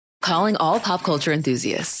Calling all pop culture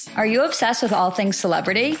enthusiasts. Are you obsessed with all things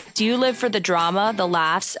celebrity? Do you live for the drama, the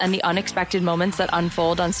laughs, and the unexpected moments that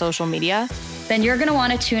unfold on social media? Then you're going to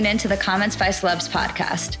want to tune in to the Comments by Celebs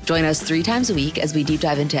podcast. Join us 3 times a week as we deep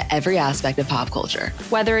dive into every aspect of pop culture.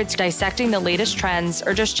 Whether it's dissecting the latest trends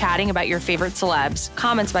or just chatting about your favorite celebs,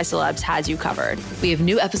 Comments by Celebs has you covered. We have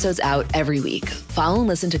new episodes out every week. Follow and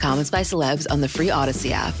listen to Comments by Celebs on the free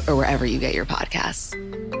Odyssey app or wherever you get your podcasts.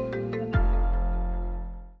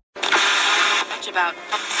 About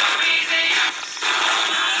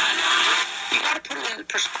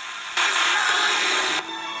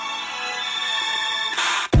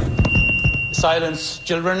Silence,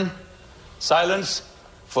 children. Silence.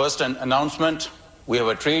 First, an announcement. We have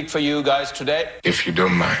a treat for you guys today. If you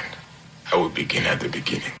don't mind, I will begin at the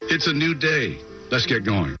beginning. It's a new day. Let's get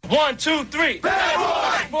going. 1, 2, 3.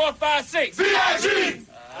 Bad boy. 4, 5, 6. VIG.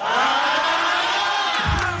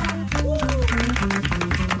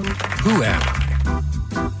 Who am I?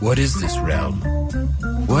 What is this realm?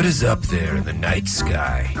 What is up there in the night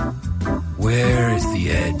sky? Where is the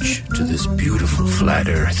edge to this beautiful flat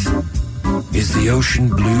earth? Is the ocean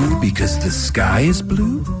blue because the sky is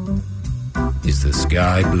blue? Is the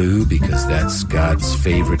sky blue because that's God's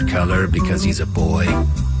favorite color because he's a boy?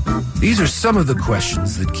 These are some of the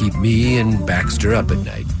questions that keep me and Baxter up at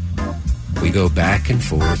night. We go back and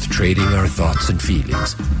forth, trading our thoughts and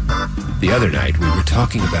feelings. The other night we were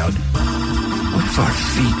talking about what if our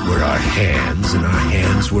feet were our hands and our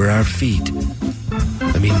hands were our feet?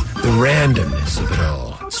 I mean, the randomness of it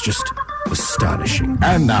all. It's just astonishing.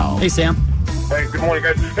 And now. Hey, Sam. Hey, good morning,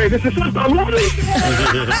 guys. Hey, this is I'm lovely.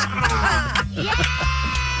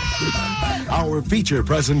 Our feature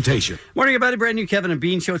presentation. Morning, everybody. Brand new Kevin and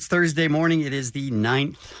Bean Show. It's Thursday morning. It is the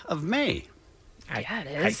 9th of May. Yeah,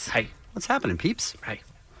 it is. Hi. What's happening, peeps? Hi.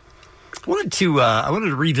 I wanted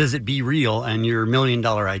to revisit Be Real and your $1 million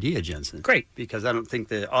idea, Jensen. Great. Because I don't think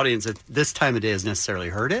the audience at this time of day has necessarily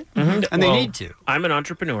heard it. Mm-hmm. And they need to. I'm an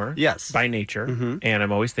entrepreneur. Yes. By nature. Mm-hmm. And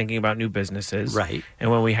I'm always thinking about new businesses. Right.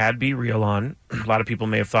 And when we had Be Real on, a lot of people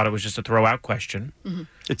may have thought it was just a throw-out question. Mm-hmm.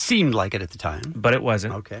 It seemed like it at the time. But it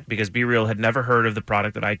wasn't. Okay. Because Be Real had never heard of the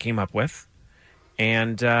product that I came up with.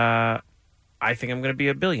 And I think I'm going to be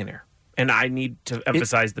a billionaire. And I need to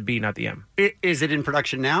emphasize the B, not the M. Is it in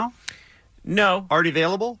production now? No. Already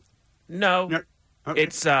available? No. Okay.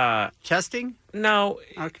 It's testing? No.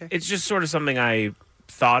 Okay. It's just sort of something I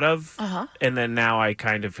thought of. Uh-huh. And then now I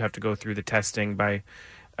kind of have to go through the testing by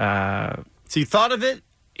So you thought of it?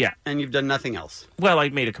 Yeah. And you've done nothing else? Well, I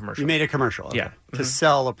made a commercial. You made a commercial? Okay. Yeah. To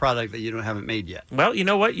sell a product that you haven't made yet. Well, you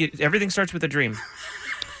know what? Everything starts with a dream.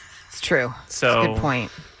 It's true. So that's a good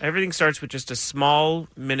point. Everything starts with just a small,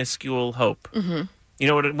 minuscule hope. Mm-hmm. You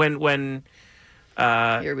know what? When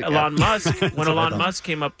Elon Musk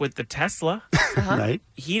came up with the Tesla, right?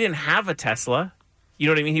 He didn't have a Tesla. You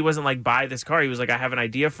know what I mean? He wasn't like, buy this car. He was like, I have an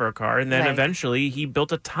idea for a car. And then eventually he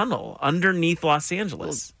built a tunnel underneath Los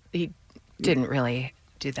Angeles. Well, he didn't really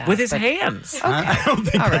do that. With his hands. Okay. I don't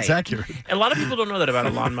think that's accurate. A lot of people don't know that about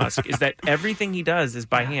Elon Musk, is that everything he does is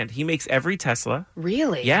by hand. He makes every Tesla.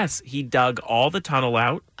 Really? Yes. He dug all the tunnel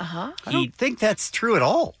out. Uh-huh. I don't think that's true at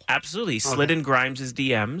all. Absolutely. He slid in Grimes'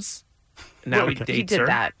 DMs. Now he dates He did her.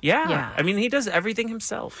 that. Yeah. I mean, he does everything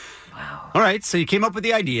himself. Wow. All right. So you came up with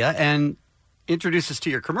the idea and introduce us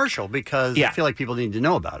to your commercial because I feel like people need to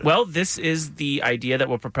know about it. Well, this is the idea that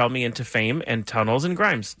will propel me into fame and tunnels and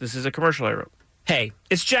Grimes. This is a commercial I wrote. Hey,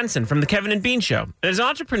 it's Jensen from the Kevin and Bean Show. And as an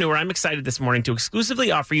entrepreneur, I'm excited this morning to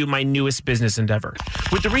exclusively offer you my newest business endeavor.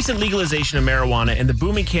 With the recent legalization of marijuana and the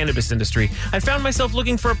booming cannabis industry, I found myself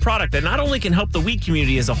looking for a product that not only can help the weed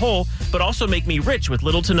community as a whole, but also make me rich with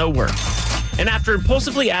little to no work. And after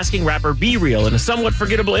impulsively asking rapper Be Real in a somewhat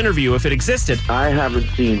forgettable interview if it existed, I haven't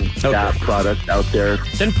seen that product out there.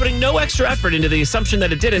 Then putting no extra effort into the assumption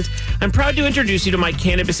that it didn't, I'm proud to introduce you to my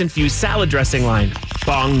cannabis-infused salad dressing line,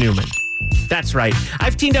 Bong Newman. That's right.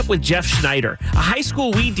 I've teamed up with Jeff Schneider, a high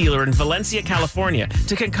school weed dealer in Valencia, California,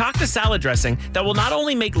 to concoct a salad dressing that will not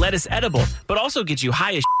only make lettuce edible, but also get you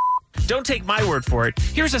high as Don't take my word for it.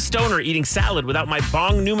 Here's a stoner eating salad without my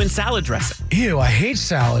Bong Newman salad dressing. Ew, I hate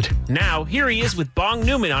salad. Now, here he is with Bong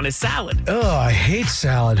Newman on his salad. Oh, I hate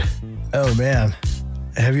salad. Oh, man.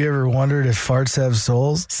 Have you ever wondered if farts have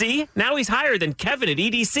souls? See? Now he's higher than Kevin at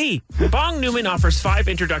EDC. Bong Newman offers 5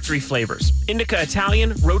 introductory flavors. Indica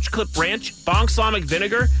Italian, Roach Clip Ranch, Bong Islamic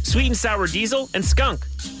Vinegar, Sweet and Sour Diesel, and Skunk.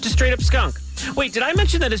 Just straight up skunk. Wait, did I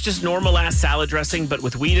mention that it's just normal-ass salad dressing, but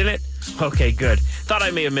with weed in it? Okay, good. Thought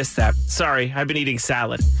I may have missed that. Sorry, I've been eating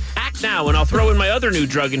salad. Act now, and I'll throw in my other new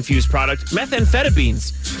drug-infused product,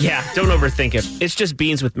 methamphetamines. Yeah, don't overthink it. It's just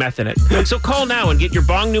beans with meth in it. So call now and get your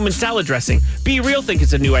Bong Newman salad dressing. Be Real think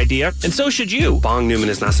it's a new idea, and so should you. Bong Newman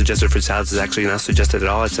is not suggested for salads. It's actually not suggested at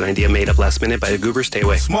all. It's an idea made up last minute by a goober. Stay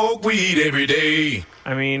away. Smoke weed every day.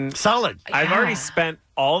 I mean, solid. I've already spent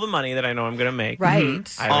all the money that I know I'm going to make. Right.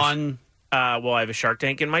 I have a Shark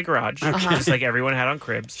Tank in my garage, just like everyone had on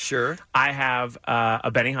Cribs. Sure. I have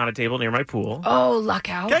a Benihana table near my pool. Oh, luck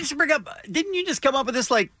out. Can I just bring up, didn't you just come up with this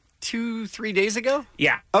like 2-3 days ago?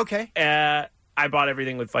 Yeah. Okay. I bought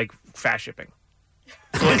everything with like fast shipping.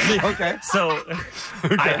 Okay. So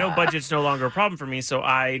I know budget's no longer a problem for me, so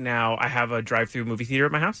I have a drive-through movie theater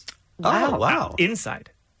at my house. Oh, wow.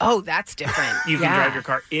 Inside. Oh, that's different. You can drive your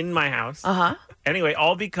car in my house. Uh-huh. Anyway,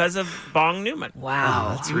 all because of Bong Newman.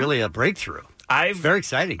 Wow. That's really a breakthrough. Very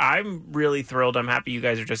exciting. I'm really thrilled. I'm happy you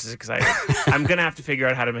guys are just as excited. I'm going to have to figure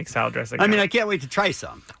out how to make salad dressing. I mean, I can't wait to try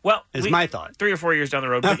some. Well, is my thought. 3 or 4 years down the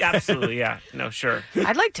road. But absolutely, yeah. No, sure.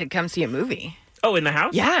 I'd like to come see a movie. Oh, in the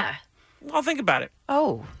house? Yeah. I'll think about it.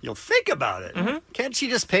 Oh. You'll think about it? Mm-hmm. Can't she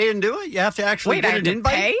just pay and do it? You have to actually get an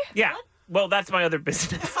invite? Pay? Yeah. Well, that's my other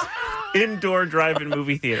business. Indoor drive-in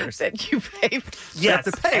movie theaters. That you pay for. You have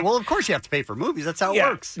to pay. Well, of course you have to pay for movies. That's how it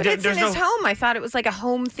works. But it's in his home. I thought it was like a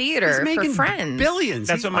home theater He's making for friends. billions.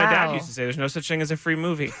 That's what my dad used to say. There's no such thing as a free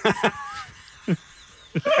movie.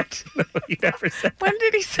 He never said that. When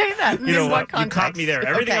did he say that? You know what? Context? You caught me there.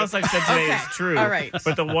 Everything else I've said today is true. All right.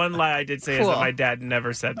 But the one lie I did say is that my dad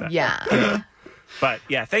never said that. Yeah. But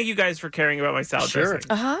yeah, thank you guys for caring about my salad dressing.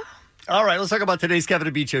 Uh-huh. All right, let's talk about today's Kevin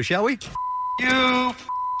and Bean Show, shall we? You're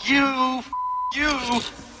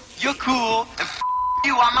cool.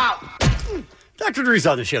 You, I'm out. Dr. Drew's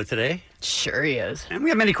on the show today. Sure he is. And we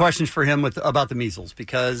have many questions for him about the measles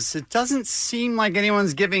because it doesn't seem like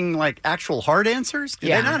anyone's giving like actual hard answers. Do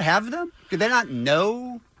they not have them? Do they not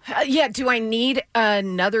know? Yeah, do I need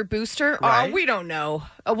another booster? Right. Oh, we don't know.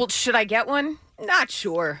 Well, should I get one? Not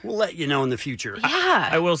sure. We'll let you know in the future. Yeah.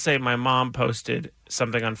 I will say my mom posted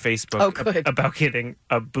something on Facebook about getting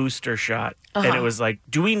a booster shot. And it was like,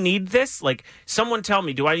 do we need this? Like, someone tell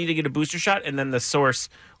me, do I need to get a booster shot? And then the source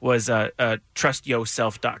was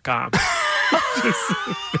trustyourself.com.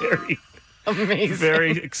 Very amazing.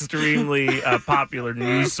 Very extremely popular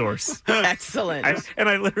news source. Excellent.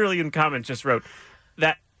 I literally in comments just wrote,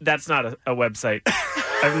 that's not a website.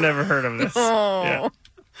 I've never heard of this. Oh. Yeah.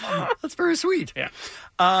 That's very sweet. Yeah.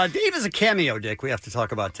 Dave is a Cameo dick we have to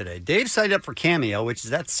talk about today. Dave signed up for Cameo, which is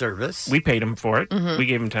that service. We paid him for it. Mm-hmm. We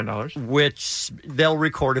gave him $10. Which they'll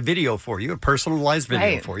record a video for you, a personalized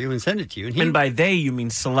video for you, and send it to you. And by they, you mean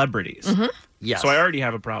celebrities. Mm-hmm. Yes. So I already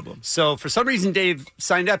have a problem. So for some reason, Dave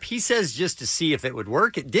signed up. He says just to see if it would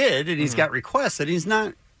work. It did, and he's got requests that he's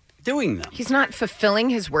not doing them. He's not fulfilling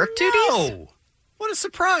his work duties? No. What a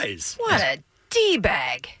surprise. What a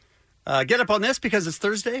D-bag. Get up on this because it's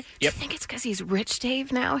Thursday. Do you think it's because he's rich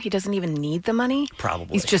Dave now? He doesn't even need the money?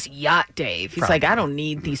 Probably. He's just yacht Dave. He's like, I don't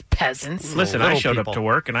need these peasants. Listen, I showed up to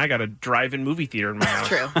work and I got a drive-in movie theater in my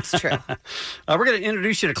house. It's true. We're going to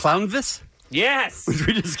introduce you to Clownvis. Yes. Which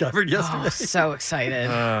we discovered yesterday. Oh, so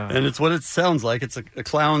excited. And it's what it sounds like. It's a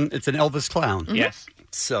clown. It's an Elvis clown. Mm-hmm. Yes.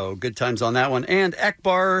 So good times on that one. And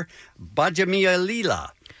Akbar Gbajabiamila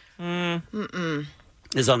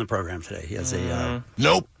is on the program today. He has a...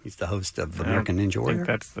 Nope. He's the host of American Ninja Warrior. I think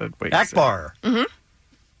that's the way to Akbar Mm-hmm.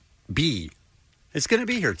 B is going to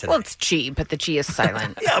be here today. Well, it's G, but the G is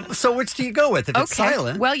silent. Yeah, so which do you go with if it's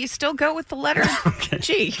silent? Well, you still go with the letter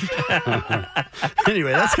G.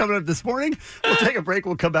 Anyway, that's coming up this morning. We'll take a break.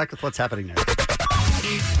 We'll come back with what's happening next.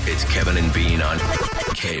 It's Kevin and Bean on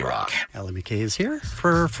K-Rock. Ellie McKay is here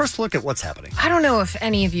for a first look at what's happening. I don't know if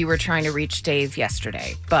any of you were trying to reach Dave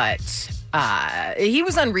yesterday, but he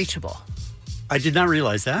was unreachable. I did not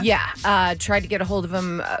realize that. Yeah. Tried to get a hold of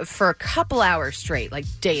him for a couple hours straight. Like,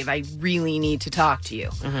 Dave, I really need to talk to you.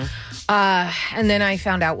 Mm-hmm. And then I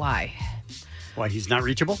found out why. Why he's not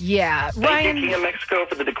reachable? Yeah. Thank you, King of Mexico,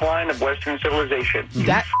 for the decline of Western civilization.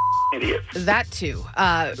 Idiot. That too.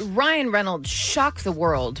 Ryan Reynolds shocked the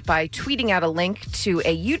world by tweeting out a link to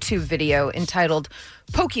a YouTube video entitled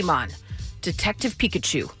Pokemon Detective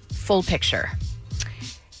Pikachu Full Picture.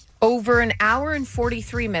 Over an hour and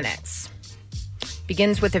 43 minutes.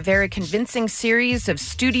 Begins with a very convincing series of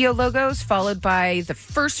studio logos, followed by the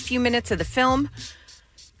first few minutes of the film,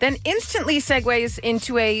 then instantly segues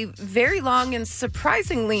into a very long and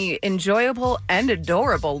surprisingly enjoyable and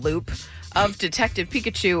adorable loop of Detective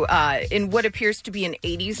Pikachu in what appears to be an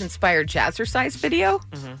 80s-inspired jazzercise video.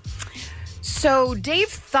 Mm-hmm. So Dave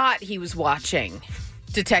thought he was watching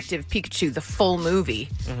Detective Pikachu, the full movie.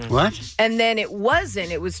 What? And then it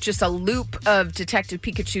wasn't. It was just a loop of Detective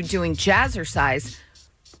Pikachu doing jazzercise,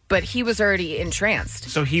 but he was already entranced.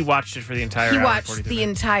 So he watched it for the entire He hour, watched 43 the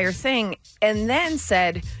minutes. entire thing and then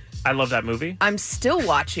said, I love that movie. I'm still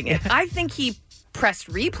watching it. I think he pressed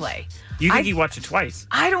replay. You think he watched it twice?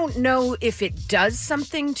 I don't know if it does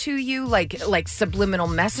something to you, like subliminal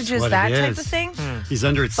messages, that type of thing. He's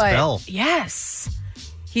under its But spell. yes.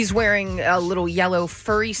 He's wearing a little yellow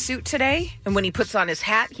furry suit today, and when he puts on his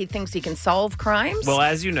hat, he thinks he can solve crimes. Well,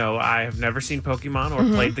 as you know, I have never seen Pokemon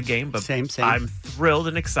or played the game, but I'm thrilled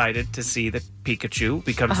and excited to see that Pikachu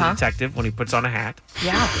becomes a detective when he puts on a hat.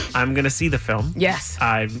 Yeah. I'm going to see the film. Yes.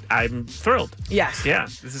 I'm thrilled. Yes. Yeah,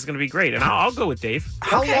 this is going to be great. And I'll go with Dave.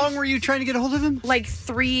 How long were you trying to get a hold of him? Like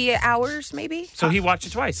 3 hours, maybe. So he watched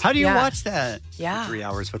it twice. How do you watch that? Yeah. 3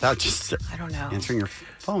 hours without just I don't know. answering your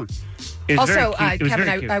phone. Also,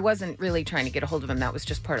 Kevin, I wasn't really trying to get a hold of him. That was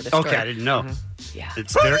just part of the story. Okay, I didn't know. Yeah.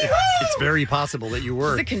 It's very possible that you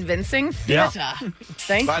were. Was it convincing? Yeah. Theater.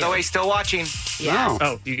 Thank By you. the way, still watching. Yeah.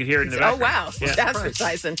 Oh, you could hear it in the Oh, background. wow. Yeah.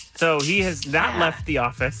 Advertising. So he has not left the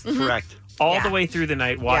office. Mhm. Correct. All the way through the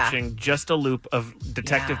night watching just a loop of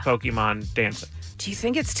Detective Pokemon dancing. Do you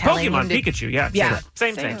think it's telling Pokemon him to... Pikachu, yeah. Yeah.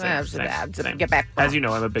 Same. Get back. As you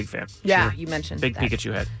know, I'm a big fan. Yeah, you mentioned Big that.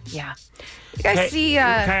 Pikachu head. Yeah. You guys Hey, see...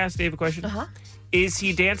 Can I ask Dave a question? Uh-huh. Is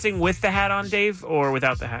he dancing with the hat on, Dave, or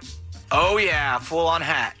without the hat? Oh, yeah, full-on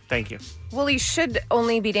hat. Thank you. Well, he should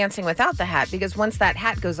only be dancing without the hat because once that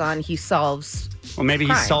hat goes on, he solves. Well, maybe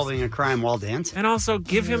crimes. he's solving a crime while dancing. And also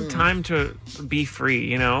give him time to be free,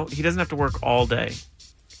 you know? He doesn't have to work all day.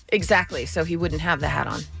 Exactly, so he wouldn't have the hat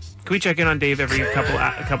on. Can we check in on Dave every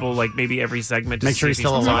couple, like maybe every segment? to Make see sure if he's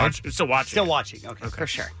still alive. Still watching. Still watching. Okay.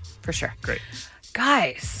 For sure. Great.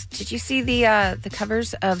 Guys, did you see the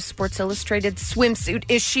covers of Sports Illustrated swimsuit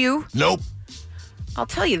issue? Nope. I'll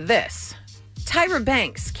tell you this. Tyra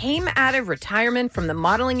Banks came out of retirement from the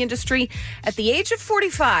modeling industry at the age of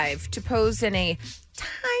 45 to pose in a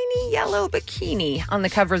tiny yellow bikini on the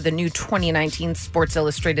cover of the new 2019 Sports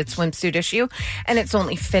Illustrated swimsuit issue. And it's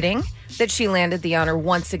only fitting that she landed the honor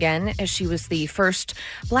once again, as she was the first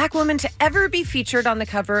Black woman to ever be featured on the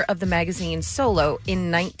cover of the magazine Solo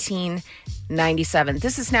in 1997.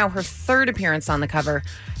 This is now her third appearance on the cover.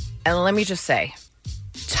 And let me just say,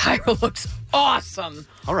 Tyra looks awesome.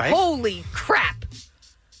 All right. Holy crap.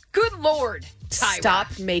 Good Lord, Tyra.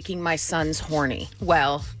 Stop making my sons horny.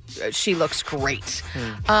 Well, she looks great.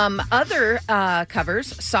 Other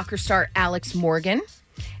covers, soccer star Alex Morgan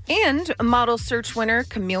and model search winner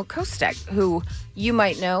Camille Kostek, who you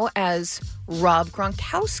might know as Rob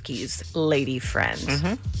Gronkowski's lady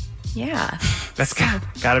friend. Yeah. That's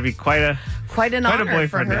got to be quite an honor for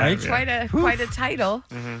boyfriend her. to have, yeah. Quite a title.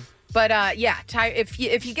 But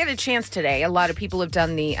if you get a chance today, a lot of people have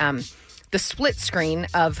done the split screen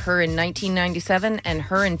of her in 1997 and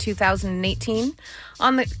her in 2018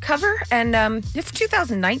 on the cover, and it's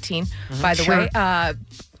 2019 by the way.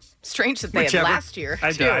 Strange that they had last year.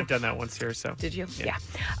 I've done that once here. So did you? Yeah.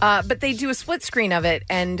 But they do a split screen of it,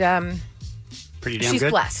 and pretty damn she's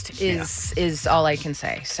good. blessed. Is all I can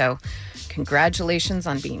say. So. Congratulations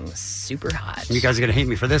on being super hot. You guys are going to hate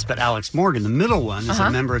me for this, but Alex Morgan, the middle one, is a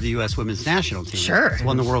member of the U.S. women's national team. Sure. He's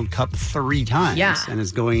won the World Cup 3 times and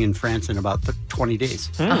is going in France in about 20 days.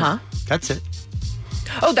 That's it.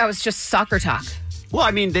 Oh, that was just soccer talk. Well,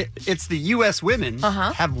 I mean, it's the U.S. women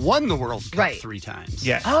have won the World Cup 3 times.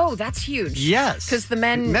 Yeah. Oh, that's huge. Yes. Because the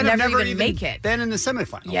men have never even make it. Been in the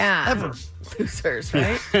semifinals. Yeah. Ever. Losers,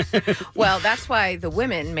 right? Well, that's why the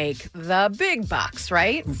women make the big bucks,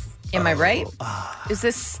 right? Am I right?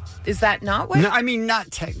 Is that not what? No, I mean, not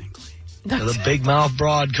technically. The big mouth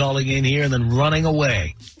broad calling in here and then running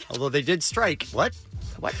away. Although they did strike. What?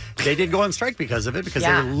 What? They did go on strike because of it, because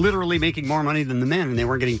they were literally making more money than the men and they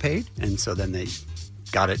weren't getting paid. And so then they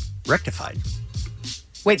got it rectified.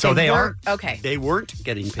 Wait, so they weren't? are Okay. They weren't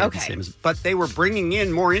getting paid the same as, but they were bringing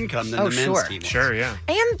in more income than the men's team was. Sure, yeah.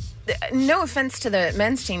 And no offense to the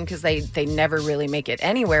men's team, because they never really make it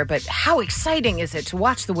anywhere, but how exciting is it to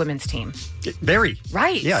watch the women's team? Very.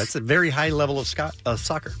 Right. Yeah, it's a very high level of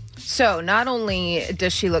soccer. So not only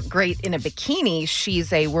does she look great in a bikini,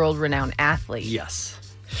 she's a world-renowned athlete. Yes.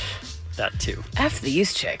 That too. F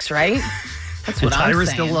these chicks, right? That's what and I'm Tyra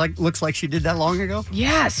saying. still looks like she did that long ago?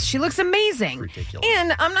 Yes, she looks amazing. Ridiculous.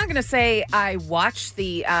 And I'm not going to say I watched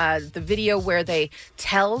the video where they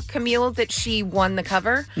tell Camille that she won the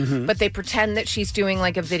cover, but they pretend that she's doing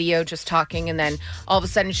like a video just talking, and then all of a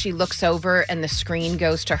sudden she looks over and the screen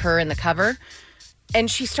goes to her in the cover. And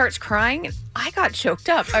she starts crying, and I got choked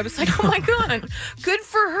up. I was like, oh, my God, good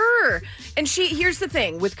for her. And here's the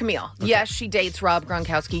thing with Camille. Okay. Yes, she dates Rob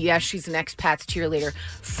Gronkowski. Yes, she's an expats cheerleader.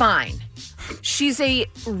 Fine. She's a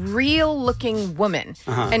real-looking woman,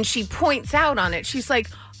 and she points out on it. She's like,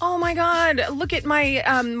 oh, my God, look at my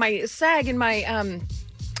my sag and my,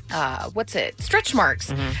 stretch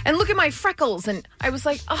marks. And look at my freckles. And I was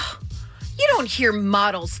like, oh, you don't hear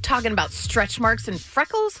models talking about stretch marks and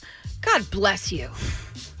freckles? God bless you.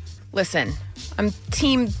 Listen, I'm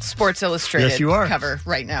Team Sports Illustrated yes, you are. Cover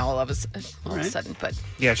right now all of a sudden. But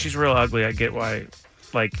yeah, she's real ugly. I get why.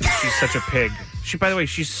 Like, she's such a pig. By the way,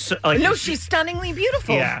 she's she's stunningly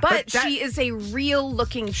beautiful. Yeah, but she is a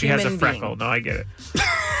real-looking human being. She has a freckle. No, I get it.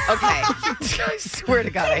 Okay. I swear to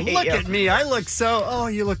God, I hate you. Look at me. I look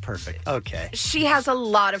you look perfect. Okay. She has a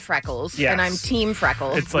lot of freckles, and I'm Team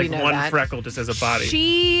Freckles. It's like one freckle just as a body.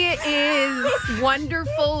 She is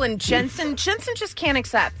wonderful, and Jensen just can't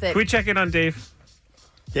accept that. Can we check in on Dave?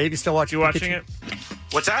 Dave, you still watching? You watching it?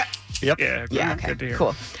 What's that? Yep. Yeah, okay. Good to hear.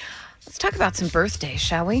 Cool. Let's talk about some birthdays,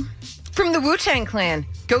 shall we? From the Wu-Tang Clan,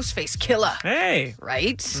 Ghostface Killah. Hey.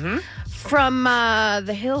 Right? Mm-hmm. From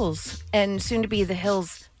The Hills, and soon to be The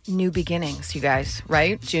Hills' New Beginnings, you guys,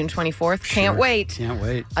 right? June 24th. Sure. Can't wait. Can't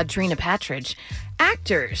wait. Adrena Patridge.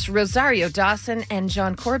 Actors, Rosario Dawson and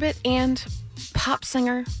John Corbett, and pop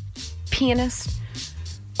singer, pianist,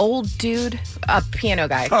 old dude, piano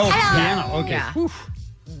guy. Oh, piano. Okay. Yeah.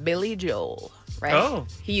 Billy Joel, right? Oh.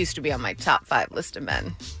 He used to be on my top 5 list of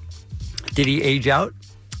men. Did he age out?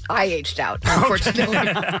 I aged out, unfortunately.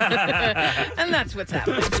 And that's what's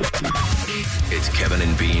happening. It's Kevin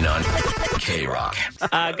and Bean on K-Rock.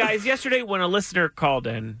 Guys, yesterday when a listener called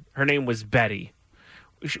in, her name was Betty.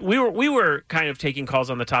 We were kind of taking calls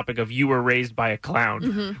on the topic of you were raised by a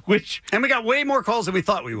clown, and we got way more calls than we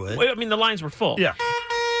thought we would. I mean, the lines were full. Yeah.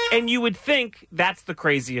 And you would think that's the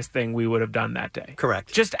craziest thing we would have done that day.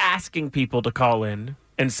 Correct. Just asking people to call in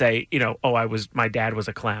and say, my dad was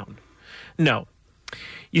a clown. No.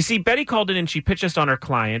 You see, Betty called in and she pitched us on her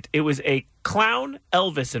client. It was a clown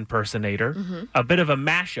Elvis impersonator, a bit of a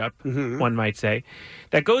mashup, one might say,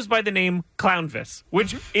 that goes by the name Clownvis,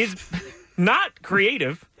 which is not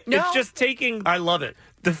creative. No. It's just taking... I love it.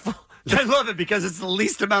 I love it because it's the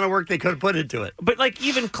least amount of work they could have put into it. But like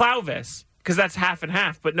even Clownvis, because that's half and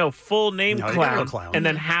half, but no, full name clown, and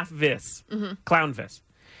then half vis, Clownvis.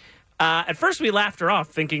 At first, we laughed her off,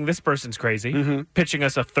 thinking this person's crazy, pitching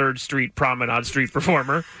us a 3rd Street Promenade Street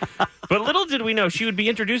performer. But little did we know she would be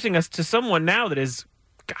introducing us to someone now that is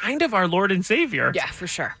kind of our Lord and Savior. Yeah, for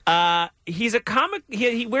sure. He's a comic.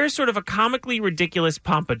 He wears sort of a comically ridiculous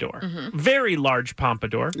pompadour, very large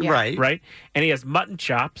pompadour, right. And he has mutton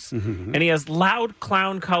chops, and he has loud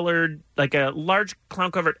clown-colored, like a large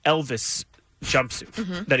clown-covered Elvis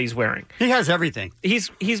jumpsuit that he's wearing. He has everything.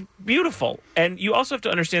 He's beautiful. And you also have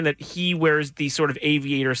to understand that he wears the sort of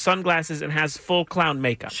aviator sunglasses and has full clown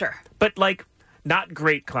makeup. Sure. But like not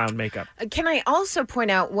great clown makeup. Can I also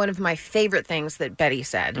point out one of my favorite things that Betty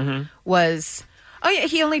said was, oh yeah,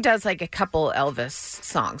 he only does like a couple Elvis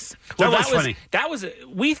songs. Well, that was funny.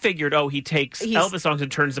 We figured, he takes Elvis songs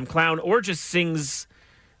and turns them clown or just sings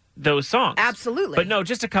those songs. Absolutely. But no,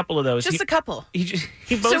 just a couple of those. Just a couple.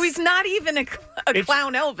 So he's not even a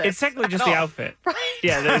clown Elvis. It's technically just the outfit. Right.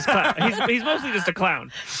 Yeah, that is clown. He's mostly just a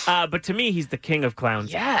clown. But to me, he's the king of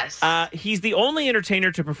clowns. Yes. He's the only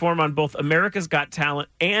entertainer to perform on both America's Got Talent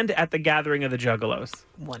and at the Gathering of the Juggalos.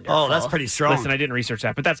 Wonderful. Oh, that's pretty strong. Listen, I didn't research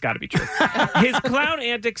that, but that's got to be true. His clown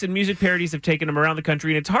antics and music parodies have taken him around the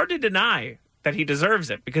country, and it's hard to deny that he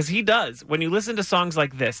deserves it, because he does. When you listen to songs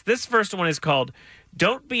like this first one is called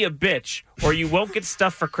Don't Be a Bitch or You Won't Get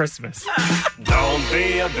Stuff for Christmas. Don't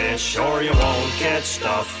be a bitch or you won't get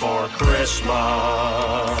stuff for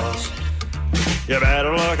Christmas. You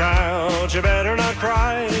better look out, you better not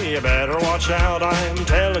cry, you better watch out, I'm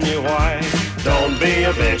telling you why. Don't be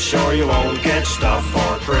a bitch or you won't get stuff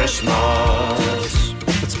for Christmas.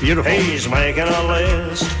 That's beautiful. He's making a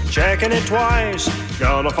list, checking it twice,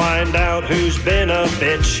 gonna find out who's been a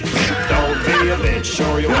bitch. Don't be a bitch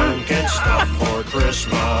or you won't get stuff for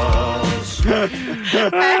Christmas.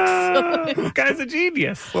 Excellent. Guy's a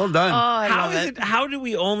genius. Well done. Oh, I love it. How do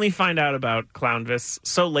we only find out about Clownvis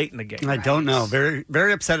so late in the game? I don't know. Very,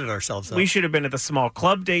 very upset at ourselves, though. We should have been at the small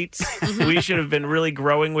club dates. We should have been really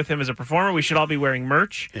growing with him as a performer. We should all be wearing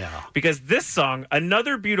merch. Yeah. Because this song,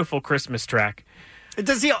 another beautiful Christmas track.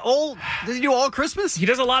 Does he do all Christmas? He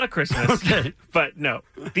does a lot of Christmas. Okay. But no.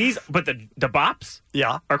 But the bops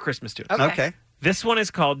are Christmas tunes. Okay. This one is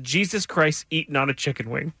called Jesus Christ Eating on a Chicken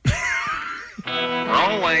Wing.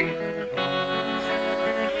 Rolling.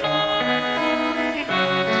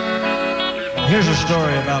 Here's a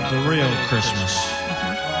story about the real Christmas.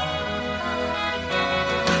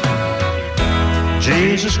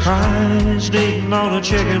 Jesus Christ eating on a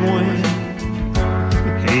chicken wing.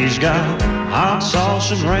 He's got hot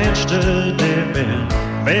sauce and ranch to dip in.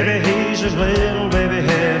 Baby, he's his little baby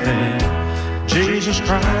heaven. Jesus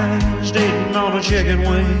Christ eating on a chicken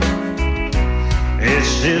wing.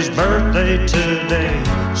 It's his birthday today,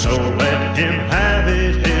 so let him have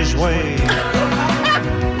it his way.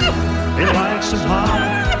 He likes them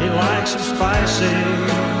hot, he likes them spicy.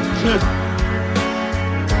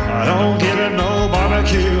 I don't give him no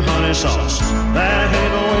barbecue honey sauce. That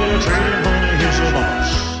ain't the way to treat him, honey, he's the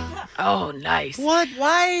boss. Oh, nice. What?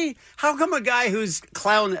 Why? How come a guy who's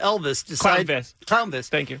Clown Elvis Clownvis.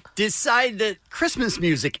 Thank you. Decide that Christmas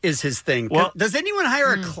music is his thing? Well, does anyone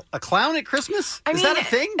hire a clown at Christmas? Is that a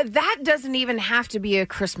thing? That doesn't even have to be a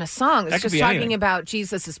Christmas song. It's just talking about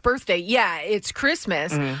Jesus' birthday. Yeah, it's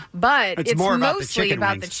Christmas, but it's more about mostly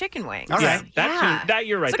the the chicken wings. All right. That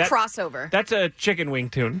you're right. It's a crossover. That's a chicken wing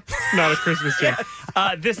tune, not a Christmas tune.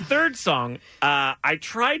 This third song, I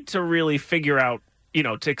tried to really figure out,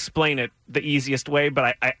 to explain it the easiest way,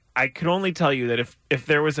 but I could only tell you that if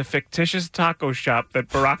there was a fictitious taco shop that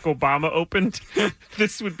Barack Obama opened,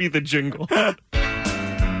 this would be the jingle. Baracos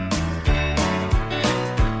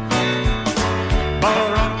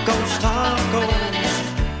Tacos,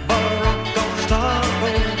 Baracos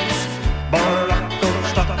Tacos,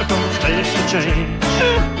 Baracos Tacos, taste the change.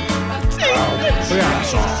 We got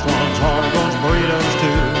soft ones, hard ones, burritos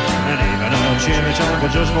too, and even a chimichanga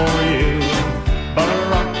just for you.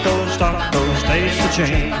 Baracos Tacos, taste the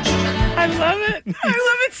change. I love it. I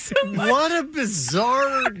love it so much. What a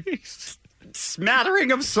bizarre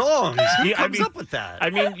smattering of songs. Who comes up with that? I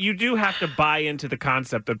mean, you do have to buy into the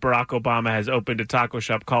concept that Barack Obama has opened a taco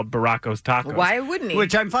shop called Baracos Tacos. Why wouldn't he?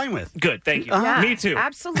 Which I'm fine with. Good, thank you. Yeah, Me too.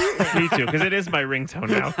 Absolutely. Me too, because it is my ringtone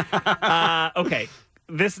now. Okay,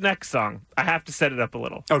 this next song, I have to set it up a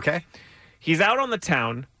little. Okay. He's out on the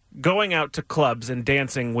town, going out to clubs and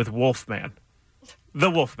dancing with Wolfman. The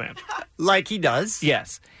Wolfman. Like he does.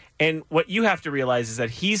 Yes. And what you have to realize is that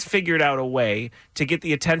he's figured out a way to get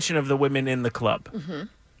the attention of the women in the club. Mm-hmm.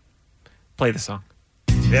 Play the song.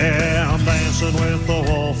 Yeah, I'm dancing with the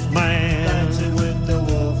Wolfman. Dancing with the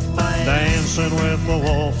Wolfman. Dancing with the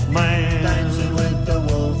Wolfman. Dancing with the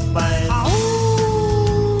Wolfman.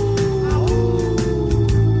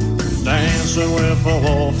 Dancing with the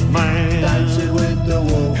Wolfman. Dancing with the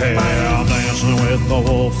Wolfman. Yeah, I'm dancing with the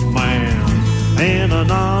Wolfman. In a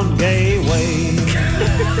non-gay way.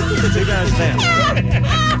 You guys dance.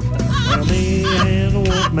 Well, me and the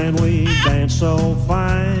Wolfman, we dance so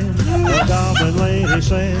fine. The goblin lady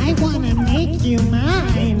said, I want to make you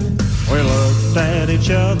mine. We looked at each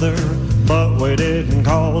other, but we didn't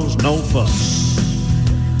cause no fuss.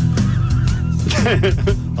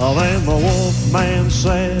 Oh, then the Wolfman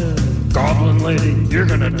said, Goblin lady, you're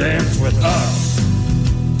gonna dance with us.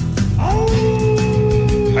 Oh,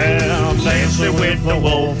 well, I'm dancing with the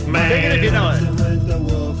Wolfman. Take it if you know it.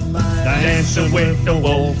 Dancing with the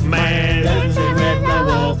Wolfman. Dancing with the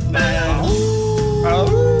Wolfman.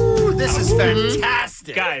 Oh, this is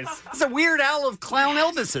fantastic. Guys. It's a Weird Al of Clown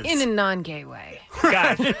Elvises. In a non-gay way.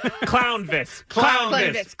 Guys, Clownvis.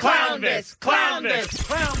 Clownvis. Clownvis. Clownvis.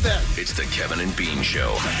 Clownvis. It's the Kevin and Bean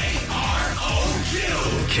Show.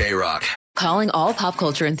 K-Rock. Calling all pop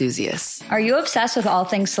culture enthusiasts. Are you obsessed with all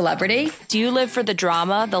things celebrity? Do you live for the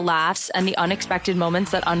drama, the laughs, and the unexpected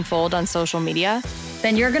moments that unfold on social media?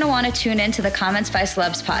 Then you're going to want to tune in to the Comments by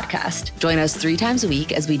Celebs podcast. Join us 3 times a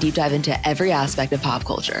week as we deep dive into every aspect of pop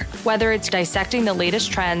culture. Whether it's dissecting the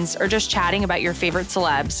latest trends or just chatting about your favorite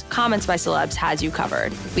celebs, Comments by Celebs has you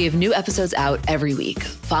covered. We have new episodes out every week.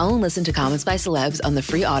 Follow and listen to Comments by Celebs on the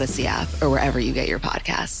free Odyssey app or wherever you get your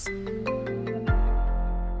podcasts.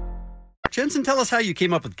 Jensen, tell us how you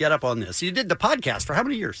came up with Get Up on This. You did the podcast for how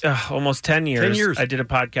many years? Almost 10 years. 10 years. I did a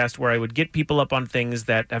podcast where I would get people up on things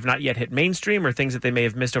that have not yet hit mainstream or things that they may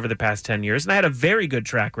have missed over the past 10 years. And I had a very good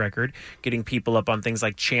track record getting people up on things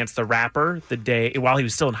like Chance the Rapper the day while he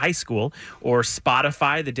was still in high school, or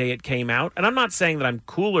Spotify the day it came out. And I'm not saying that I'm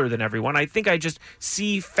cooler than everyone. I think I just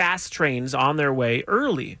see fast trains on their way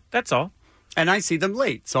early. That's all. And I see them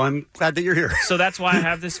late, so I'm glad that you're here. So that's why I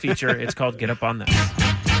have this feature. It's called Get Up on This.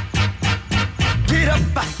 Get up,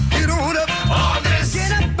 get on up on this.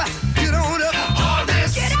 Get up, get on up on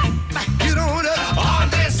this. Get up, get on up on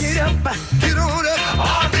this. Get up, get on up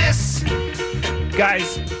on this.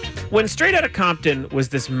 Guys, when Straight Outta Compton was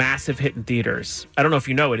this massive hit in theaters, I don't know if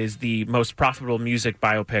you know, it is the most profitable music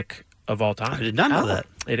biopic of all time. I did not know that.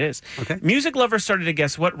 It is. Okay. Music lovers started to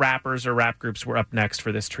guess what rappers or rap groups were up next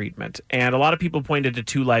for this treatment. And a lot of people pointed to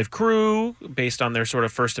 2 Live Crew based on their sort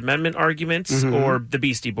of First Amendment arguments, or the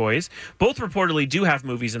Beastie Boys. Both reportedly do have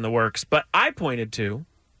movies in the works, but I pointed to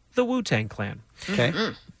the Wu-Tang Clan.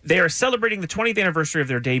 Okay. They are celebrating the 20th anniversary of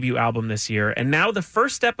their debut album this year, and now the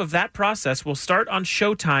first step of that process will start on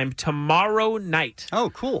Showtime tomorrow night. Oh,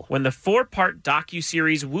 cool. When the 4-part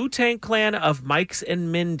docuseries Wu-Tang Clan of Mikes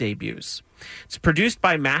and Min debuts. It's produced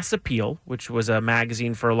by Mass Appeal, which was a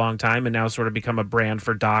magazine for a long time and now sort of become a brand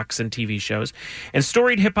for docs and TV shows. And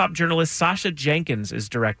storied hip-hop journalist Sasha Jenkins is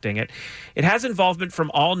directing it. It has involvement from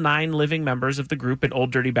all 9 living members of the group and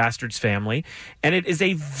Old Dirty Bastard's family. And it is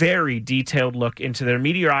a very detailed look into their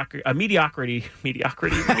meteoric,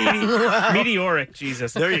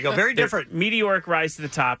 Jesus. There you go. Very different. Meteoric rise to the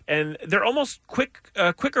top. And they're almost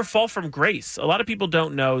quicker fall from grace. A lot of people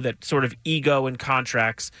don't know that sort of ego and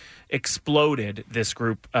contracts exploded this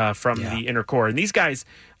group from the inner core. And these guys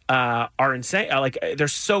are insane. They're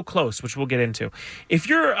so close, which we'll get into. If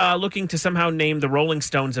you're looking to somehow name the Rolling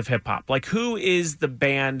Stones of hip-hop, like who is the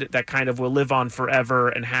band that kind of will live on forever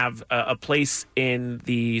and have a place in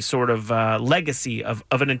the sort of legacy of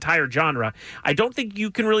an entire genre, I don't think you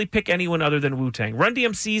can really pick anyone other than Wu-Tang. Run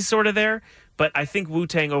DMC's sort of there, but I think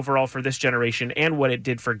Wu-Tang overall for this generation and what it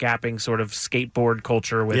did for gapping sort of skateboard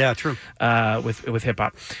culture with with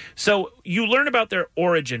hip-hop. So you learn about their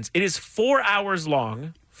origins. It is 4 hours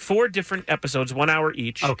long. 4 different episodes, 1 hour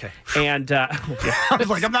each. Okay. And I was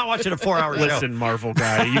like, I'm not watching a 4-hour show. Listen, Marvel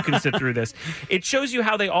guy, you can sit through this. It shows you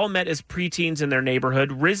how they all met as preteens in their neighborhood.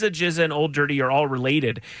 RZA, GZA, and Old Dirty are all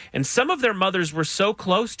related. And some of their mothers were so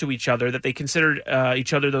close to each other that they considered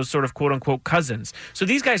each other those sort of quote-unquote cousins. So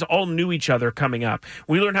these guys all knew each other coming up.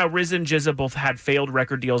 We learn how RZA and GZA both had failed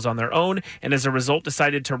record deals on their own, and as a result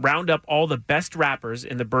decided to round up all the best rappers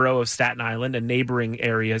in the borough of Staten Island and neighboring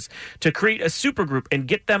areas to create a supergroup and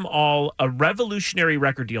get them all a revolutionary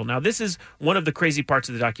record deal. Now, this is one of the crazy parts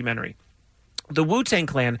of the documentary. The Wu-Tang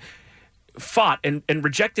Clan fought and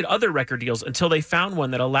rejected other record deals until they found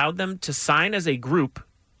one that allowed them to sign as a group,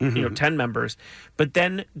 10 members, but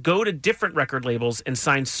then go to different record labels and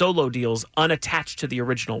sign solo deals unattached to the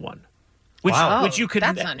original one. Which you could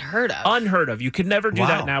that's unheard of. Unheard of. You could never do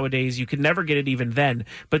that nowadays. You could never get it even then.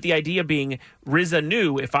 But the idea being, RZA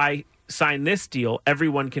knew if I sign this deal,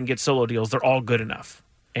 everyone can get solo deals. They're all good enough.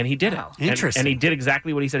 And he did it. Interesting. And he did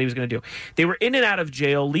exactly what he said he was going to do. They were in and out of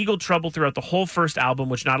jail, legal trouble throughout the whole first album,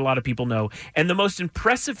 which not a lot of people know. And the most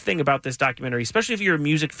impressive thing about this documentary, especially if you're a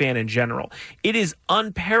music fan in general, it is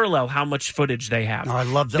unparalleled how much footage they have. Oh, I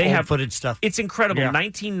love the old footage stuff. It's incredible. Yeah.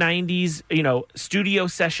 1990s, studio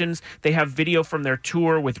sessions. They have video from their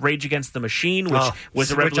tour with Rage Against the Machine, which was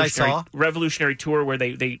a revolutionary tour where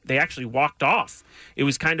they actually walked off. It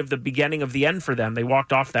was kind of the beginning of the end for them. They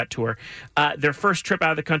walked off that tour. Their first trip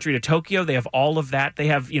out of the country to Tokyo, they have all of that. They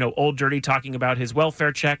have, Old Dirty talking about his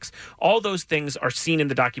welfare checks. All those things are seen in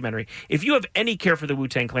the documentary. If you have any care for the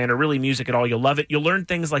Wu-Tang Clan or really music at all, you'll love it. You'll learn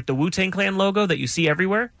things like the Wu-Tang Clan logo that you see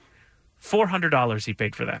everywhere. $400 he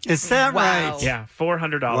paid for that. Is that right? Yeah,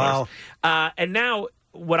 $400. Wow. And now,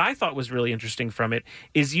 what I thought was really interesting from it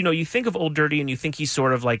is, you think of Old Dirty and you think he's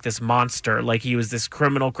sort of like this monster, like he was this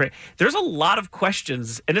criminal. There's a lot of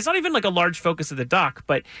questions, and it's not even like a large focus of the doc,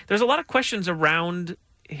 but there's a lot of questions around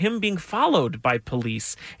him being followed by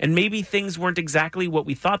police, and maybe things weren't exactly what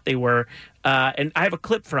we thought they were. And I have a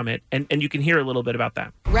clip from it, and you can hear a little bit about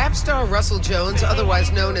that. Rap star Russell Jones, otherwise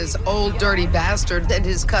known as Old Dirty Bastard, and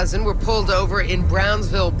his cousin were pulled over in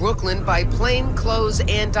Brownsville, Brooklyn by plainclothes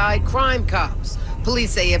anti-crime cops.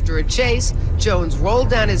 Police say after a chase, Jones rolled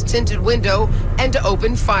down his tinted window and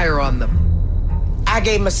opened fire on them. I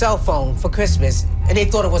gave him a cell phone for Christmas, and they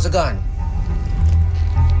thought it was a gun.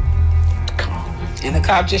 And the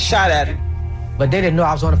cop just shot at him. But they didn't know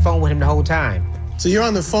I was on the phone with him the whole time. So you're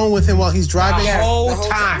on the phone with him while he's driving? The whole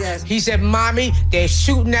time. Yes. He said, "Mommy, they're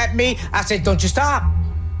shooting at me." I said, "Don't you stop."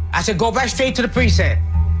 I said, "Go back straight to the precinct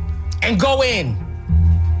and go in."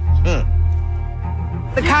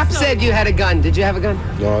 The cop said you had a gun. Did you have a gun?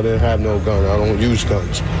 No, I didn't have no gun. I don't use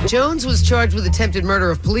guns. Jones was charged with attempted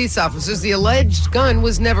murder of police officers. The alleged gun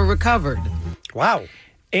was never recovered. Wow.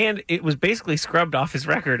 And it was basically scrubbed off his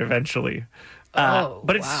record eventually.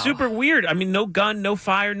 But it's super weird. I mean, no gun, no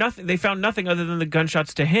fire, nothing. They found nothing other than the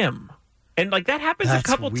gunshots to him. And like that happens a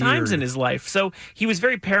couple times in his life. So he was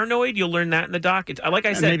very paranoid. You'll learn that in the doc. Like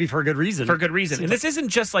I said, maybe for a good reason. For good reason. And this isn't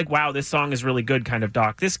just like, wow, this song is really good kind of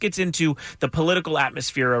doc. This gets into the political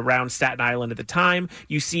atmosphere around Staten Island at the time.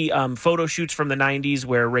 You see photo shoots from the 90s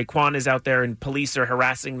where Raekwon is out there and police are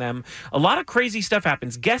harassing them. A lot of crazy stuff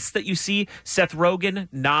happens. Guests that you see, Seth Rogen,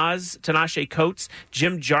 Nas, Tinashe Coates,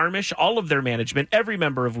 Jim Jarmusch, all of their management, every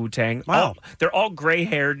member of Wu-Tang. Wow. They're all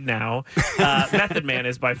gray-haired now. Method Man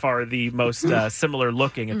is by far the most similar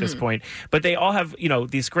looking at this point, but they all have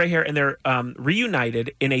these gray hair, and they're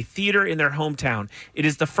reunited in a theater in their hometown. It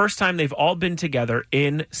is the first time they've all been together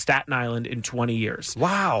in Staten Island in 20 years.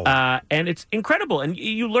 Wow. And it's incredible, and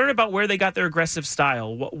you learn about where they got their aggressive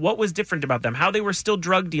style, what was different about them, how they were still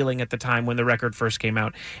drug dealing at the time when the record first came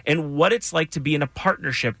out, and what it's like to be in a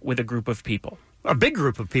partnership with a group of people. A big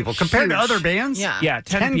group of people compared to other bands. Yeah,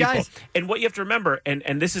 10 people. Guys. And what you have to remember,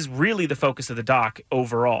 and this is really the focus of the doc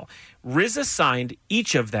overall, RZA signed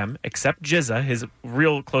each of them, except Jizza, his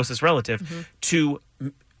real closest relative, to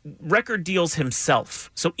record deals himself.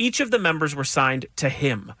 So each of the members were signed to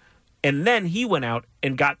him. And then he went out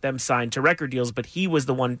and got them signed to record deals, but he was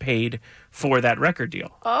the one paid for that record deal.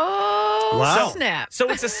 Oh, wow. Snap. So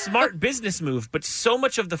it's a smart business move, but so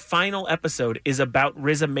much of the final episode is about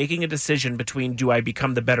RZA making a decision between, do I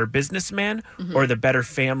become the better businessman or the better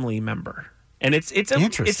family member? And it's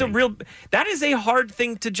a real, that is a hard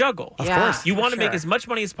thing to juggle. Of course. You want to make as much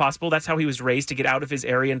money as possible. That's how he was raised, to get out of his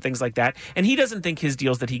area and things like that. And he doesn't think his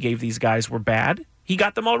deals that he gave these guys were bad. He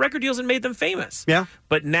got them all record deals and made them famous. Yeah.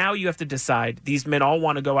 But now you have to decide, these men all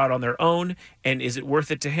want to go out on their own, and is it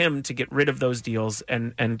worth it to him to get rid of those deals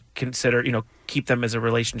and consider, keep them as a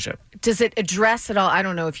relationship? Does it address at all? I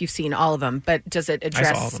don't know if you've seen all of them, but does it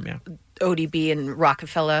address I saw all of them, yeah. ODB and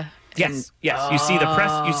Rockefeller? Yes. You see the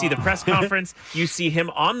press. You see the press conference. You see him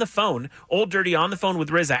on the phone, Old Dirty on the phone with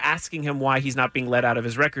RZA, asking him why he's not being let out of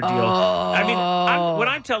his record deal. I mean, what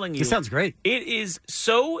I'm telling you, it sounds great. It is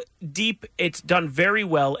so deep. It's done very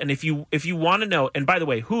well. And if you want to know, and by the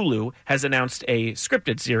way, Hulu has announced a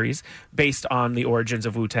scripted series based on the origins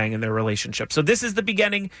of Wu-Tang and their relationship. So this is the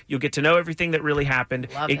beginning. You'll get to know everything that really happened.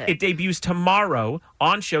 It debuts tomorrow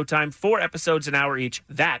on Showtime. 4 episodes, an hour each.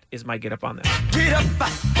 That is my get up on this. Get up,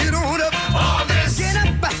 get on up on this. Get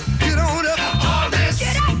up, get on up on this.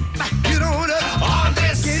 Get up, get on up on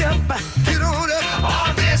this. Get up, get on up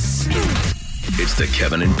on this. It's the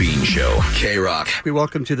Kevin and Bean Show. K-Rock. We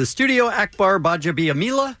welcome to the studio Akbar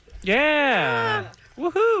Gbajabiamila. Yeah.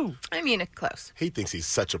 Woohoo. I mean, close. He thinks he's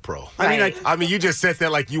such a pro. Right. I mean, you just said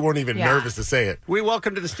that like you weren't even nervous to say it. We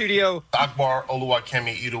welcome to the studio Akbar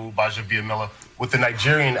Oluwakemi Idowu Gbajabiamila. With the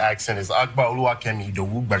Nigerian accent, is Akbar Oluwakemi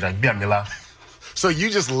Idowu Gbajabiamila. So you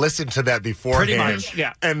just listened to that beforehand, pretty much,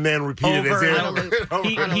 yeah, and then repeated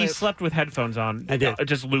it. He slept with headphones on. I did,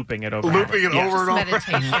 just looping it over, over and over.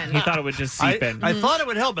 Meditation. He thought it would just seep in. I thought it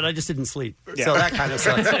would help, but I just didn't sleep. Yeah. So that kind of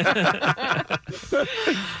sucks.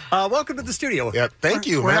 Welcome to the studio. Yeah, thank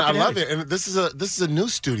you, man. I love it. And this is a new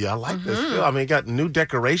studio. I like this. I mean, it got new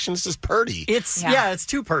decorations. It's purty. It's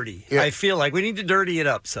too purty. Yeah. I feel like we need to dirty it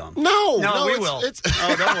up some. No, we will.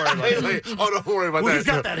 Oh, don't worry about it. Don't worry about that. We've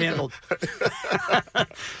got that handled.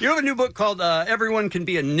 You have a new book called Everyone Can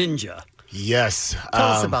Be a Ninja. Yes. Tell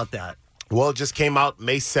us about that. Well, it just came out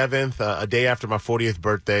May 7th, a day after my 40th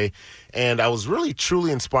birthday. And I was really,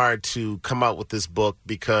 truly inspired to come out with this book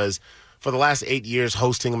because for the last 8 years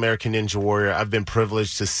hosting American Ninja Warrior, I've been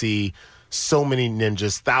privileged to see so many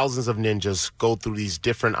ninjas, thousands of ninjas go through these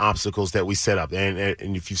different obstacles that we set up. And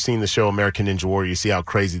if you've seen the show American Ninja Warrior, you see how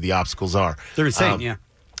crazy the obstacles are. They're insane, yeah.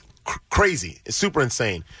 Crazy. It's super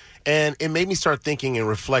insane. And it made me start thinking and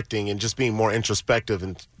reflecting and just being more introspective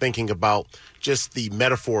and thinking about just the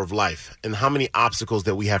metaphor of life and how many obstacles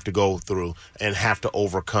that we have to go through and have to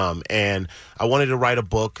overcome. And I wanted to write a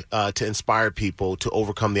book to inspire people to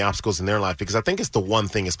overcome the obstacles in their life, because I think it's the one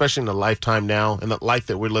thing, especially in the lifetime now and the life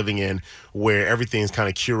that we're living in, where everything is kind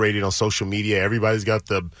of curated on social media. Everybody's got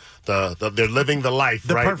they're living the life,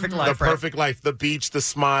 the right? Perfect life, the perfect life, the beach, the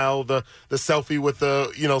smile, the selfie with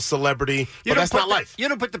the celebrity. But that's not life. You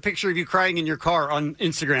don't put the picture of you crying in your car on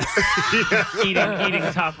Instagram.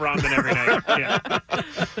 eating top ramen every night. Yeah.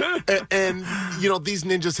 and these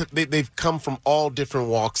ninjas, they've come from all different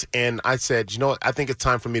walks, and I said, I think it's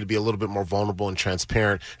time for me to be a little bit more vulnerable and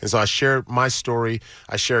transparent. And so I share my story.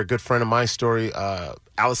 I share a good friend of my story,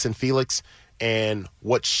 Allison Felix, and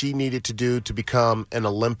what she needed to do to become an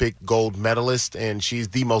Olympic gold medalist. And she's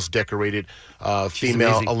the most decorated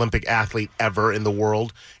female Olympic athlete ever in the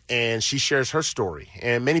world. And she shares her story.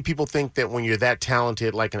 And many people think that when you're that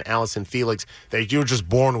talented, like an Allison Felix, that you're just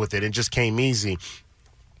born with it and just came easy.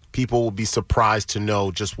 people will be surprised to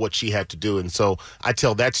know just what she had to do. And so I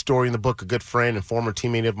tell that story in the book. A good friend and former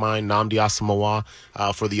teammate of mine, Nnamdi Asomugha,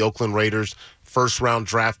 for the Oakland Raiders, first-round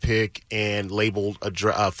draft pick and labeled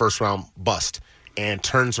a first-round bust, and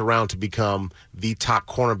turns around to become the top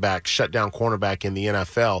cornerback, shutdown cornerback in the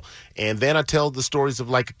NFL. And then I tell the stories of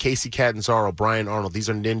like Casey Catanzaro, Brian Arnold. These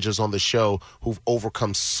are ninjas on the show who've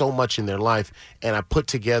overcome so much in their life. And I put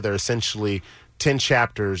together essentially 10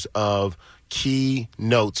 chapters of key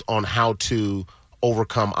notes on how to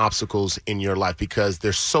overcome obstacles in your life, because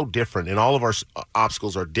they're so different, and all of our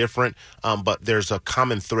obstacles are different, but there's a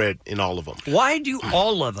common thread in all of them. Why do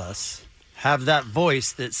all of us have that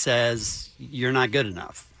voice that says you're not good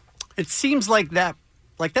enough? It seems like that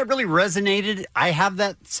really resonated. I have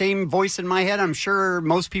that same voice in my head. I'm sure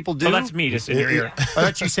most people do. Oh, that's me just in your ear. Oh,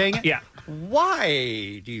 that's you saying it? Yeah.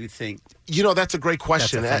 Why do you think? That's a great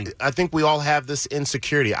question. I think we all have this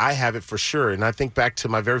insecurity. I have it for sure. And I think back to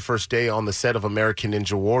my very first day on the set of American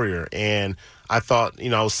Ninja Warrior, and I thought,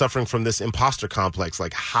 I was suffering from this imposter complex.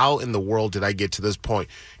 Like, how in the world did I get to this point?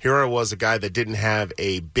 Here I was, a guy that didn't have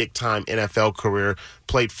a big-time NFL career,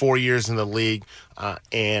 played 4 years in the league,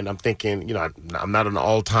 and I'm thinking, I'm not an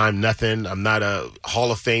all-time nothing. I'm not a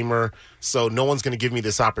Hall of Famer, so no one's going to give me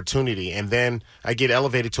this opportunity. And then I get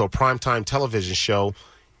elevated to a primetime television show,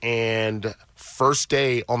 and first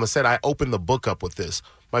day on the set, I opened the book up with this.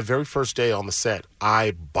 My very first day on the set,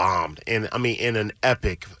 I bombed, and I mean in an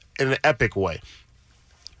epic way.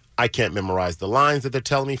 I can't memorize the lines that they're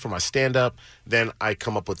telling me for my stand-up. Then I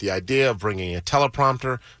come up with the idea of bringing a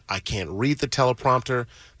teleprompter. I can't read the teleprompter.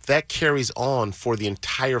 That carries on for the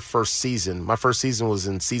entire first season. My first season was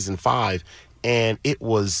in season 5, and it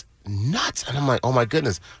was nuts. And I'm like, oh my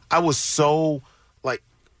goodness. I was so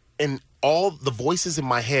and all the voices in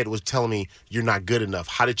my head was telling me, you're not good enough.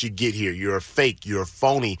 How did you get here? You're a fake. You're a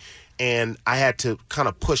phony. And I had to kind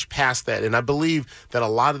of push past that. And I believe that a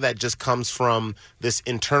lot of that just comes from this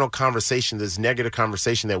internal conversation, this negative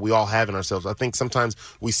conversation that we all have in ourselves. I think sometimes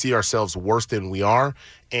we see ourselves worse than we are,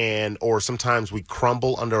 or sometimes we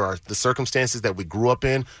crumble under the circumstances that we grew up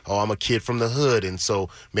in. Oh, I'm a kid from the hood, and so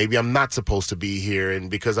maybe I'm not supposed to be here.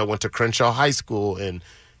 And because I went to Crenshaw High School, and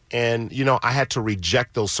I had to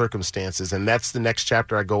reject those circumstances. And that's the next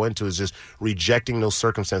chapter I go into, is just rejecting those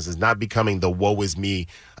circumstances, not becoming the woe is me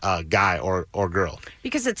guy or girl.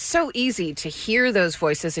 Because it's so easy to hear those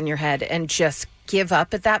voices in your head and just give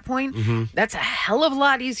up at that point. Mm-hmm. That's a hell of a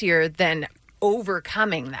lot easier than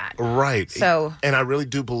overcoming that. Right. So, and I really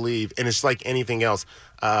do believe, and it's like anything else.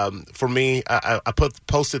 For me, I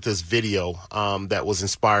posted this video that was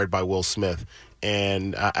inspired by Will Smith.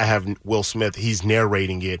 And I have Will Smith, he's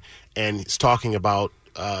narrating it, and he's talking about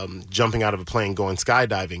jumping out of a plane, going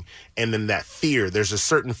skydiving, and then that fear. There's a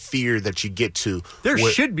certain fear that you get to. There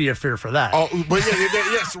should be a fear for that. Oh, but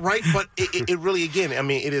yes, right. But it really, again, I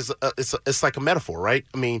mean, it's like a metaphor, right?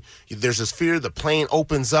 I mean, there's this fear. The plane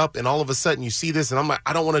opens up, and all of a sudden you see this, and I'm like,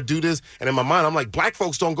 I don't want to do this. And in my mind, I'm like, black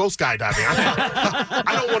folks don't go skydiving.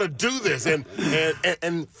 I don't want to do this.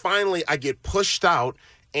 And finally, I get pushed out.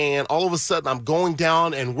 And all of a sudden, I'm going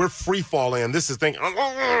down, and we're free falling. And this is thinking,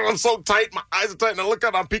 I'm so tight, my eyes are tight. And I look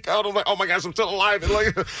out, I peek out, I'm like, oh my gosh, I'm still alive. And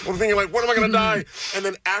I'm thinking, when am I going to die? And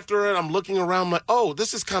then after it, I'm looking around, I'm like, oh,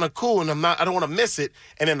 this is kind of cool, and I don't want to miss it.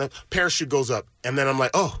 And then the parachute goes up, and then I'm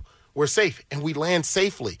like, oh, we're safe, and we land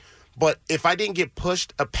safely. But if I didn't get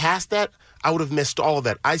pushed past that, I would have missed all of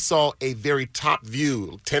that. I saw a very top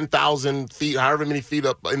view, 10,000 feet, however many feet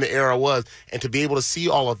up in the air I was, and to be able to see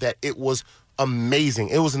all of that, it was amazing.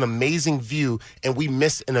 It was an amazing view, and we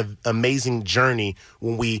miss an amazing journey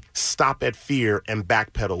when we stop at fear and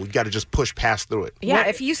backpedal. We got to just push past through it. Yeah,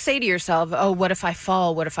 if you say to yourself, oh, what if I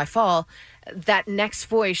fall? What if I fall? That next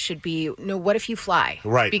voice should be, no, what if you fly?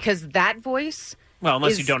 Right. Because that voice... Well,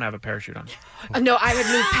 unless you don't have a parachute on. No, I would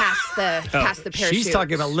move past the parachute. She's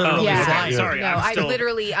talking about literally flying. Sorry, no, I'm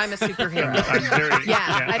a superhero.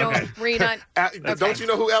 I don't read on. Don't you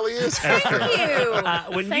know who Ellie is?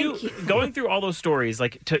 Thank you. Going through all those stories,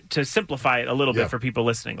 like to simplify it a little bit for people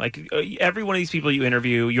listening, like every one of these people you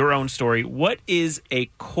interview, your own story, what is a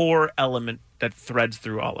core element that threads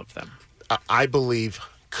through all of them? I believe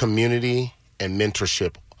community and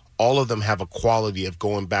mentorship. All of them have a quality of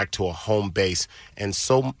going back to a home base. And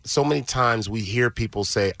so many times we hear people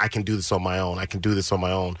say, I can do this on my own. I can do this on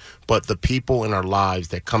my own. But the people in our lives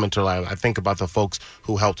that come into our life, I think about the folks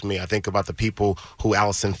who helped me. I think about the people who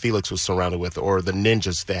Allison Felix was surrounded with, or the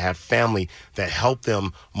ninjas that have family that help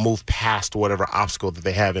them move past whatever obstacle that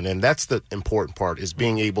they have. And that's the important part, is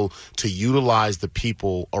being able to utilize the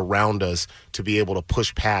people around us to be able to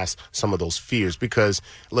push past some of those fears. Because,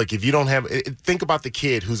 look, if you don't have, think about the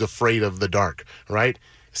kid who's afraid of the dark, right?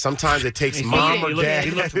 Sometimes it takes mom or dad.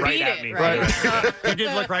 He looked right at me. He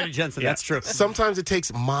did look right at Jensen. That's true. Sometimes it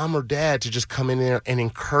takes mom or dad to just come in there and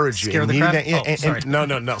encourage you. Scare the crap?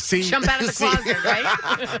 And no. See, Jump out of the closet,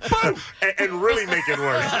 right? and really make it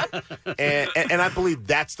worse. And I believe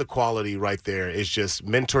that's the quality right there. Is just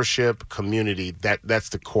mentorship, community. That's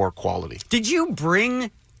the core quality. Did you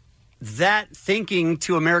bring that thinking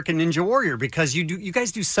to American Ninja Warrior? Because you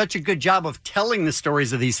guys do such a good job of telling the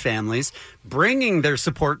stories of these families, bringing their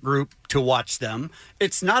support group to watch them.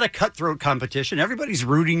 It's not a cutthroat competition. Everybody's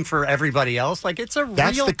rooting for everybody else. Like, it's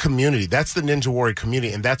That's the community. That's the Ninja Warrior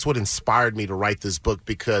community. And that's what inspired me to write this book,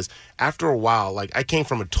 because after a while, like, I came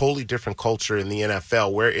from a totally different culture in the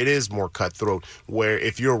NFL where it is more cutthroat, where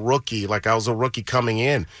if you're a rookie, like I was a rookie coming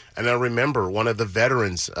in, and I remember one of the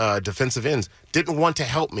veterans, defensive ends, didn't want to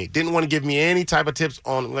help me, didn't want to give me any type of tips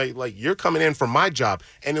on, like you're coming in for my job.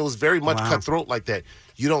 And it was very much cutthroat like that.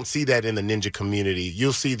 You don't see that in the ninja community.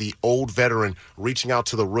 You'll see the old veteran reaching out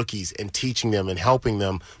to the rookies and teaching them and helping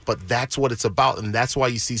them. But that's what it's about, and that's why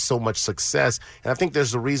you see so much success. And I think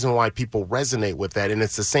there's a reason why people resonate with that. And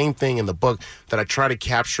it's the same thing in the book that I try to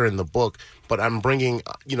capture in the book. But I'm bringing,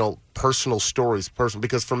 personal stories,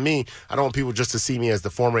 because for me, I don't want people just to see me as the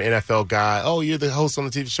former NFL guy. Oh, you're the host on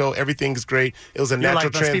the TV show. Everything's great. It was a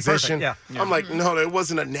natural transition. Yeah. I'm like, no, it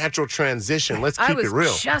wasn't a natural transition. Let's keep it real.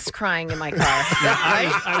 I was just crying in my car.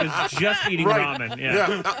 I was just eating ramen.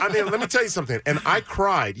 Yeah. I mean, let me tell you something. And I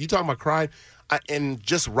cried. You talking about crying? And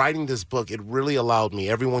just writing this book, it really allowed me,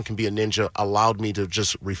 Everyone Can Be a Ninja, allowed me to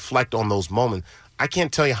just reflect on those moments. I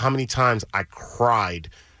can't tell you how many times I cried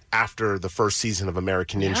after the first season of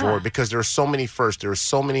American Ninja Warrior, because there are so many firsts. There are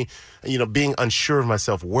so many, being unsure of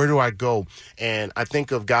myself. Where do I go? And I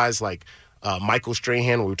think of guys like Michael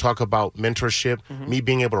Strahan, when we talk about mentorship, me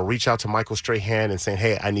being able to reach out to Michael Strahan and saying,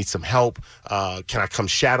 hey, I need some help. Can I come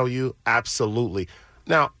shadow you? Absolutely.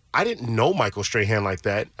 Now, I didn't know Michael Strahan like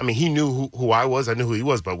that. I mean, he knew who I was. I knew who he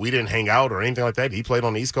was, but we didn't hang out or anything like that. He played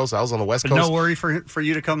on the East Coast. I was on the West Coast. No worry for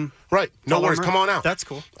you to come. Right. No worries. Come on out. That's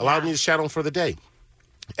cool. Allowed me to shadow him for the day.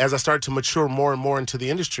 As I started to mature more and more into the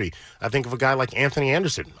industry, I think of a guy like Anthony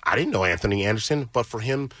Anderson. I didn't know Anthony Anderson, but for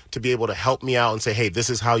him to be able to help me out and say, hey, this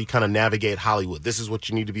is how you kind of navigate Hollywood. This is what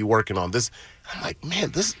you need to be working on. I'm like,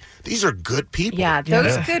 man, these are good people. Yeah,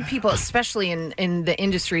 those good people, especially in the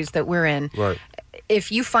industries that we're in. Right.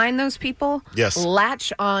 If you find those people, yes,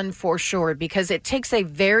 latch on for sure, because it takes a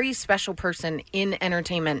very special person in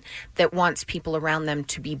entertainment that wants people around them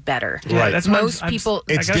to be better. Right. That's most people.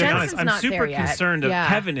 I gotta be honest, I'm super concerned of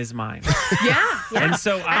Kevin is mine. Yeah. And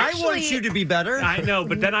so I want you to be better. I know,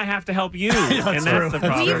 but then I have to help you, and that's the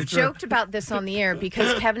problem. We've joked about this on the air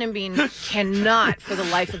because Kevin and Bean cannot, for the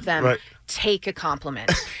life of them, take a compliment.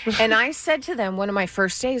 And I said to them one of my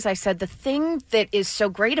first days, I said, the thing that is so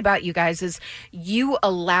great about you guys is you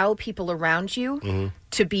allow people around you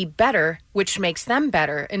to be better, which makes them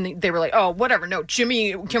better. And they were like, oh, whatever. No,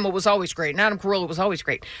 Jimmy Kimmel was always great. And Adam Carolla was always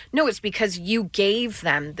great. No, it's because you gave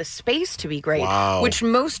them the space to be great, which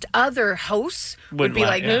most other hosts would be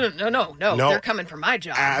like, no, they're coming for my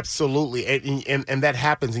job. Absolutely. And that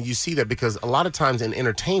happens. And you see that because a lot of times in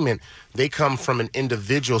entertainment, they come from an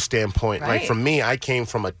individual standpoint. Right. Like for me, I came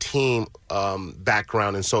from a team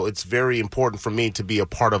background. And so it's very important for me to be a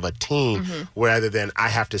part of a team rather than I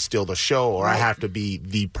have to steal the show or I have to be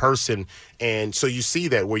the person. And so you see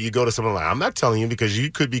that where you go to someone like, I'm not telling you because you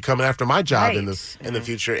could be coming after my job in the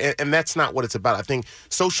future. And that's not what it's about. I think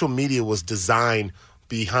social media was designed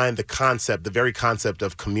behind the very concept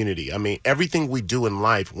of community. I mean, everything we do in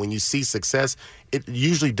life, when you see success, it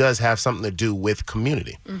usually does have something to do with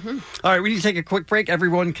community. All right, we need to take a quick break.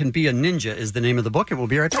 Everyone Can Be a Ninja is the name of the book, and we'll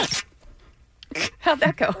be right back. How'd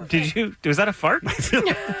that go? Was that a fart?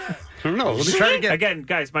 I don't know. Let me try again. Again,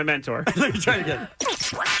 guys, my mentor. Let me try again.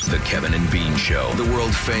 The Kevin and Bean Show, the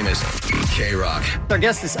world famous K-Rock. Our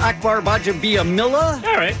guest is Akbar Gbajabiamila.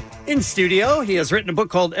 All right. In studio. He has written a book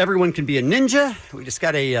called Everyone Can Be a Ninja. We just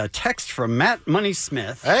got a text from Matt Money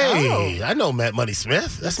Smith. Hey, I know Matt Money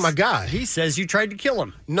Smith. That's my guy. He says you tried to kill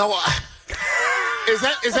him. No, Is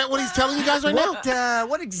that what he's telling you guys right now?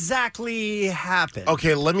 What exactly happened?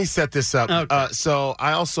 Okay, let me set this up. Okay. So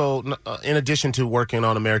I also, in addition to working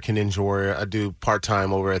on American Ninja Warrior, I do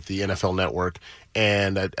part-time over at the NFL Network,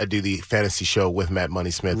 and I do the fantasy show with Matt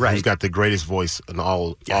Money Smith, who's got the greatest voice in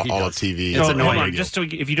all of TV. It's annoying. Just so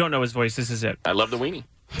if you don't know his voice, this is it. I love the weenie.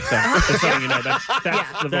 So just letting you know that's the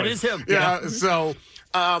voice. That is him. Yeah. So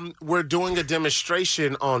we're doing a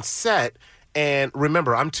demonstration on set. And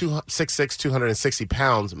remember, I'm 6'6", 260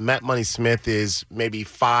 pounds. Matt Money Smith is maybe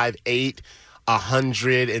 5'8",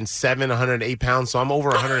 107, 108 pounds, so I'm over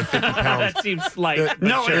 150 pounds. That seems slight.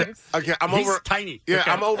 No, sure. Okay, he's tiny. Yeah,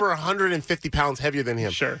 Okay. I'm over 150 pounds heavier than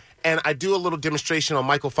him. Sure. And I do a little demonstration on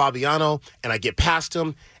Michael Fabiano, and I get past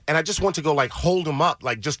him, and I just want to go like hold him up,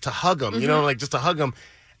 like just to hug him, you know, like just to hug him.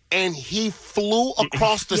 And he flew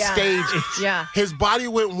across the stage. Yeah. His body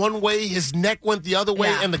went one way, his neck went the other way,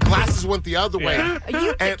 Yeah. and the glasses went the other way.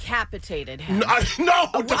 You decapitated him. No,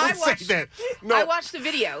 don't say that. No. I watched the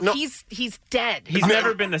video. No. He's dead. He's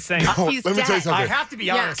never been the same. He's let me dead. tell you something. I have to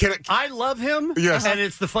be honest. Yes. I love him, Yes. and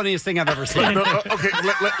it's the funniest thing I've ever seen. Okay,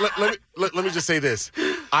 let me just say this.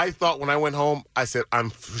 I thought when I went home, I said,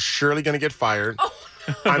 I'm surely going to get fired.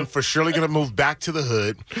 I'm for surely going to move back to the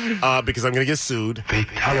hood because I'm going to get sued.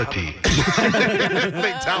 Fatality.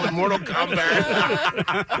 Fatality, Mortal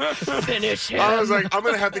Kombat. Finish him. I was like, I'm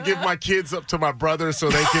going to have to give my kids up to my brother so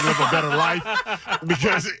they can live a better life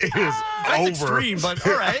because it is over. Extreme, but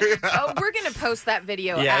all right. We're going to post that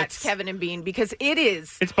video Yeah, at it's- Kevin and Bean because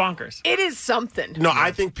it's bonkers. It is something. No,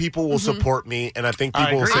 I think people will support me, and I think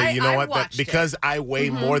people will say, you know I what, that watched because I weigh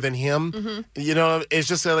more than him, you know, it's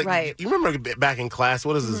just like, Right. you remember back in class,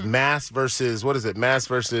 what is this, mass versus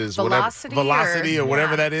Velocity velocity or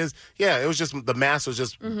whatever yeah. that is? Yeah, it was just, the mass was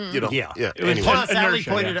just, you know, Yeah. It was anyway. Plus,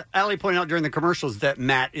 inertia, Allie pointed out during the commercials that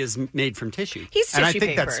Matt is made from tissue. He's and I tissue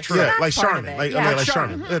think paper. that's So true. Yeah, that's like part of Charmin, it. like Yeah.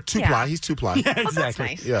 Charmin. Two-ply, he's two-ply. Yeah, That's exactly.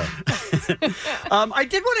 nice. Yeah. I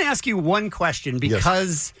did want to ask you one question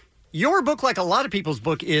because your book, like a lot of people's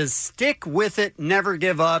book, is stick with it, never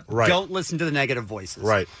give up, Right. don't listen to the negative voices.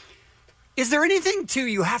 Right. Is there anything to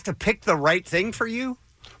you have to pick the right thing for you?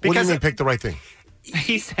 What do you mean pick the right thing?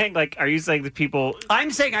 He's saying, like, are you saying that people...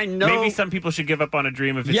 I'm saying I know... Maybe some people should give up on a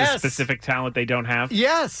dream if it's a specific talent they don't have?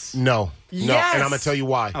 Yes. No. Yes. And I'm going to tell you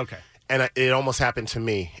why. Okay. And it almost happened to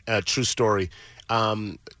me. True story.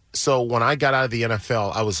 So when I got out of the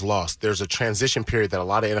NFL, I was lost. There's a transition period that a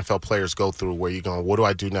lot of NFL players go through where you're going, what do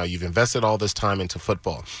I do now? You've invested all this time into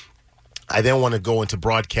football. I then want to go into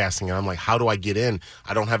broadcasting, and I'm like, how do I get in?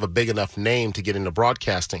 I don't have a big enough name to get into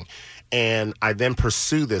broadcasting. And I then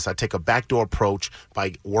pursue this. I take a backdoor approach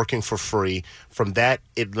by working for free. From that,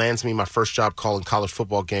 it lands me my first job calling college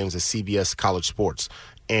football games at CBS College Sports.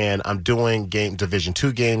 And I'm doing Division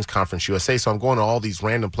II games, Conference USA. So I'm going to all these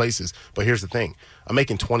random places. But here's the thing. I'm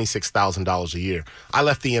making $26,000 a year. I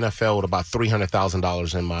left the NFL with about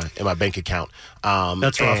 $300,000 in my bank account.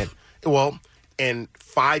 That's rough. And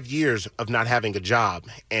 5 years of not having a job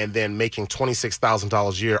and then making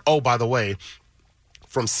 $26,000 a year. Oh, by the way,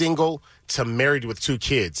 from single to married with 2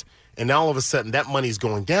 kids. And now all of a sudden that money's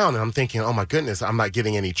going down, and I'm thinking, oh my goodness, I'm not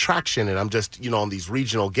getting any traction, and I'm just, on these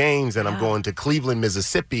regional games, and I'm going to Cleveland,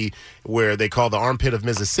 Mississippi, where they call the armpit of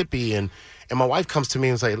Mississippi, and my wife comes to me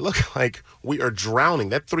and says, look, like, we are drowning.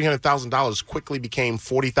 That $300,000 quickly became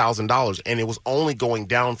 $40,000, and it was only going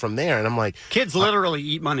down from there. And I'm like... Kids literally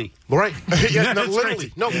eat money. Right. Yeah, no, That's literally.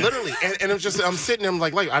 crazy. No, literally. And it's just, I'm sitting there, I'm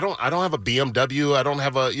like, I don't have a BMW. I don't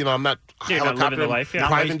have a, I'm not You're not living the life, yeah.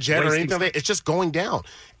 private Not jet or wasting anything like that. It's just going down.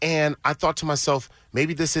 And I thought to myself,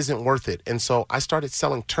 maybe this isn't worth it. And so I started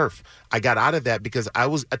selling turf. I got out of that because I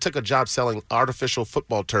took a job selling artificial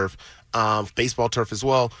football turf, baseball turf as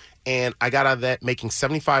well. And I got out of that making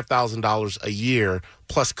 $75,000 a year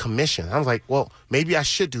plus commission. I was like, well, maybe I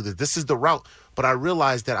should do this. This is the route. But I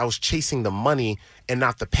realized that I was chasing the money and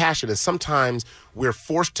not the passion. And sometimes we're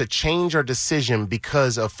forced to change our decision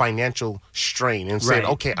because of financial strain and saying,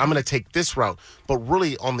 okay, I'm going to take this route. But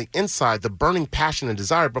really on the inside, the burning passion and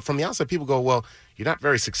desire. But from the outside, people go, well, you're not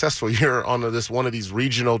very successful. You're on one of these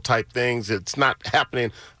regional type things. It's not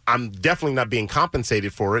happening. I'm definitely not being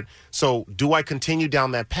compensated for it. So do I continue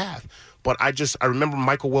down that path? But I remember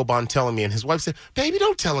Michael Wilbon telling me, and his wife said, baby,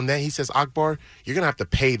 don't tell him that. He says, Akbar, you're going to have to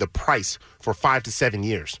pay the price for 5 to 7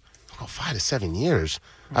 years. I go, 5 to 7 years?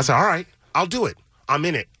 I said, all right, I'll do it. I'm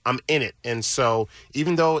in it. And so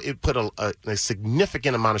even though it put a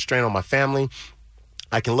significant amount of strain on my family,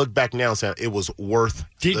 I can look back now and say it was worth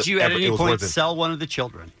Did you at any point sell one of the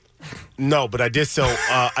children? No, but I did sell.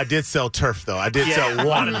 I did sell turf, though. I did sell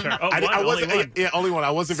one. I wasn't. Only one.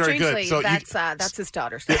 I wasn't very good. So that's his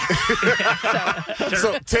daughter's name.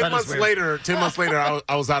 so 10 months later,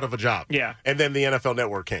 I was out of a job. Yeah, and then the NFL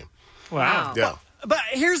Network came. Wow. Yeah. But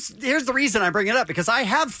here's the reason I bring it up, because I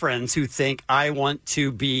have friends who think I want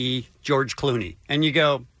to be George Clooney, and you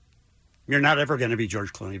go, you're not ever going to be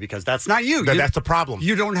George Clooney because that's not you. That's the problem.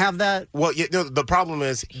 You don't have that. Well, the problem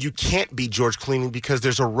is you can't be George Clooney because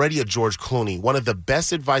there's already a George Clooney. One of the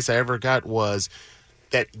best advice I ever got was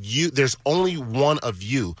that there's only one of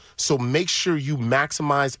you. So make sure you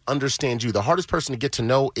maximize, understand you. The hardest person to get to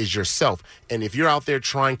know is yourself. And if you're out there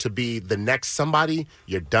trying to be the next somebody,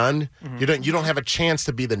 you're done. Mm-hmm. You don't have a chance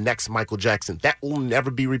to be the next Michael Jackson. That will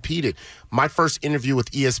never be repeated. My first interview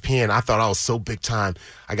with ESPN, I thought I was so big time.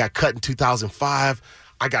 I got cut in 2005.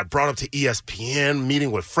 I got brought up to ESPN,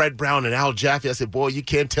 meeting with Fred Brown and Al Jaffe. I said, boy, you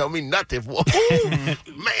can't tell me nothing. Whoa.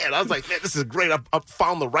 Man, I was like, man, this is great. I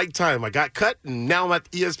found the right time. I got cut, and now I'm at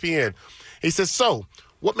ESPN. He says, so,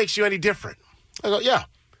 what makes you any different? I go, yeah,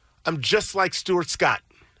 I'm just like Stuart Scott.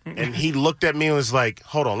 And he looked at me and was like,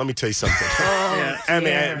 hold on, let me tell you something.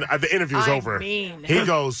 The interview's over. He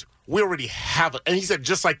goes, we already have and he said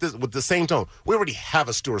just like this with the same tone, we already have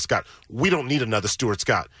a Stuart Scott. We don't need another Stuart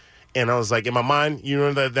Scott. And I was like, in my mind, you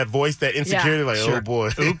know, that voice, that insecurity, oh, boy.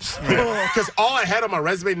 Oops. Because all I had on my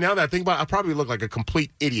resume, now that I think about it, I probably look like a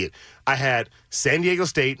complete idiot. I had San Diego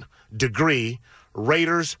State, degree,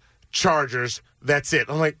 Raiders, Chargers, that's it.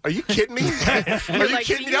 I'm like, are you kidding me? Are you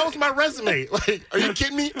kidding me? That was my resume. Like, are you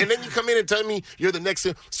kidding me? And then you come in and tell me you're the next.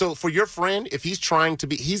 So for your friend, if he's trying to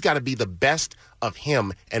be, he's got to be the best of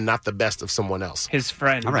him and not the best of someone else. His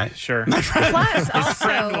friend. All right. Sure. Plus, His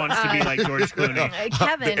friend wants to be like George Clooney.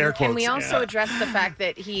 Kevin, can we also address the fact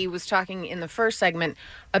that he was talking in the first segment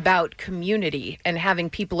about community and having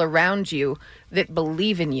people around you that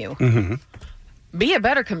believe in you? Mm-hmm. Be a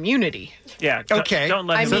better community. Yeah. Okay. Don't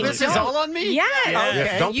let him So this is all on me? Yes.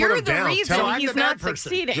 Yeah, don't You're put him the down. reason Tell him he's not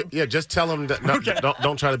succeeding. Just tell him that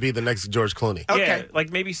don't try to be the next George Clooney. Okay. Yeah,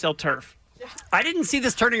 like maybe sell turf. I didn't see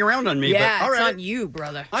this turning around on me. Yeah, but all it's right. on you,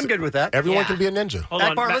 brother. I'm good with that. Everyone can be a ninja. Hold on,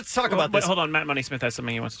 Akbar, Matt, let's talk about this. Hold on, Matt Money Smith has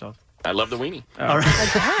something he wants to tell. I love the weenie. All right.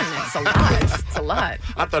 Again, it's a lot. It's a lot.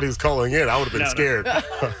 I thought he was calling in. I would have been scared.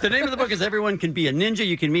 The name of the book is Everyone Can Be a Ninja.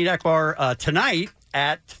 You can meet Akbar tonight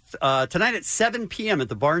at 7 p.m. at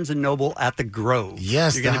the Barnes & Noble at the Grove.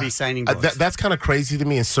 Yes. You're going to be signing books. That's kind of crazy to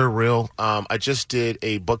me and surreal. I just did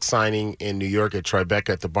a book signing in New York at Tribeca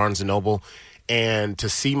at the Barnes & Noble. And to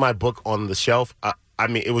see my book on the shelf, I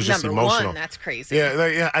mean, it was just Number emotional. one, that's crazy.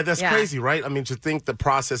 Yeah, that's crazy, right? I mean, to think the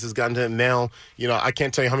process has gotten to now, you know, I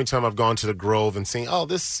can't tell you how many times I've gone to the Grove and seen, oh,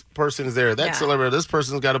 this person's there, that celebrity, this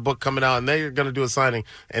person's got a book coming out, and they're going to do a signing.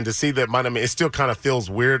 And to see that, I mean, it still kind of feels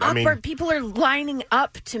weird. I mean, people are lining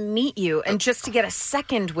up to meet you and just to get a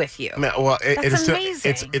second with you. Man, well, that's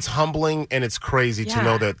amazing. It's humbling and it's crazy to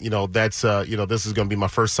know that, you know, that's this is going to be my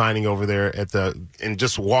first signing over there and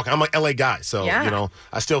just walk. I'm an LA guy, so you know,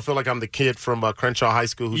 I still feel like I'm the kid from Crenshaw High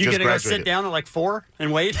School who just graduated. Go sit down at like 4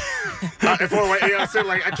 and wait? I said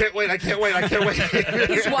like I can't wait.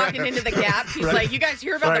 He's walking into the Gap. He's like, "You guys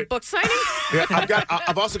hear about the book signing?" Yeah,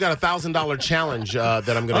 I've also got a $1,000 challenge that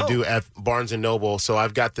I'm going to do at Barnes and Noble. So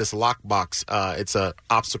I've got this lock box. It's a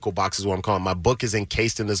obstacle box is what I'm calling it. My book is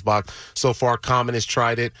encased in this box. So far, Common has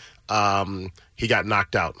tried it. He got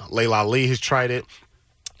knocked out. Layla Ali has tried it.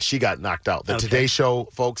 She got knocked out. The Today Show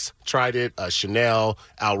folks tried it. Chanel,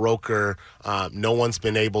 Al Roker. No one's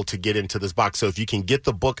been able to get into this box. So if you can get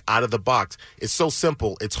the book out of the box, it's so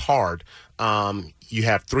simple. It's hard. You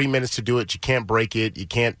have 3 minutes to do it. You can't break it. You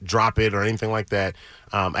can't drop it or anything like that.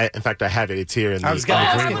 In fact, I have it. It's here in the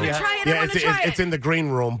green room. It's in the green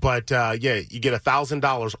room. But you get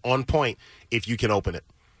 $1,000 on point if you can open it.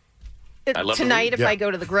 Tonight, if I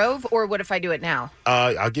go to the Grove, or what if I do it now?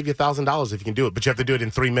 I'll give you $1,000 if you can do it, but you have to do it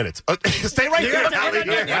in 3 minutes. Stay right there. All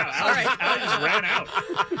right, I just ran out.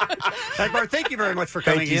 Akbar, thank you very much for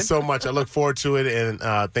coming in. Thank you so much. I look forward to it, and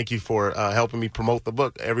thank you for helping me promote the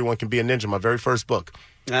book. Everyone Can Be a Ninja, my very first book.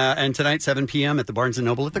 And tonight, 7 p.m. at the Barnes &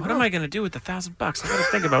 Noble at the Grove. What am I going to do with the $1,000? I got to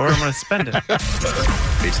think about where I'm going to spend it.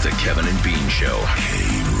 It's the Kevin and Bean Show.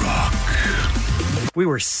 K-Rock. We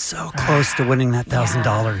were so close to winning that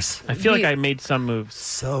 $1,000. I feel like I made some moves.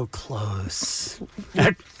 So close.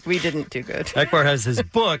 We didn't do good. Akbar has his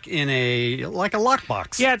book in a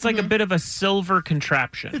lockbox. Yeah, it's like a bit of a silver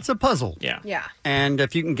contraption. It's a puzzle. Yeah. And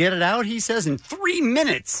if you can get it out, he says, in 3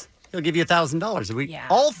 minutes, he'll give you $1,000.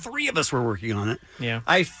 All three of us were working on it. Yeah.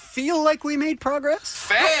 I feel like we made progress.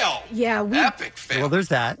 Fail. Yeah, Epic fail. Well, there's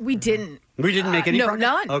that. We didn't. We didn't make any progress?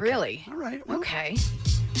 None, Okay. really. All right. Well, Okay.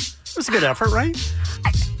 it was a good effort, right?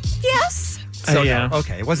 Yes. So, yeah. no,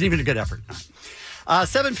 okay. It wasn't even a good effort.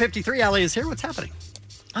 7:53, Allie is here. What's happening?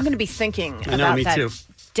 I'm going to be thinking I know, about me that too.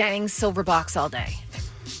 dang silver box all day.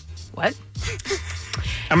 What?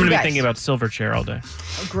 I'm going to be guys. thinking about Silverchair all day.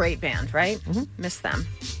 A great band, right? Miss them.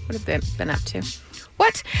 What have they been up to?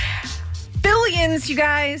 What? Billions, you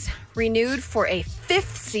guys. Renewed for a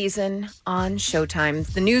 5th season on Showtime.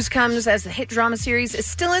 The news comes as the hit drama series is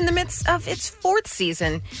still in the midst of its 4th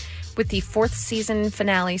season, with the 4th season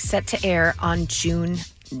finale set to air on June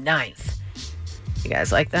 9th. You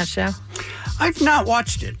guys like that show? I've not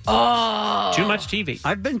watched it. Oh. Too much TV.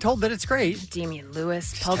 I've been told that it's great. Damian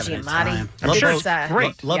Lewis, Paul having a Giamatti. time. I'm sure It's, it's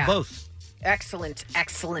great. Love yeah. both. Excellent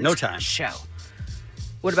No time. show.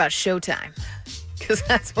 What about Showtime? Because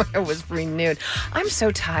that's where it was renewed. I'm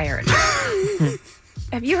so tired.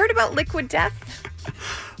 Have you heard about Liquid Death?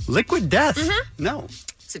 Liquid Death? Mm-hmm. No.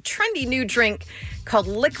 It's a trendy new drink called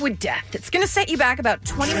Liquid Death. It's going to set you back about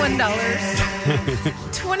 $21.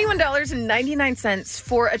 $21.99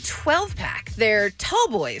 for a 12-pack. They're tall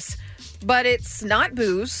boys, but it's not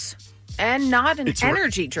booze and not an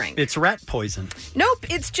energy drink. It's rat poison. Nope,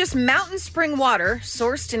 it's just mountain spring water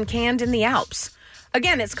sourced and canned in the Alps.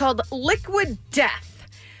 Again, it's called Liquid Death.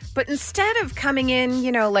 But instead of coming in,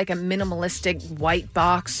 like a minimalistic white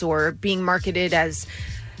box or being marketed as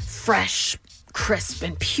fresh, crisp,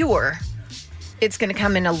 and pure, it's going to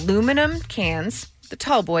come in aluminum cans, the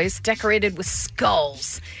tall boys, decorated with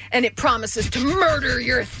skulls. And it promises to murder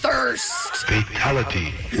your thirst.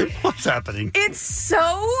 Fatality. What's happening? It's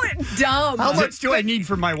so dumb. How much do I need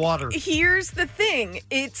for my water? Here's the thing.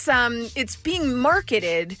 It's being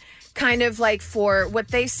marketed kind of like for what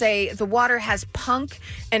they say the water has punk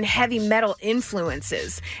and heavy metal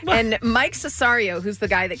influences. And Mike Cesario, who's the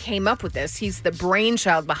guy that came up with this, he's the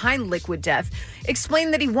brainchild behind Liquid Death,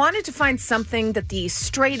 explained that he wanted to find something that the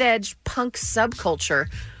straight edge punk subculture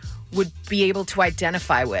would be able to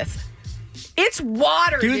identify with. It's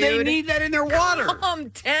water, Do dude. they need that in their water? Calm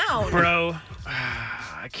down. Bro,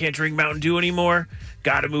 I can't drink Mountain Dew anymore.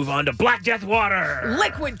 Got to move on to Black Death water.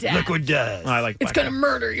 Liquid Death. Liquid Death. I like It's Black going to Death.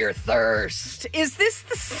 murder your thirst. Is this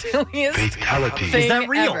the silliest Fatality. thing Is that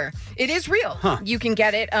real? ever? It is real. You can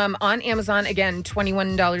get it on Amazon. Again,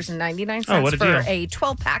 $21.99 Oh, what a for deal. a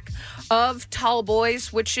 12-pack of Tall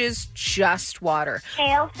Boys, which is just water.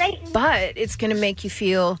 Hail Satan. But it's going to make you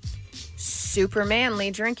feel super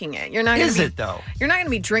manly drinking it. You're not going Is to be, it, though? You're not going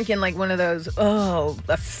to be drinking like one of those,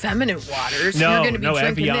 effeminate waters. No, You're going to be no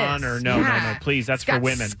drinking Evian this. or no, please. That's It's for got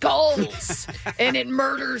women. Skulls, and it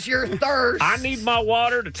murders your thirst. I need my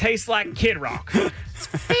water to taste like Kid Rock.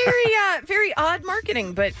 Very odd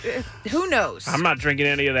marketing, but who knows? I'm not drinking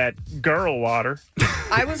any of that girl water.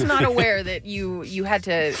 I was not aware that you had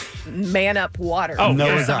to man up water. Oh, No,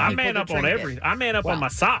 yeah. it's not. I man up on everything. I man up on my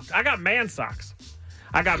socks. I got man socks.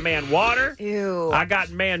 I got man water. Ew. I got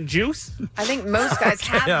man juice. I think most guys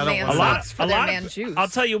have I don't man want socks for a their lot man of, juice. I'll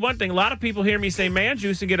tell you one thing. A lot of people hear me say man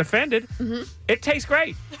juice and get offended. Mm-hmm. It tastes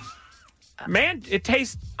great.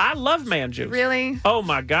 I love man juice. Really? Oh,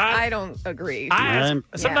 my God. I don't agree. Sometimes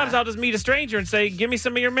Yeah. I'll just meet a stranger and say, give me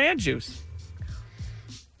some of your man juice.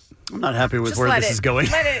 I'm not happy with Just where let this it, is going.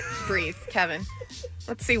 Let it breathe, Kevin.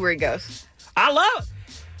 Let's see where he goes. I love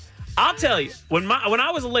it. I'll tell you, when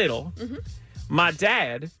I was little, my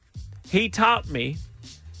dad, he taught me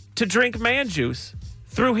to drink man juice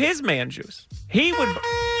through his man juice. He would...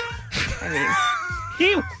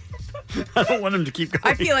 I don't want him to keep going.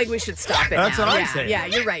 I feel like we should stop it That's now. what I'm yeah, saying. Yeah,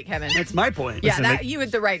 you're right, Kevin. That's my point. Yeah, Listen, you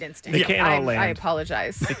had the right instinct. They can't all land. I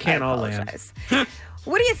apologize. They can't all land.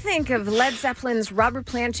 What do you think of Led Zeppelin's Robert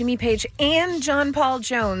Plant, Jimmy Page, and John Paul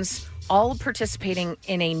Jones all participating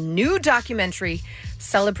in a new documentary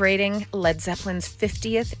celebrating Led Zeppelin's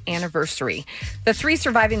 50th anniversary? The three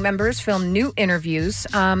surviving members filmed new interviews,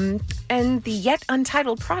 and the yet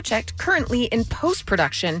untitled project, currently in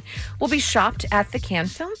post-production, will be shopped at the Cannes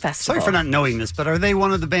Film Festival. Sorry for not knowing this, but are they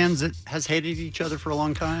one of the bands that has hated each other for a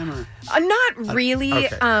long time? Or Not really,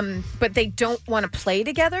 okay. But they don't want to play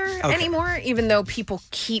together anymore, even though people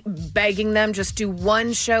keep begging them, just do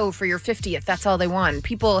one show for your 50th. That's all they want.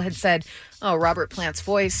 People had said, oh, Robert Plant's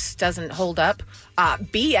voice doesn't hold up.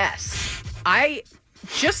 BS. I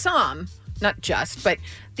just saw him, not just, but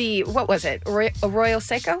what was it, Arroyo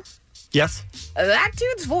Seco? Yes. That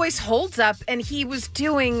dude's voice holds up, and he was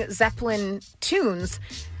doing Zeppelin tunes.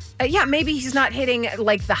 Maybe he's not hitting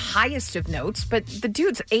like the highest of notes, but the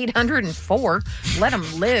dude's 804. Let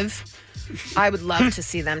him live. I would love to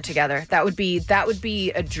see them together. That would be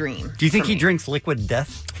a dream. Do you think he drinks Liquid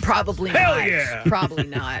Death? Probably Hell not. yeah. Probably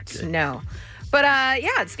not. No. But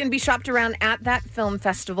it's going to be shopped around at that film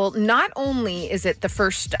festival. Not only is it the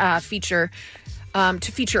first feature to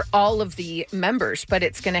feature all of the members, but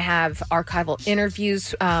it's going to have archival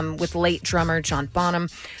interviews with late drummer John Bonham,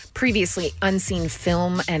 previously unseen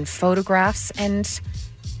film and photographs, and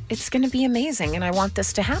it's going to be amazing. And I want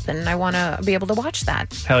this to happen, and I want to be able to watch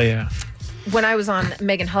that. Hell yeah. When I was on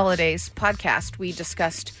Megan Holliday's podcast, we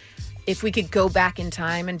discussed if we could go back in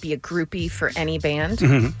time and be a groupie for any band.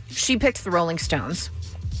 Mm-hmm. She picked the Rolling Stones,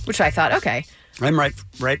 which I thought, okay, I'm right.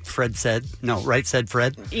 Fred said. No, right said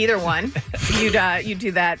Fred. Either one. You'd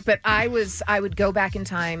do that. But I would go back in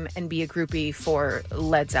time and be a groupie for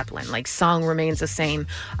Led Zeppelin. Like, song remains the same.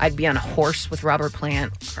 I'd be on a horse with Robert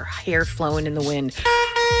Plant, or hair flowing in the wind.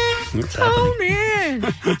 Oh,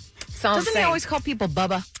 man. Doesn't he always call people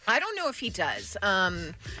Bubba? I don't know if he does.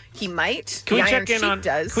 He might. Can we Iron check in Sheik on?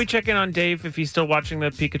 does. Can we check in on Dave if he's still watching the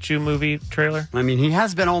Pikachu movie trailer? I mean, he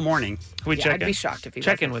has been all morning. Can we check I'd in? be shocked if he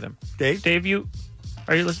check wasn't. in with him. Dave,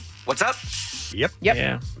 are you listening? What's up? Yep.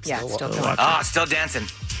 Yeah. Still watching. Still dancing.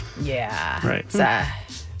 Yeah. Right.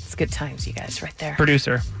 It's good times, you guys, right there.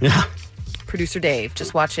 Producer. Yeah. Producer Dave,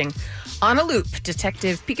 just watching on a loop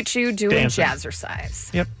Detective Pikachu doing Dancing.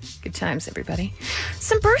 jazzercise. Yep. Good times, everybody.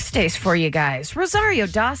 Some birthdays for you guys. Rosario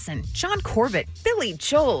Dawson, John Corbett, Billy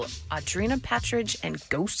Joel, Audrina Patridge, and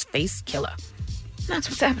Ghostface Killer. That's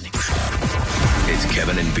what's happening. It's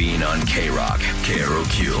Kevin and Bean on K-Rock,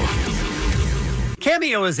 KROQ.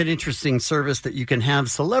 Cameo is an interesting service that you can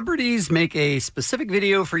have celebrities make a specific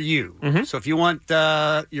video for you. So if you want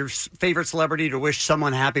your favorite celebrity to wish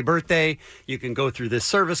someone happy birthday, you can go through this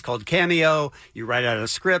service called Cameo. You write out a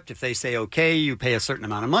script. If they say okay, you pay a certain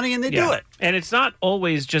amount of money and they do it. And it's not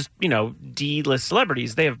always just, D-list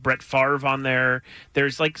celebrities. They have Brett Favre on there.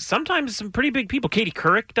 There's sometimes some pretty big people. Katie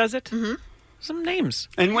Couric does it. Some names.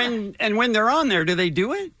 And when they're on there, do they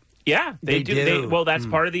do it? Yeah, they do. Well, that's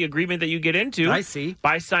part of the agreement that you get into. I see.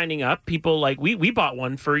 By signing up, people we bought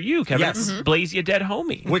one for you, Kevin. Yes. Blaze Ya Dead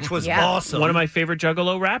Homie. Which was awesome. One of my favorite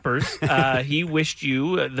Juggalo rappers. He wished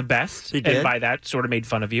you the best. He did. And by that, sort of made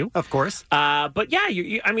fun of you. Of course. But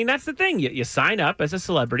yeah, I mean, that's the thing. You sign up as a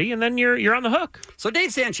celebrity, and then you're on the hook. So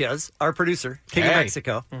Dave Sanchez, our producer, King of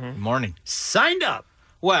Mexico, Morning. signed up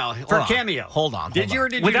Well, for Cameo. Hold on. Did you or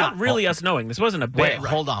did you Without not? really us knowing. This wasn't a bit. Wait,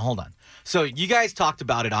 hold on. So you guys talked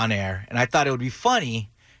about it on air, and I thought it would be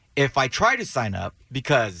funny if I try to sign up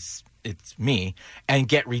because it's me and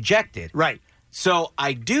get rejected. Right. So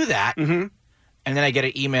I do that, and then I get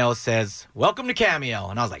an email that says, "Welcome to Cameo,"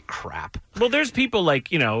 and I was like, "Crap." Well, there's people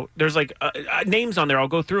there's names on there. I'll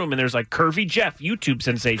go through them, and there's Curvy Jeff, YouTube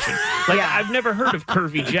sensation. I've never heard of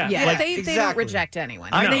Curvy Jeff. Yeah, they don't reject anyone.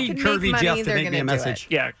 I If they need can Curvy make Jeff money, to they're make me a gonna do message.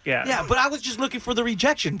 it. Yeah, but I was just looking for the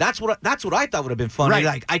rejection. That's what I thought would have been funny. Right.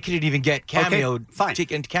 Like I couldn't even get Cameo fine.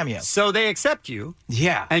 into Cameo. So they accept you.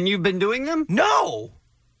 Yeah. And you've been doing them? No.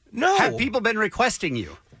 Have people been requesting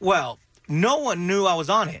you? Well, no one knew I was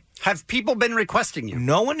on it. Have people been requesting you?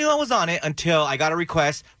 No one knew I was on it until I got a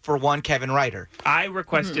request for one Kevin Ryder. I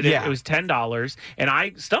requested it. Yeah. It was $10, and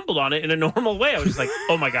I stumbled on it in a normal way. I was just like,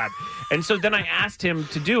 oh, my God. And so then I asked him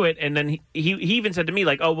to do it, and then he even said to me,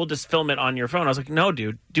 oh, we'll just film it on your phone. I was like, no,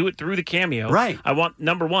 dude, do it through the Cameo. Right. I want,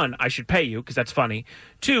 number one, I should pay you, because that's funny.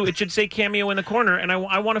 Two, it should say Cameo in the corner, and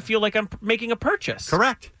I want to feel like I'm making a purchase.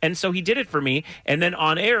 Correct. And so he did it for me, and then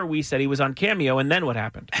on air we said he was on Cameo, and then what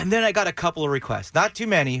happened? And then I got a couple of requests. Not too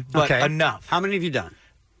many, but enough. How many have you done?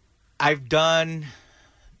 I've done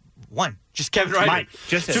one. Just Kevin Ryder. Mike.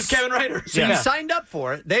 Just Kevin Ryder. So you signed up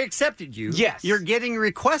for it. They accepted you. Yes. You're getting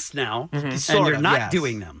requests now, and Sort you're of, not yes.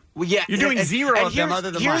 doing them. Well, yeah. You're doing zero of them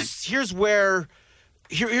other than mine. Here's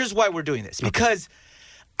why we're doing this. Because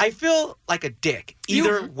I feel like a dick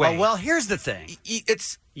either way. Well, here's the thing.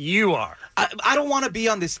 You are. I don't want to be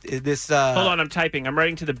on this. Hold on, I'm typing. I'm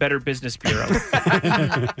writing to the Better Business Bureau.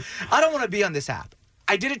 I don't want to be on this app.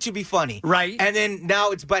 I did it to be funny. Right. And then now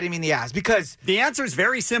it's biting me in the ass because... The answer is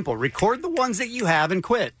very simple. Record the ones that you have and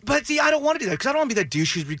quit. But see, I don't want to do that because I don't want to be the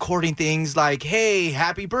douche who's recording things like, hey,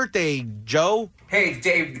 happy birthday, Joe. Hey, it's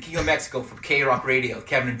Dave, the King of Mexico from K-Rock Radio,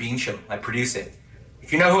 Kevin and Bean Show. I produce it.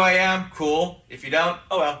 If you know who I am, cool. If you don't,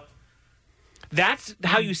 oh well. That's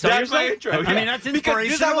how you sell That's yourself? my intro. I mean, that's because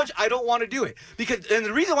this is how inspirational. much I don't want to do it. And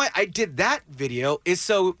the reason why I did that video is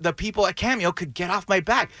so the people at Cameo could get off my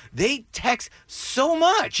back. They text so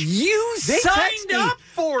much. They signed text me. up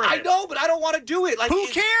for it. I know, but I don't want to do it. Who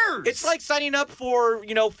cares? It's like signing up for,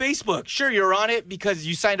 Facebook. Sure, you're on it because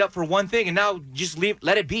you signed up for one thing, and now just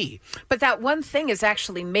let it be. But that one thing is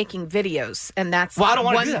actually making videos, and that's Well, I don't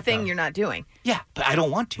wanna one do that, thing though. you're not doing. Yeah, but I don't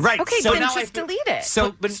want to. Right. Okay, so then now just delete it.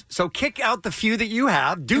 So kick out the few that you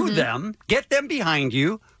have, do them, get them behind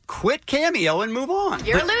you, quit Cameo, and move on.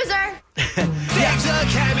 You're a loser. Dave's a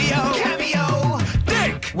Cameo,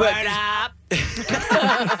 Dick. Word up.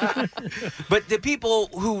 But the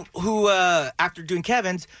people who after doing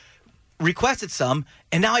Kevin's requested some,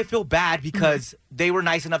 and now I feel bad because they were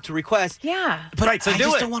nice enough to request. Yeah. But Right, so I do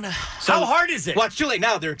just it. don't want to. How hard is it? Well, it's too late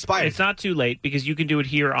now. They're expired. It's not too late because you can do it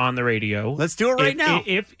here on the radio. Let's do it right now.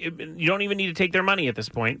 If you don't even need to take their money at this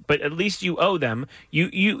point, but at least you owe them.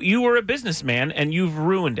 You were a businessman and you've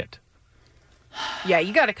ruined it. Yeah,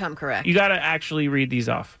 you got to come correct. You got to actually read these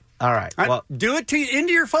off. All right. All right, Well, do it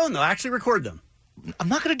into your phone, though. Actually record them. I'm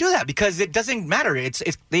not going to do that because it doesn't matter.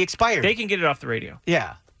 They expired. They can get it off the radio.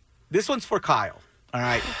 Yeah. This one's for Kyle. All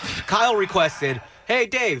right. Kyle requested, hey,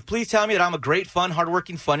 Dave, please tell me that I'm a great, fun,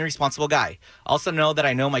 hardworking, funny, responsible guy. Also know that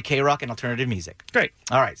I know my K-Rock and alternative music. Great.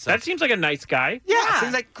 All right. So That seems like a nice guy. Yeah.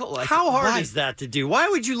 Seems like cool. Like, How hard why? is that to do? Why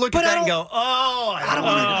would you look at that and go, I don't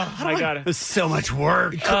want I got it. It's so much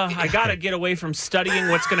work. I got to get away from studying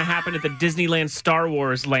what's going to happen at the Disneyland Star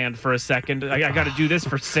Wars land for a second. I got to do this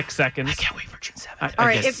for 6 seconds. I can't wait for June 7th. All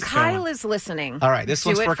right, if Kyle is listening, all right, this do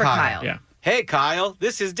one's it for Kyle. Yeah. Hey, Kyle,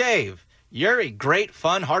 this is Dave. You're a great,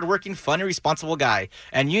 fun, hardworking, funny, responsible guy,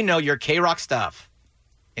 and you know your K-Rock stuff.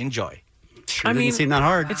 Enjoy. Sure doesn't seem that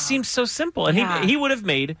hard. It seems so simple. And he would have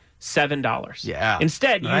made $7. Yeah.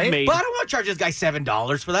 Instead, Right? you made... But I don't want to charge this guy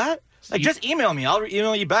 $7 for that. Like, just email me. I'll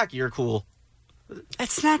email you back. You're cool.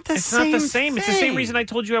 It's not the It's same not the same. It's the same thing. reason I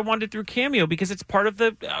told you I wanted it through Cameo, because it's part of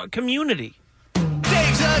the community.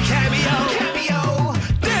 Dave's a cameo.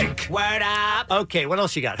 Dick. Word up. Okay, what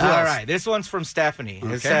else you got? Who All else? right, this one's from Stephanie.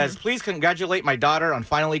 Okay. It says, please congratulate my daughter on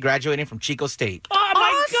finally graduating from Chico State. Oh,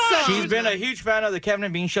 my God. She's been a huge fan of the Kevin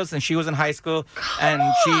and Bean Show since she was in high school, and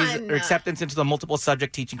her acceptance into the multiple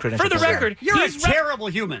subject teaching credential. For the program. record, You're a he's terrible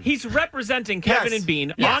human. He's representing Kevin Yes. and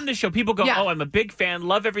Bean Yeah. on the show. People go, Yeah. oh, I'm a big fan,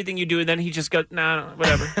 love everything you do, and then he just goes, nah,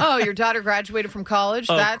 whatever. Oh, your daughter graduated from college?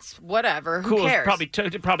 Oh, That's whatever. Who Cool. cares?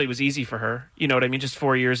 It probably was easy for her. You know what I mean? Just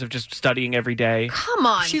 4 years of just studying every day. Come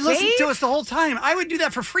on, She Dave. listens to us the whole time. I would do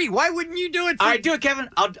that for free. Why wouldn't you do it for All right, do it, Kevin.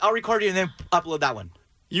 I'll record you and then upload that one.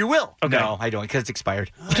 You will. Okay. No, I don't, because it's expired.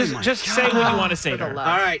 Just say what you want to say to her. All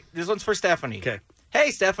right, this one's for Stephanie. Okay.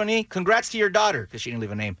 Hey, Stephanie, congrats to your daughter, because she didn't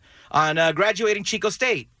leave a name, on graduating Chico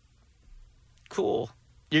State. Cool.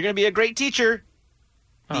 You're going to be a great teacher.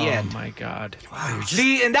 The end. Oh, my God. Wow,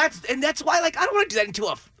 See, and that's why, like, I don't want to do that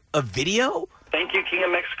into a video. Thank you, King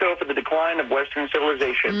of Mexico, for the decline of Western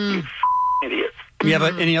civilization. You idiots. You have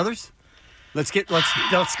any others? Let's crank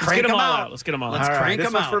get them all out. Let's get them all Let's out. crank This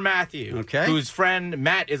them one's out. for Matthew, Okay. whose friend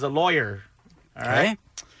Matt is a lawyer. All Okay. right.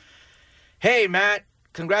 Hey, Matt,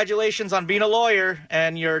 congratulations on being a lawyer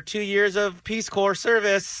and your 2 years of Peace Corps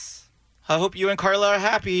service. I hope you and Carla are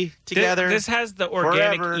happy together. This has the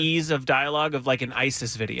organic forever. ease of dialogue of like an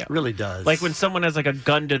ISIS video. It really does. Like when someone has like a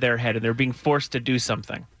gun to their head and they're being forced to do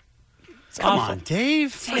something. It's Come awful. on,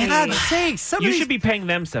 Dave. For God's sake, You should be paying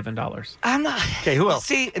them $7. I'm not. Okay, who else?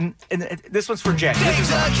 See, and this one's for Jen. Dave's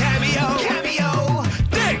a cameo.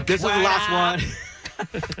 Dick. This is the last one.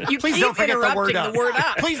 You Please keep don't forget the word interrupting up. the word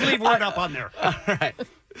up. Please leave word up on there. All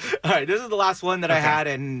right. This is the last one that I had,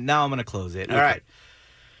 and now I'm going to close it. All right.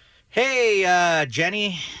 Hey,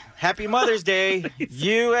 Jenny, happy Mother's Day.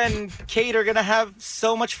 You and Kate are going to have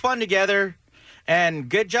so much fun together. And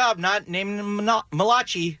good job not naming him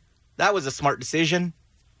Malachi. That was a smart decision.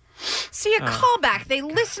 See, a callback. They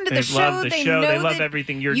listen to They the show. love the They show. know They love that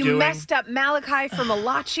everything you're you doing. messed up Malachi from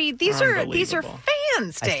Malachi. These are Unbelievable.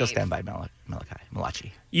 fans, Dave. I still stand by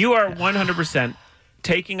Malachi. You are 100%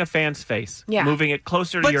 taking a fan's face, Yeah. moving it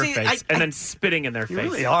closer to But your see, face, and then spitting in their face.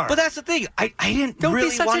 really are. But that's the thing. I didn't Don't be really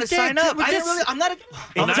such want a to sign dick. up. With I didn't this-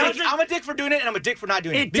 really. I'm a dick for doing it, and I'm a dick for not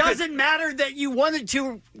doing it. It doesn't matter that you wanted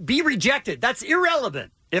to be rejected. That's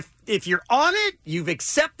irrelevant. If you're on it, you've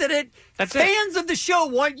accepted it. That's it. Fans of the show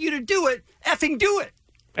want you to do it. Effing do it.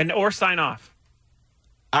 Or sign off.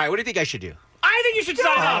 All right, what do you think I should do? I think you should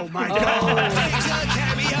sign off. Oh, my God. Dave's a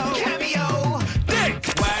cameo. Dick.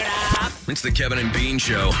 It's the Kevin and Bean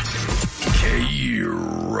Show.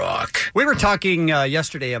 K-Rock. We were talking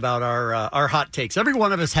yesterday about our hot takes. Every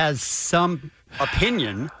one of us has some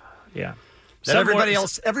opinion Yeah. that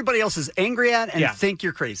everybody else is angry at and Yeah. think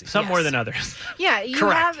you're crazy. Some more than others. Yeah,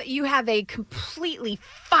 you have a completely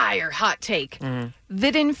fire hot take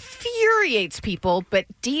that infuriates people, but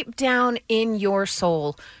deep down in your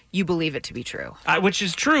soul, you believe it to be true. Which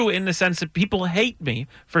is true in the sense that people hate me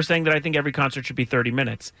for saying that I think every concert should be 30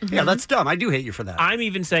 minutes. Yeah, that's dumb. I do hate you for that. I'm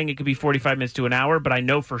even saying it could be 45 minutes to an hour, but I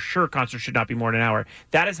know for sure concerts should not be more than an hour.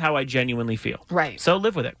 That is how I genuinely feel. Right. So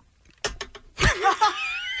live with it.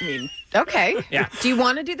 I mean, okay. Yeah. Do you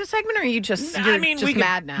want to do the segment, or are you just you're just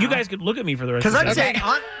mad now? You guys could look at me for the rest of the Because day.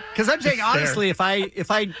 I'm saying honestly, if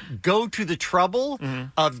I go to the trouble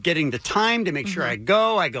of getting the time to make sure I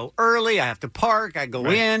go early, I have to park, I go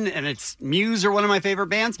in, and it's Muse or one of my favorite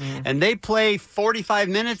bands, and they play 45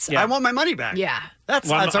 minutes, I want my money back. Yeah. That's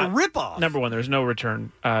a ripoff. Number one, there's no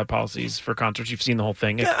return policies for concerts. You've seen the whole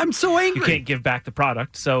thing. Yeah, I'm so angry. You can't give back the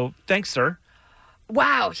product. So thanks, sir.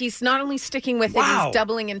 Wow, he's not only sticking with it, he's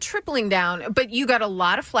doubling and tripling down. But you got a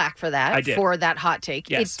lot of flack for that. I did. For that hot take.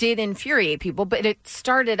 Yes. It did infuriate people, but it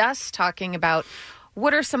started us talking about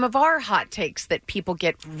what are some of our hot takes that people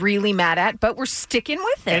get really mad at, but we're sticking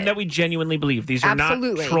with it. And that we genuinely believe. These are not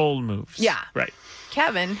troll moves. Yeah. Right.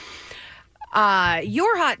 Kevin,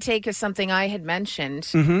 your hot take is something I had mentioned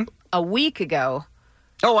a week ago.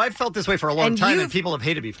 Oh, I've felt this way for a long And time, you've- and people have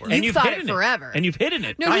hated me for it. You've thought it forever. And you've hidden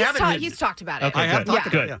it. No, he's talked about it. Okay, I have good. talked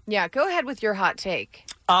about it. Good. Yeah, go ahead with your hot take.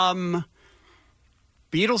 Beatles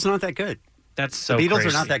not that good. That's so The Beatles crazy.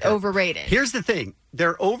 are not that good. Overrated. Here's the thing.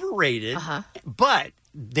 They're overrated, but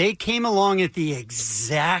they came along at the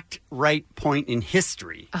exact right point in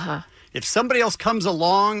history. If somebody else comes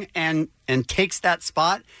along and takes that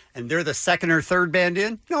spot, and they're the second or third band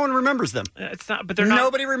in, no one remembers them. It's not, but they're not.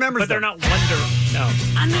 Nobody remembers But they're them. not Wonder. No.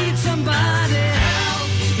 I need somebody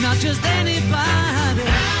help, not just anybody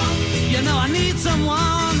help. You know, I need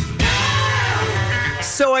someone.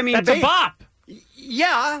 So, I mean, That's a bop.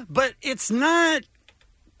 Yeah, but it's not.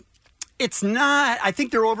 It's not. I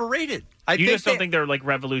think they're overrated. You just don't think they're like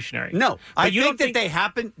revolutionary. No, But I you think don't that they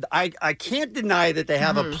happen. I can't deny that they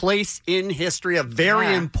have a place in history, a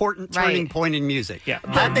very important turning point in music. Yeah.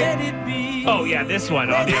 Had they- Oh, yeah, this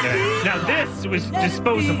one on the other hand. Now, this was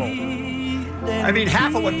disposable. I mean,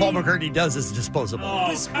 half of what Paul McCartney does is disposable.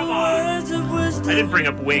 Oh, come on. I didn't bring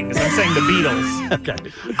up Wings. I'm saying the Beatles. Okay.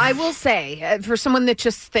 I will say, for someone that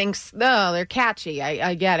just thinks, oh, they're catchy,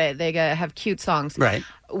 I get it. They have cute songs. Right.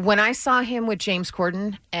 When I saw him with James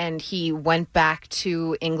Corden and he went back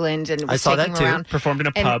to England and was I saw taking that too. around, Performed in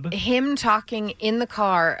a and pub. him talking in the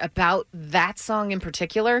car about that song in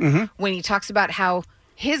particular, when he talks about how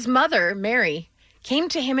his mother, Mary, came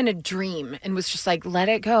to him in a dream and was just like, let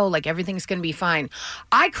it go, like everything's going to be fine.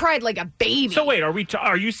 I cried like a baby. So wait,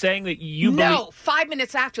 are you saying that you No, believe... 5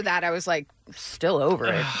 minutes after that, I was like, still over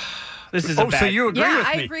it. This is a bad... so you agree with me?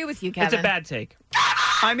 I agree with you, Kevin. It's a bad take.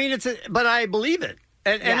 I mean, but I believe it.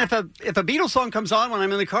 And if a Beatles song comes on when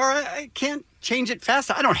I'm in the car, I can't change it fast.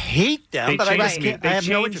 I don't hate them, but I just can't. They I have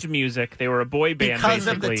no changed music. They were a boy band because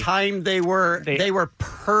basically. of the time they were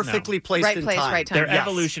perfectly placed Right in place, time. right time. Their Yes.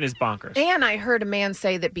 evolution is bonkers. And I heard a man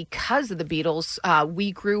say that because of the Beatles,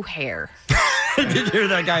 we grew hair. Did you hear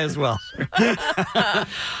that guy as well?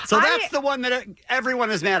 So that's the one that everyone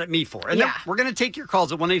is mad at me for. And then we're going to take your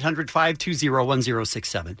calls at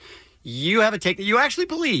 1-800-520-1067. You have a take that you actually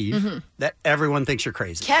believe that everyone thinks you're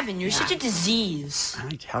crazy. Kevin, you're such a disease.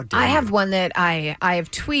 How dare I you? have one that I have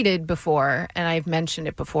tweeted before and I've mentioned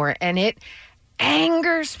it before, and it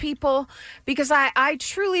angers people because I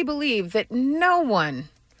truly believe that no one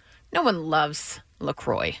loves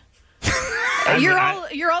LaCroix.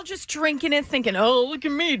 You're all just drinking it, thinking, "Oh, look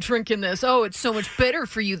at me drinking this. Oh, it's so much better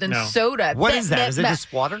for you than soda." What is that? Is it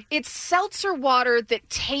just water? It's seltzer water that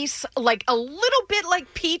tastes like a little bit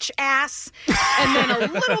like peach ass, and then a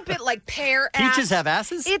little bit like pear ass. Peaches have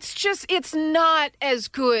asses? It's not as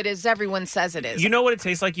good as everyone says it is. You know what it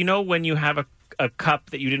tastes like? You know when you have a cup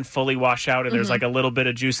that you didn't fully wash out and there's like a little bit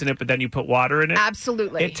of juice in it, but then you put water in it?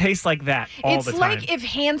 Absolutely. It tastes like that all the time. It's like if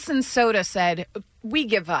Hanson Soda said, "We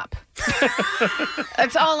give up."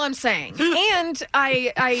 That's all I'm saying. And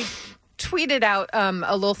I tweeted out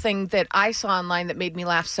a little thing that I saw online that made me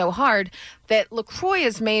laugh so hard, that LaCroix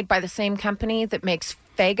is made by the same company that makes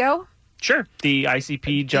Faygo. Sure. The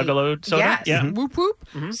ICP Juggalo soda? Yes. Yeah. Whoop whoop.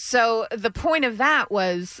 So the point of that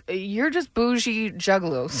was you're just bougie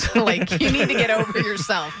juggalos. Like, you need to get over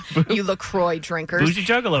yourself, you LaCroix drinkers. Bougie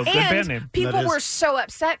Juggalo. Good And band name. people were so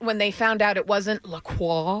upset when they found out it wasn't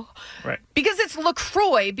LaCroix. Right. Because it's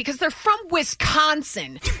LaCroix, because they're from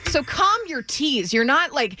Wisconsin. So calm your teas. You're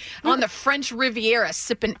not like on the French Riviera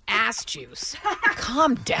sipping ass juice.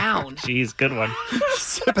 Calm down. Jeez, good one.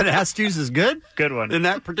 Sipping ass juice is good? Good one. In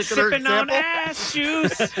that particular Sipping example? on ass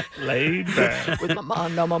juice. Laid back. With my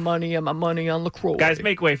mind on my money and my money on LaCroix. Guys,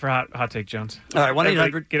 make way for Hot Take Jones. All right, 1-800.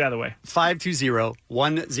 Everybody, get out of the way.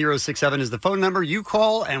 520-1067 is the phone number. You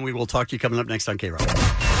call, and we will talk to you coming up next on K-Rock.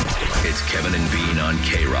 It's Kevin and Bean on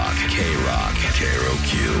K-Rock. K-Rock.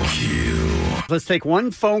 K-R-O-Q. Let's take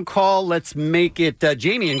one phone call. Let's make it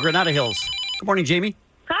Jamie in Granada Hills. Good morning, Jamie.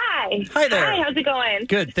 Hi. Hi there. Hi, how's it going?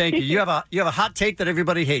 Good, thank you. You have a hot take that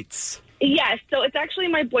everybody hates. Yes, so it's actually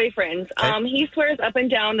my boyfriend's. Okay. He swears up and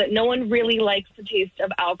down that no one really likes the taste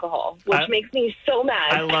of alcohol, which makes me so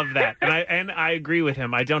mad. I love that. And I agree with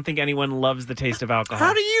him. I don't think anyone loves the taste of alcohol.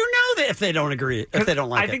 How do you know that if they don't agree, if they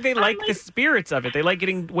don't like it? I think they like the spirits of it. They like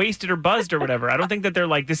getting wasted or buzzed or whatever. I don't think that they're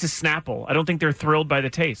like, this is Snapple. I don't think they're thrilled by the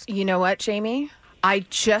taste. You know what, Jamie? I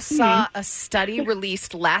just saw a study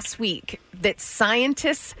released last week that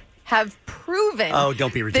scientists have proven Oh,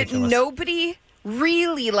 don't be ridiculous. that nobody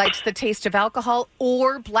really likes the taste of alcohol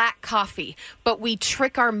or black coffee, but we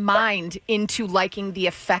trick our mind into liking the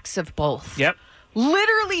effects of both. Yep.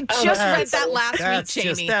 Literally just read that last week,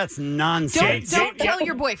 Jamie. That's nonsense. Don't tell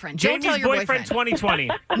your boyfriend. Don't tell Jamie's your boyfriend 2020.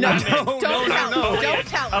 No, don't tell him. Don't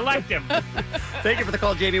tell him. I liked him. Thank you for the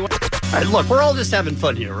call, Jamie. All right, look, we're all just having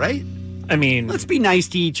fun here, right? I mean, let's be nice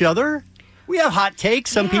to each other. We have hot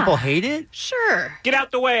takes. Some people hate it. Sure. Get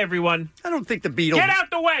out the way, everyone. I don't think the Beatles. Get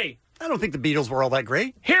out the way. I don't think the Beatles were all that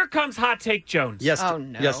great. Here comes Hot Take Jones. Yes. Oh,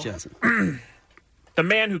 no. Yes, Jensen. The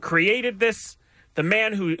man who created this, the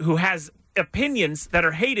man who has opinions that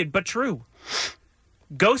are hated but true.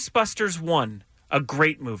 Ghostbusters 1, a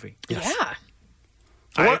great movie. Yes.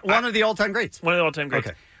 Yeah. One of the all-time greats. One of the all-time greats.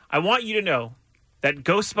 Okay. I want you to know that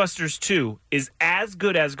Ghostbusters 2 is as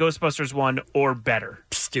good as Ghostbusters 1 or better.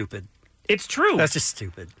 Stupid. It's true. That's just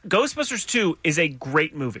stupid. Ghostbusters 2 is a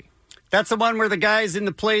great movie. That's the one where the guy's in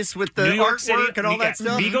the place with the New York artwork City, and all that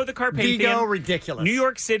stuff? Vigo the Carpathian. Vigo, ridiculous. New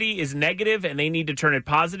York City is negative, and they need to turn it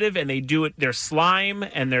positive, and they do it. There's slime,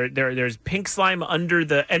 and there's pink slime under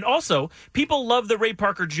the... And also, people love the Ray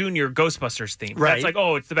Parker Jr. Ghostbusters theme. Right. That's like,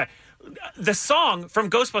 oh, it's the best. The song from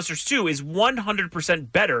Ghostbusters 2 is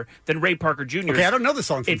 100% better than Ray Parker Jr.'s. Okay, I don't know the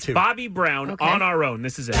song from It's 2. Bobby Brown, On Our Own.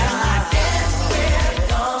 This is it. Oh,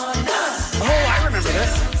 I remember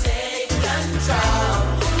this.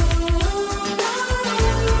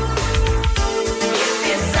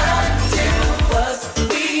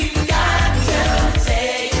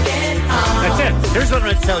 That's it. Here's what I'm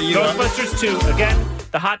going to tell you. Ghostbusters 2, again,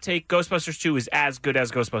 the hot take, Ghostbusters 2 is as good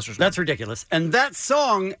as Ghostbusters 1. That's ridiculous. And that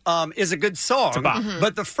song is a good song. It's a bop.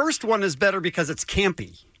 But the first one is better because it's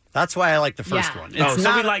campy. That's why I like the first one. It's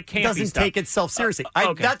so we like campy doesn't stuff. take itself seriously.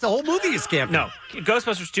 Okay. That the whole movie is campy. No,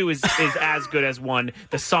 Ghostbusters 2 is as good as 1.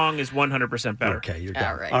 The song is 100% better. Okay, you're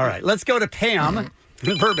done. All right, let's go to Pam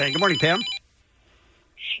in Burbank. Good morning, Pam.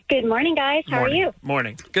 Good morning, guys. How are you?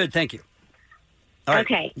 Morning. Good, thank you. All right.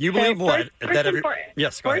 Okay. You so believe what?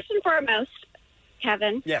 Yes, go ahead. First and foremost,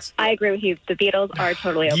 Kevin. Yes. I agree with you. The Beatles are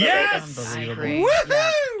totally overrated. Yes! I agree.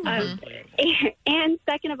 And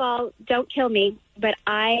second of all, don't kill me, but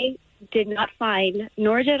I did not find,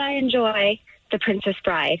 nor did I enjoy, The Princess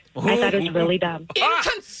Bride. I thought it was really dumb.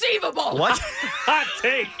 Inconceivable! What? Hot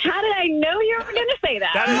take. How did I know you were going to say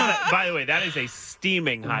that? That is by the way, that is a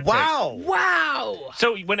steaming hot Wow. take. Wow.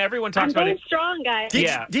 So when everyone talks I'm about going it... strong, guys.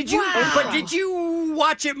 Did you? But did you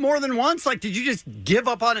watch it more than once? Like, did you just give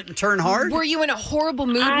up on it and turn hard? Were you in a horrible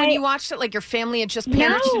mood when you watched it? Like your family had just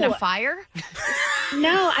perished in a fire?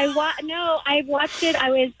 No, I watched it.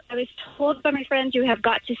 I was told by my friends you have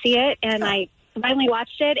got to see it, and I finally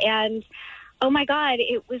watched it, and oh my God,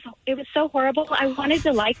 it was so horrible. I wanted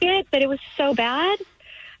to like it, but it was so bad.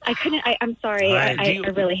 I couldn't. I'm sorry. Right. I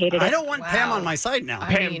really hated it. I don't want Pam on my side now.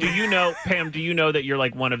 Pam, do you know that you're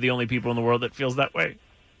like one of the only people in the world that feels that way?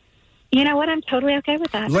 You know what? I'm totally okay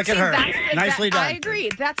with that. Look at her. That's Nicely done. I agree.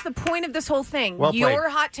 That's the point of this whole thing. Well played. Your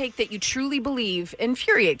hot take that you truly believe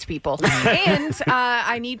infuriates people. And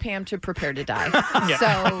I need Pam to prepare to die. Yeah.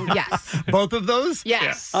 So, yes. Both of those?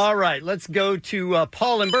 Yes. All right, let's go to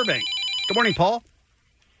Paul in Burbank. Good morning, Paul.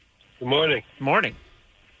 Good morning. Morning.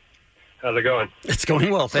 How's it going? It's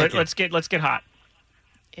going well, thank you. Let's get hot.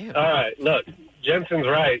 All right, look, Jensen's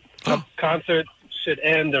right. A concert should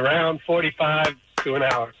end around 45 to an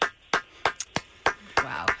hour.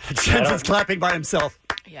 Wow. Jensen's clapping by himself.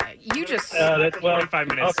 Yeah, you just... 45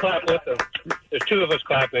 minutes. I'll clap with him. There's two of us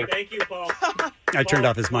clapping. Thank you, Paul. I turned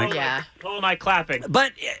off his mic. Yeah. Paul and I clapping.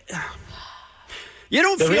 But you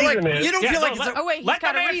don't The feel like reason is- you don't Yeah, feel no, like it's let- a, Oh, wait, he's Let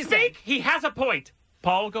got the a man reason. speak. He has a point.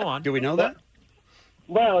 Paul, go on. Do we know that?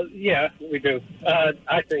 Well, yeah, we do.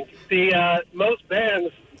 I think the most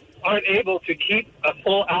bands aren't able to keep a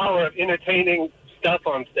full hour of entertaining stuff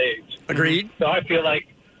on stage. Agreed. So I feel like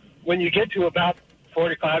when you get to about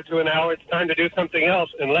 45 to an hour, it's time to do something else,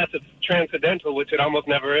 unless it's transcendental, which it almost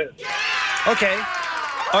never is. Okay.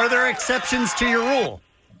 Are there exceptions to your rule?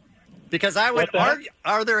 Because I would What's that? argue.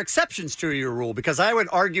 Are there exceptions to your rule? Because I would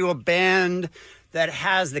argue a band that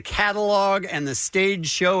has the catalog and the stage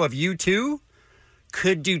show of U2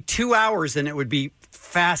 could do 2 hours and it would be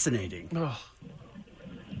fascinating.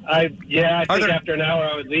 I think there- after an hour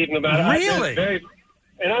I would leave no matter. Really?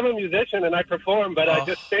 And I'm a musician and I perform, but I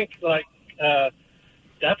just think like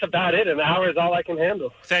that's about it. An hour is all I can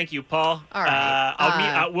handle. Thank you, Paul. All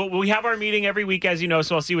right. We have our meeting every week, as you know,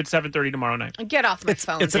 so I'll see you at 7:30 tomorrow night. Get off my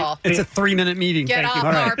phone, It's Paul. a 3-minute meeting. Get Thank off you.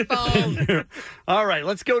 All our right. phone. All right,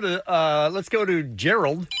 let's go to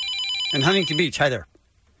Gerald in Huntington Beach. Hi there.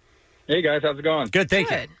 Hey guys, how's it going? Good,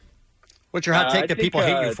 thank you. What's your hot take I that think, people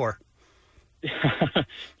hate you for?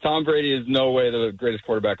 Tom Brady is no way the greatest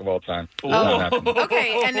quarterback of all time.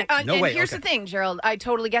 Okay, and No way, here's okay. the thing, Gerald. I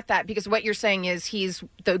totally get that because what you're saying is he's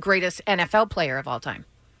the greatest NFL player of all time.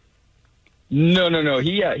 No.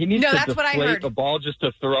 He needs No, to that's what I deflate heard. the ball just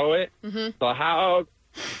to throw it. Mhm. So how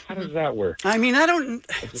does that work? I mean, I don't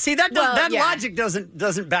see that. Well, that yeah. logic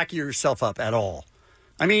doesn't back yourself up at all.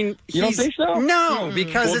 I mean, You don't think so? No,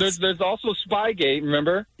 because well, it's, there's also Spygate.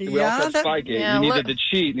 Remember, we Yeah, also had that- Spygate. yeah, he needed look- to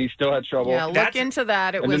cheat, and he still had trouble. Yeah, look into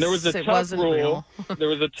that. It and then there was a it tuck wasn't rule. real. There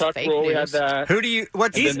was a tuck fake rule. We news. had that. Who do you?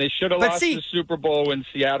 What's And then they should have but lost see- the Super Bowl when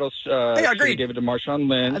Seattle agreed. gave it to Marshawn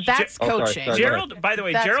Lynch. That's Oh, sorry, coaching. sorry, Gerald, by the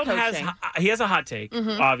way, That's Gerald coaching. he has a hot take,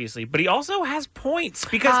 Mhm. obviously, but he also has points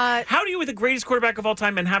because how do you, with the greatest quarterback of all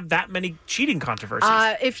time, and have that many cheating controversies?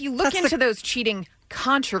 If you look into those cheating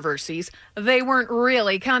controversies, they weren't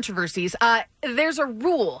really controversies. There's a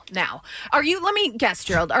rule now. Are you? Let me guess,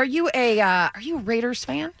 Gerald. Are you a Raiders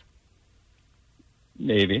fan?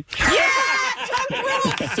 Maybe.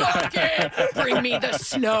 Suck it. Bring me the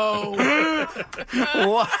snow.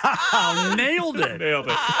 Wow, nailed it.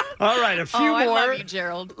 All right, a few Oh, more. I love you,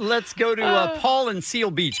 Gerald. Let's go to Paul in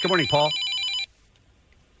Seal Beach. Good morning, Paul.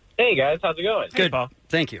 Hey guys, how's it going? Good, Paul.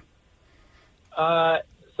 Thank you.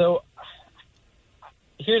 So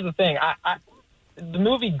here's the thing. The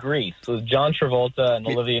movie Grease with John Travolta and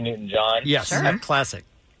Olivia Newton-John. Yes, classic.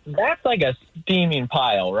 That's like a steaming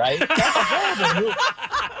pile, right? That's a horrible movie.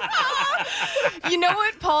 You know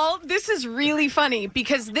what, Paul? This is really funny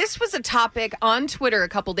because this was a topic on Twitter a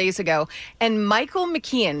couple days ago, and Michael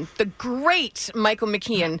McKeon, the great Michael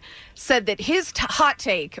McKeon, said that his hot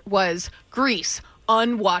take was Grease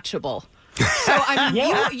unwatchable. So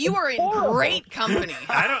you are in great company.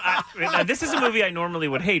 This is a movie I normally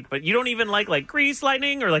would hate, but you don't even like Grease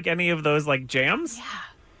Lightning or like any of those like jams? Yeah.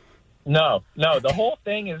 No. The whole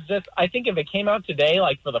thing is just, I think if it came out today,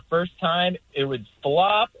 like for the first time, it would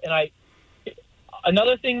flop. And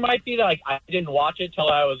another thing might be that like I didn't watch it till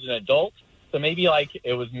I was an adult. So maybe like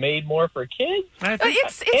it was made more for kids.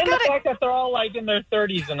 It's and got the fact that they're all like in their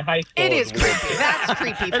 30s in high school. It is creepy. That's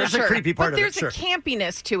creepy for It is a sure. creepy part but of it, there's a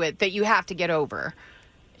campiness to it that you have to get over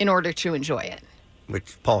in order to enjoy it.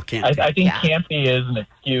 Which Paul can't. I think campy is an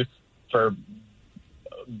excuse for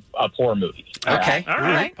a poor movie. Okay. All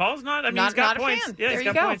right. Paul's not. I mean, he's got not a points. fan. Yeah, There he's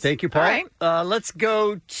you got go. points. Thank you, Paul. All right. Let's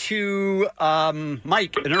go to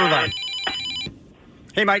Mike in Irvine.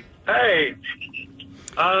 Hey, Mike. Hey.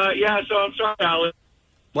 Yeah, so I'm sorry, Alan.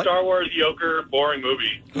 What? Star Wars Joker, boring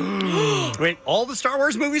movie. Wait, all the Star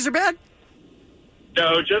Wars movies are bad?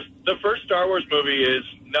 No, just the first Star Wars movie is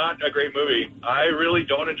not a great movie. I really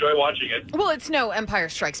don't enjoy watching it. Well, it's no Empire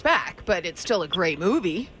Strikes Back, but it's still a great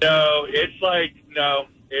movie. No, it's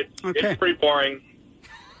it's pretty boring.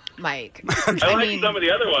 Mike. I like some of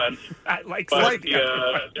the other ones. I like but some of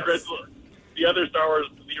the other Star Wars,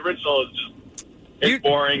 the original is just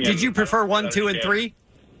boring. Did you prefer 1, 2, and 3?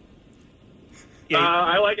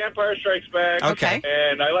 I like Empire Strikes Back. Okay.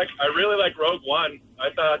 And I really like Rogue One. I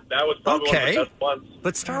thought that was probably one of the best ones.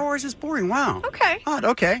 But Star Wars is boring. Wow. Okay. Odd.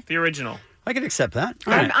 Okay. The original. I can accept that.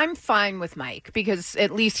 All right. I'm fine with Mike because at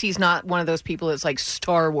least he's not one of those people that's like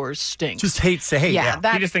Star Wars stinks. Just hates to hate. Yeah,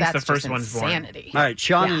 that's, he just thinks the that's first just one's boring. insanity. All right,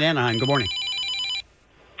 Sean in Anaheim. Good morning.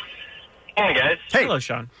 Hey, guys. Hey. Hello,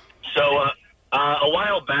 Sean. So, a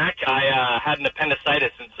while back, I had an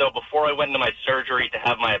appendicitis, and so before I went into my surgery to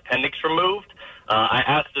have my appendix removed, I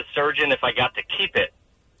asked the surgeon if I got to keep it.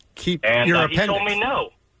 Keep and your he appendix? told me no.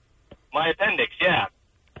 My appendix, yeah.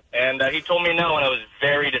 And he told me no, and I was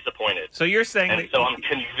very disappointed. So you're saying and that... so I'm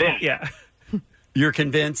convinced. Yeah. You're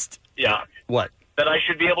convinced? Yeah. What? That I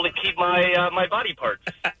should be able to keep my my body parts.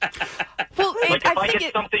 Well, like if I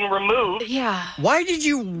get something removed. Yeah. Why did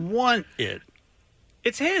you want it?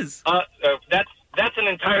 It's his. That's an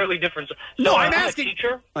entirely different. So No, I'm a asking.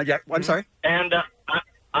 teacher. Yeah, I'm sorry. And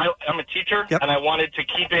I'm a teacher, and I wanted to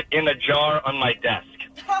keep it in a jar on my desk.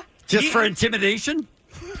 Just for intimidation?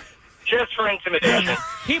 Just for intimidation.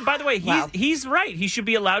 By the way, he's right. He should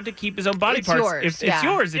be allowed to keep his own body It's parts. yours, If yeah. it's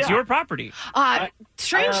yours, it's Yeah. your property.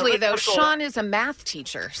 Strangely, though, Michael- Sean is a math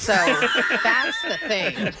teacher, so that's the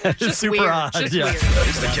thing. Just Super weird. odd, Just yeah. weird.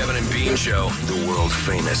 It's the Kevin and Bean Show, the world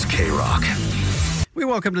famous K-Rock. We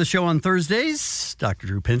welcome to the show on Thursdays, Dr.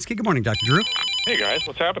 Drew Pinsky. Good morning, Dr. Drew. Hey, guys.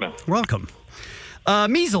 What's happening? Welcome.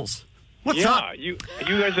 Measles. What's up? You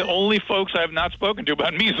guys are the only folks I have not spoken to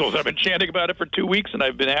about measles. I've been chanting about it for 2 weeks, and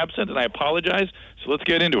I've been absent, and I apologize. So let's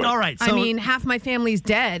get into it. All right. I mean, half my family's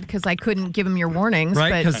dead because I couldn't give them your warnings,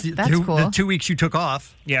 Right, but because that's cool. the 2 weeks you took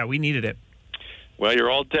off. Yeah, we needed it. Well,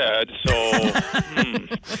 you're all dead, so...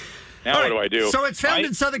 Now what do I do? So it's found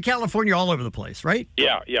in Southern California all over the place, right?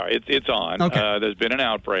 Yeah, it's on. Okay. There's been an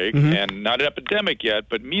outbreak, Mhm. and not an epidemic yet,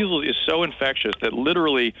 but measles is so infectious that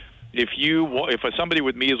literally, if somebody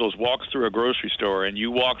with measles walks through a grocery store and you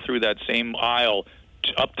walk through that same aisle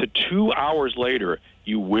up to 2 hours later,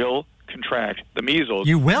 you will contract the measles.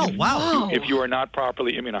 You will? Wow. If you are not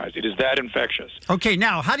properly immunized. It is that infectious. Okay,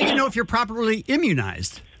 now, how do you know if you're properly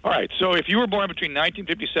immunized? All right, so if you were born between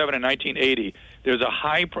 1957 and 1980, there's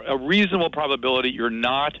a reasonable probability you're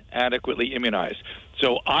not adequately immunized.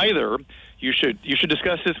 So either you should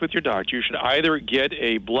discuss this with your doctor. You should either get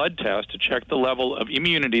a blood test to check the level of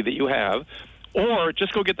immunity that you have, or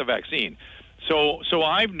just go get the vaccine. So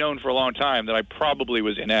I've known for a long time that I probably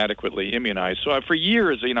was inadequately immunized. So for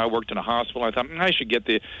years, I worked in a hospital. I thought I should get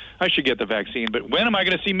the vaccine. But when am I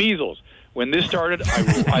going to see measles? When this started,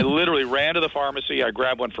 I literally ran to the pharmacy. I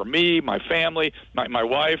grabbed one for me, my family, my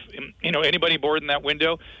wife, anybody bored in that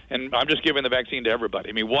window, and I'm just giving the vaccine to everybody.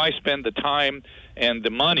 I mean, why spend the time and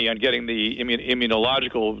the money on getting the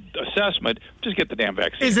immunological assessment? Just get the damn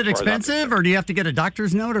vaccine. Is it expensive, or do you have to get a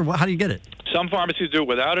doctor's note, or how do you get it? Some pharmacies do it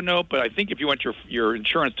without a note, but I think if you want your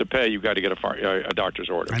insurance to pay, you've got to get a doctor's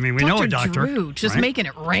order. I mean, we know a doctor. Drew, just right? making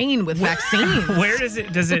it rain with vaccines. Where does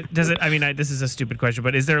it, I mean, this is a stupid question,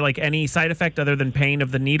 but is there like any side effect other than pain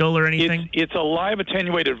of the needle or anything? It's a live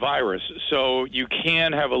attenuated virus, so you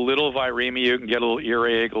can have a little viremia, you can get a little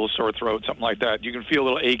earache, a little sore throat, something like that. You can feel a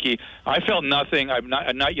little achy. I felt nothing. I've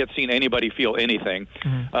not yet seen anybody feel anything.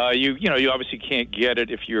 Mm-hmm. You obviously can't get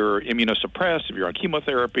it if you're immunosuppressed, if you're on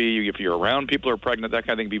chemotherapy, if you're around people who are pregnant, that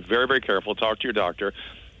kind of thing. Be very, very careful. Talk to your doctor.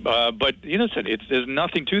 But there's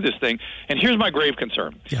nothing to this thing. And here's my grave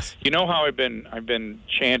concern. Yes. You know how I've been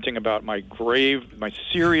chanting about my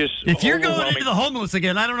serious. If you're going into the homeless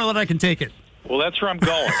again, I don't know that I can take it. Well, that's where I'm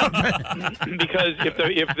going. Because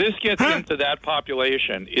if this gets into that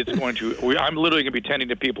population, it's going to. I'm literally going to be tending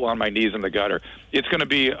to people on my knees in the gutter. It's going to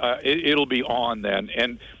be. It'll be on then,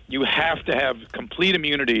 and you have to have complete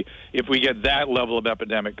immunity if we get that level of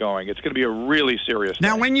epidemic going. It's going to be a really serious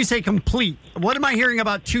Now, thing. when you say complete, what am I hearing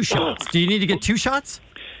about 2 shots? Do you need to get 2 shots?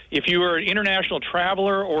 If you are an international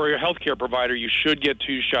traveler or a healthcare provider, you should get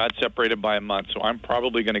 2 shots separated by a month. So I'm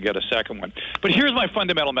probably going to get a second one. But here's my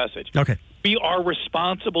fundamental message. Okay. We are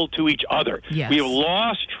responsible to each other. Yes. We have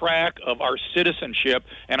lost track of our citizenship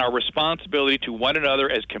and our responsibility to one another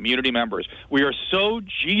as community members. We are so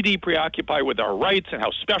GD preoccupied with our rights and how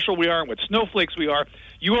special we are and what snowflakes we are.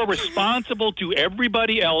 You are responsible to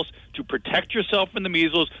everybody else to protect yourself from the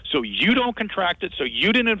measles so you don't contract it, so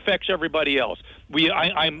you didn't infect everybody else.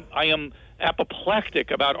 I am apoplectic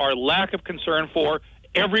about our lack of concern for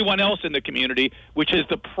everyone else in the community, which is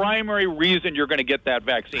the primary reason you're going to get that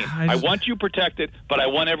vaccine. I want you protected, but I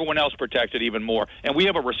want everyone else protected even more. And we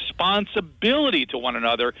have a responsibility to one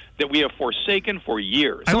another that we have forsaken for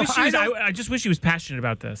years. I just wish he was passionate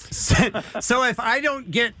about this. So if I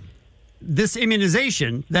don't get this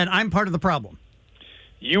immunization, then I'm part of the problem.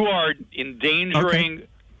 You are endangering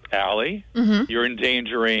Allie. Mm-hmm. You're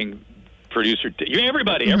endangering producer,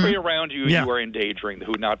 everybody around you, you are endangering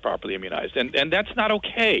who not properly immunized, and that's not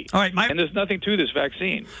okay. All right, and there's nothing to this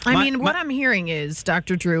vaccine. What I'm hearing is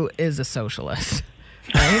Dr. Drew is a socialist.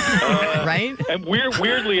 Right? Right? And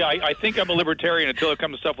weirdly, I think I'm a libertarian until it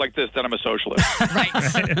comes to stuff like this, then I'm a socialist.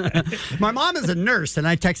 My mom is a nurse, and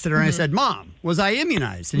I texted her and I said, Mom, was I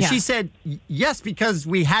immunized? And Yeah. she said, yes, because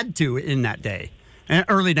we had to in that day.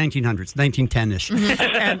 Early 1900s, 1910-ish.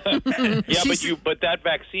 But that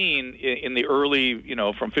vaccine in the early,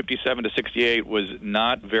 from 57 to 68 was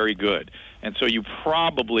not very good. And so you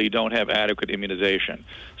probably don't have adequate immunization.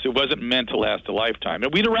 So it wasn't meant to last a lifetime.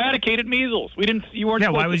 And we'd eradicated measles. You weren't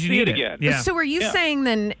supposed to see it again. So are you saying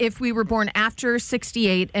then if we were born after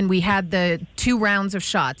 68 and we had the 2 rounds of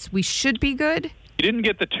shots, we should be good? You didn't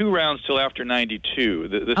get the 2 rounds till after 92.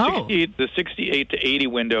 The 68 to 80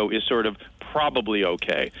 window is sort of probably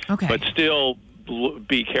okay. But still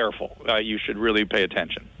be careful. You should really pay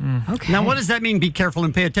attention. Okay. Now, what does that mean, be careful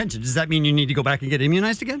and pay attention? Does that mean you need to go back and get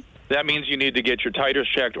immunized again? That means you need to get your titers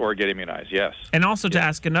checked or get immunized, yes. And also to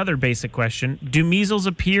ask another basic question, do measles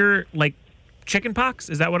appear like chicken pox?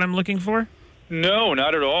 Is that what I'm looking for? No,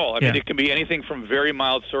 not at all. I mean, it can be anything from very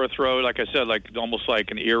mild sore throat, like I said, almost like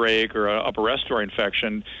an earache or an upper respiratory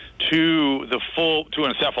infection, to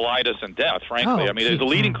encephalitis and death, frankly. I mean, it's the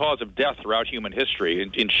leading cause of death throughout human history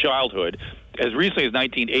in childhood. as recently as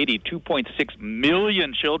 1980, 2.6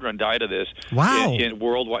 million children died of this. Wow. In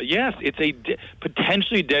worldwide. Yes, it's a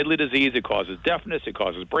potentially deadly disease. It causes deafness. It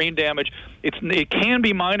causes brain damage. It can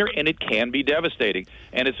be minor, and it can be devastating.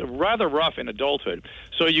 And it's rather rough in adulthood.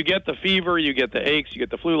 So you get the fever, you get the aches, you get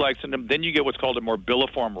the flu-like symptom, then you get what's called a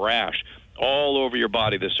morbilliform rash all over your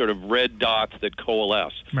body, this sort of red dots that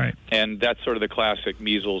coalesce. Right. And that's sort of the classic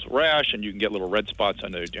measles rash, and you can get little red spots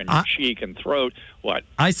on your cheek and throat. What?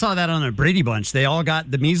 I saw that on a Brady Bunch. They all got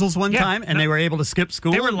the measles one time, and they were able to skip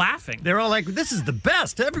school. They were laughing. They were all like, this is the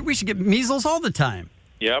best. We should get measles all the time.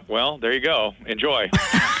 Yep, well, there you go. Enjoy.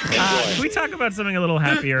 Can we talk about something a little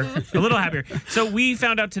happier? So we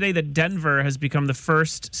found out today that Denver has become the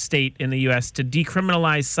first state in the U.S. to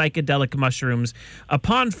decriminalize psychedelic mushrooms.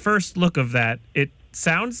 Upon first look of that, it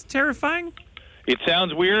sounds terrifying? It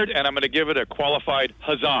sounds weird, and I'm going to give it a qualified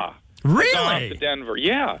huzzah. Really? Huzzah to Denver,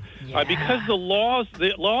 yeah. Because the laws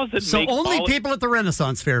that So make only people at the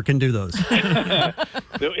Renaissance Fair can do those.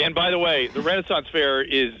 And by the way, the Renaissance Fair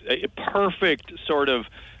is a perfect sort of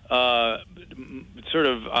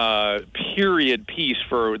period piece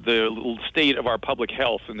for the state of our public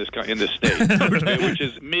health in this state, which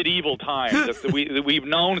is medieval times. We've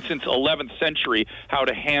known since 11th century how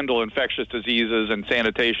to handle infectious diseases and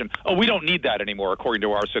sanitation. Oh, we don't need that anymore, according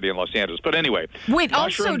to our city in Los Angeles. But anyway. Wait,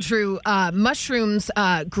 also true, mushrooms,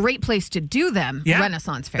 great place to do them,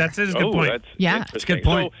 Renaissance Fair. That's a good point. That's a good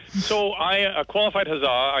point. So I qualified huzzah.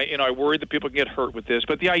 I worried that people can get hurt with this,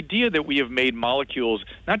 but the idea that we have made molecules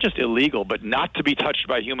not just illegal, but not to be touched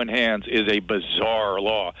by human hands is a bizarre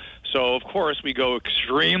law. So, of course, we go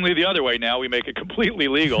extremely the other way now. We make it completely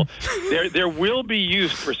legal. There will be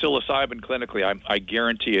use for psilocybin clinically. I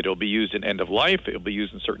guarantee it. It'll be used in end of life. It'll be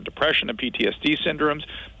used in certain depression and PTSD syndromes.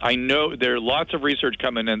 I know there are lots of research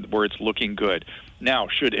coming in where it's looking good. Now,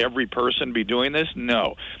 should every person be doing this?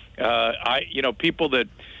 No. People that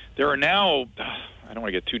there are now. I don't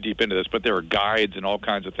want to get too deep into this, but there are guides and all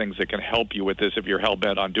kinds of things that can help you with this if you're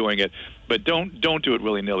hell-bent on doing it. But don't do it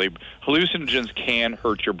willy-nilly. Hallucinogens can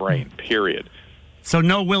hurt your brain, period. So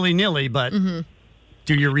no willy-nilly, but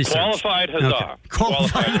do your research. Qualified huzzah. Okay.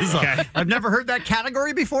 Qualified huzzah. Okay. I've never heard that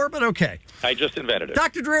category before, but okay. I just invented it.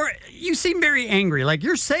 Dr. Drew, you seem very angry. Like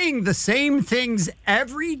you're saying the same things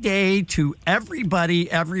every day to everybody,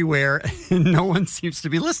 everywhere, and no one seems to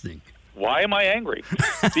be listening. Why am I angry?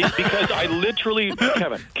 Because I literally,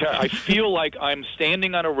 Kevin, I feel like I'm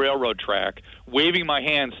standing on a railroad track, waving my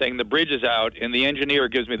hand, saying the bridge is out, and the engineer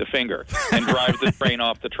gives me the finger and drives the train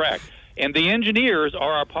off the track. And the engineers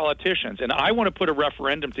are our politicians, and I want to put a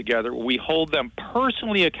referendum together where we hold them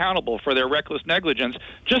personally accountable for their reckless negligence,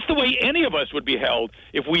 just the way any of us would be held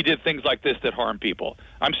if we did things like this that harm people.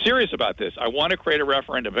 I'm serious about this. I want to create a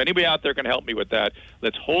referendum. If anybody out there can help me with that,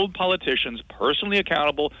 let's hold politicians personally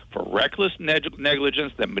accountable for reckless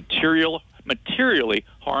negligence that materially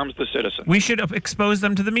harms the citizens. We should expose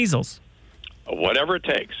them to the measles. Whatever it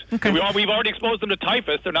takes. Okay. We've already exposed them to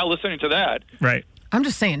typhus. They're not listening to that. Right. I'm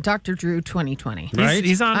just saying, Dr. Drew 2020. Right?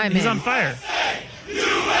 He's on fire.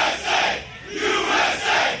 USA!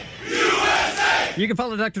 You can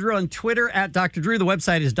follow Dr. Drew on Twitter at Dr. Drew. The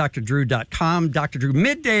website is drdrew.com. Dr. Drew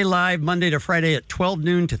Midday Live, Monday to Friday at 12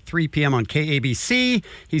 noon to 3 p.m. on KABC.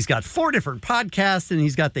 He's got 4 different podcasts, and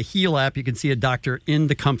he's got the Heal app. You can see a doctor in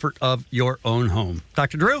the comfort of your own home.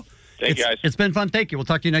 Dr. Drew? Thank you, guys. It's been fun. Thank you. We'll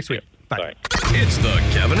talk to you next week. Bye. It's the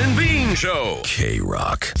Kevin and Bean Show.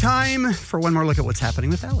 K-Rock. Time for one more look at what's happening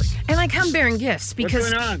with Allie. And I come bearing gifts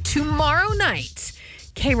because tomorrow night,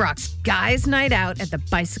 K-Rock's Guys Night Out at the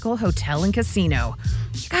Bicycle Hotel and Casino.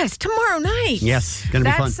 You guys, tomorrow night. Yes, gonna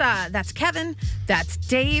be fun. That's Kevin, that's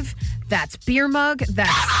Dave, that's Beer Mug,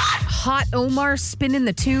 that's Hot Omar spinning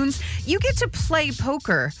the tunes. You get to play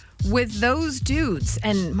poker with those dudes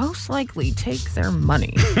and most likely take their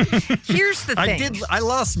money. Here's the thing. I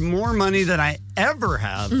lost more money than I ever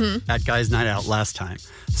have at Guys Night Out last time.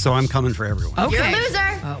 So I'm coming for everyone. Okay. You're a loser.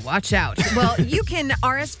 Watch out. Well, you can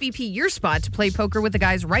RSVP your spot to play poker with the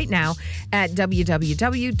guys right now at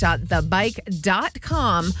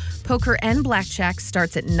www.thebike.com. Poker and blackjack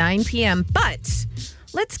starts at 9 p.m. But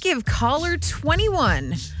let's give caller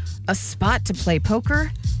 21 a spot to play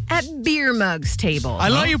poker at Beer Mug's table. I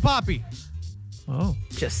love you, Poppy. Oh.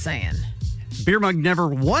 Just saying. Beer Mug never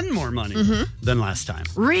won more money than last time.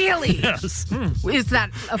 Really? Yes. Is that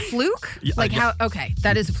a fluke? Okay,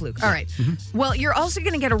 that is a fluke. All right. Well, you're also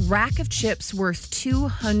going to get a rack of chips worth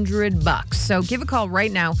 $200. So give a call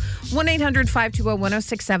right now,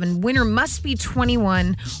 1-800-520-1067. Winner must be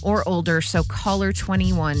 21 or older, so caller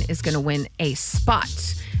 21 is going to win a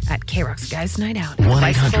spot at K-Rock's Guys Night Out.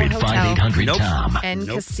 1-800-5800-TOM. And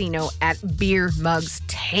Casino at Beer Mug's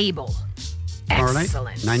table. tomorrow night.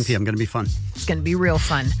 Excellent. 9 p.m. Going to be fun. It's going to be real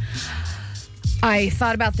fun. I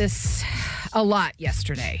thought about this a lot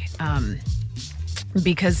yesterday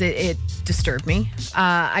because it disturbed me.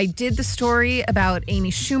 I did the story about Amy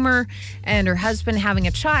Schumer and her husband having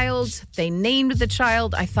a child. They named the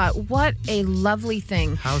child. I thought, what a lovely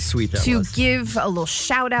thing. How sweet that to was. give a little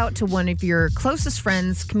shout out to one of your closest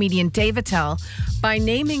friends, comedian Dave Attell, by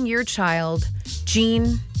naming your child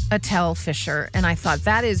Jean Attell Fisher. And I thought,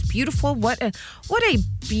 that is beautiful. What a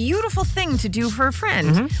beautiful thing to do for a friend.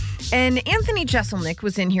 Mm-hmm. And Anthony Jeselnik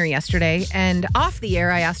was in here yesterday, and off the air,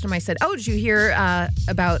 I asked him, I said, oh, did you hear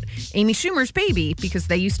about Amy Schumer's baby? Because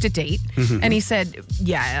they used to date. Mm-hmm. And he said,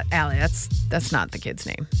 yeah, Allie, that's not the kid's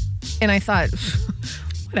name. And I thought,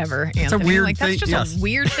 whatever, Anthony. It's a weird like, that's thing. just Yes. a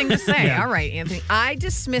weird thing to say. Yeah. All right, Anthony. I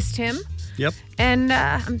dismissed him. Yep. And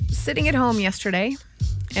I'm sitting at home yesterday,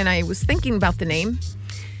 and I was thinking about the name,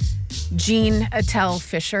 Jean Attell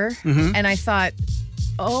Fisher. Mm-hmm. And I thought,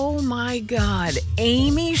 oh my God,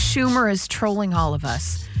 Amy Schumer is trolling all of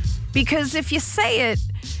us. Because if you say it,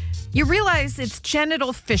 you realize it's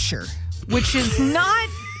genital fissure, which is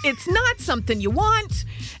it's not something you want.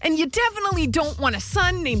 And you definitely don't want a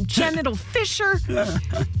son named Genital Fisher.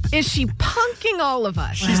 Is she punking all of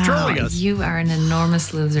us? She's trolling us. You are an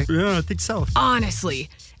enormous loser. Yeah, I think so. Honestly.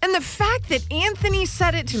 And the fact that Anthony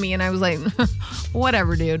said it to me, and I was like,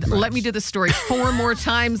 whatever, dude. Right. Let me do the story 4 more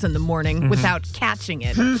times in the morning without catching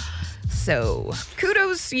it. So,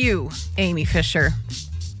 kudos to you, Amy Fisher.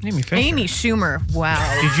 Amy Fisher. Amy Schumer.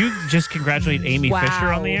 Wow. Did you just congratulate Amy Wow.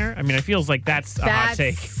 Fisher on the air? I mean, it feels like that's a hot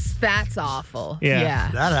take. That's awful. Yeah.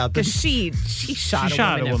 That happened. Because she shot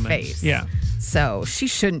a woman in the face. Yeah. So she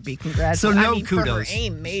shouldn't be congratulated. So no For kudos. her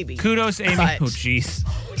aim, maybe. Kudos, Amy. But- Oh, jeez.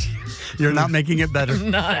 You're not making it better.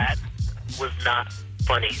 That was not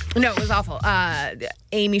funny. No, it was awful.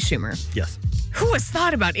 Amy Schumer. Yes. Who has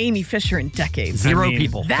thought about Amy Fisher in decades? Zero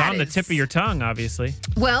people. It's on the tip of your tongue, obviously.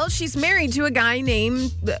 Well, she's married to a guy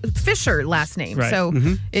named Fisher, last name. Right. So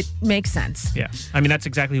it makes sense. Yeah. I mean, that's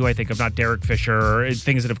exactly who I think of, not Derek Fisher or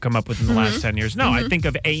things that have come up within the last 10 years. No, I think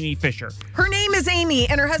of Amy Fisher. Her name is Amy,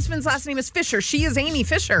 and her husband's last name is Fisher. She is Amy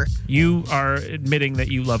Fisher. You are admitting that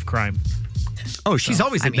you love crime. Oh, she's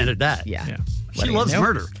always admitted that. Yeah. She loves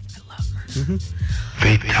murder. I love murder.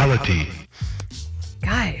 Fatality.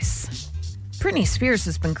 Guys, Britney Spears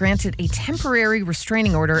has been granted a temporary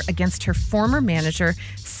restraining order against her former manager,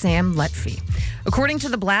 Sam Letfy. According to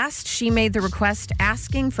The Blast, she made the request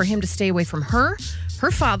asking for him to stay away from her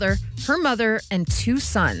father, her mother, and 2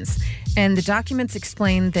 sons. And the documents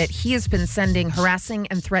explain that he has been sending harassing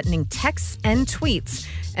and threatening texts and tweets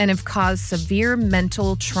and have caused severe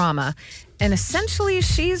mental trauma. And essentially,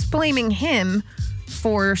 she's blaming him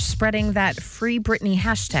for spreading that Free Britney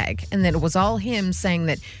hashtag, and that it was all him saying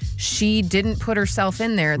that she didn't put herself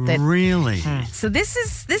in there. That Really? So this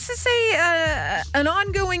is an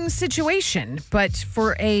ongoing situation, but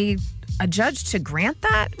for a judge to grant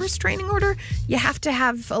that restraining order, you have to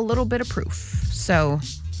have a little bit of proof. So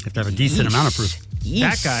You have to have a decent amount of proof.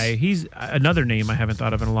 That guy, he's another name I haven't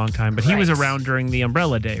thought of in a long time, but he was around during the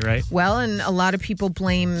Umbrella Day, right? Well, and a lot of people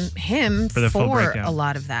blame him For the full breakdown. a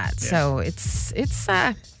lot of that. Yeah. So it's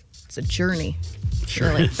a journey.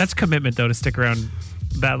 Really. That's commitment, though, to stick around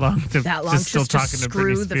that long. That long still just to talking to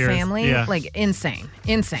screw Britney the Spears. family. Yeah. Like, insane.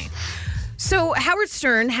 So Howard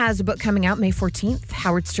Stern has a book coming out May 14th.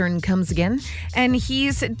 Howard Stern Comes Again. And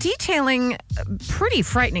he's detailing a pretty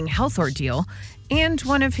frightening health ordeal and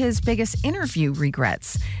one of his biggest interview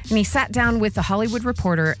regrets. And he sat down with The Hollywood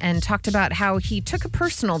Reporter and talked about how he took a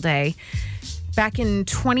personal day back in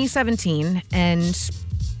 2017. And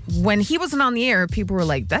when he wasn't on the air, people were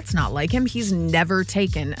like, that's not like him. He's never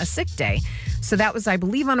taken a sick day. So that was, I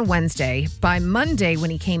believe, on a Wednesday. By Monday, when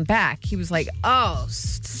he came back, he was like, oh,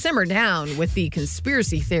 simmer down with the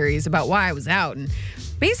conspiracy theories about why I was out. And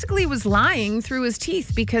basically was lying through his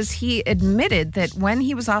teeth because he admitted that when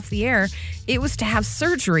he was off the air, it was to have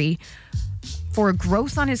surgery for a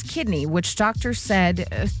growth on his kidney, which doctors said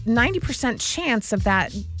a 90% chance of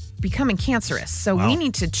that becoming cancerous. So we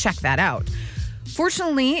need to check that out.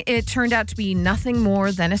 Fortunately, it turned out to be nothing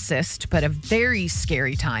more than a cyst, but a very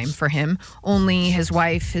scary time for him. Only his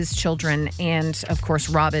wife, his children, and, of course,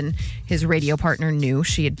 Robin, his radio partner, knew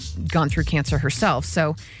she had gone through cancer herself.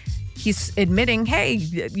 So he's admitting, hey,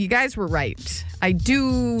 you guys were right. I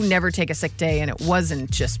do never take a sick day, and it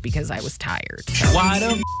wasn't just because I was tired. Why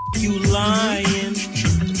the you lying?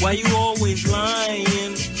 Why you always lying?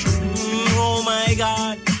 Oh, my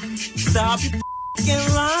God. Stop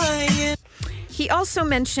lying. He also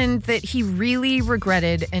mentioned that he really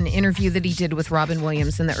regretted an interview that he did with Robin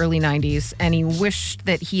Williams in the early 90s, and he wished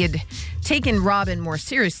that he had taken Robin more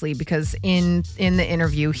seriously because in the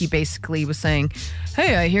interview, he basically was saying,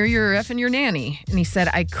 hey, I hear you're effing your nanny. And he said,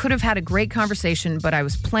 I could have had a great conversation, but I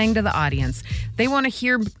was playing to the audience. They want to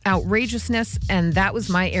hear outrageousness, and that was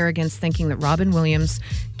my arrogance thinking that Robin Williams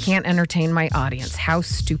can't entertain my audience. How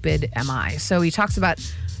stupid am I? So he talks about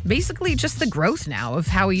basically just the growth now of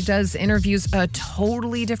how he does interviews a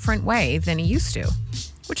totally different way than he used to,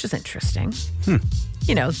 which is interesting.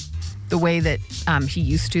 You know, the way that he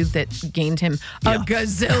used to that gained him a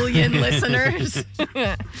gazillion listeners.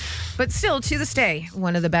 But still, to this day,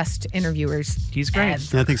 one of the best interviewers. He's great.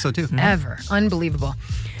 I think so, too. Ever. Unbelievable.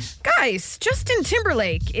 Guys, Justin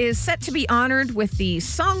Timberlake is set to be honored with the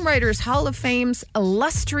Songwriters Hall of Fame's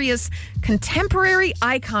illustrious Contemporary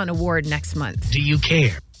Icon Award next month. Do you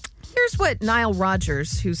care? Here's what Nile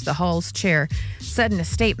Rodgers, who's the Hall's chair, said in a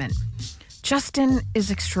statement. Justin is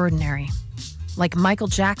extraordinary. Like Michael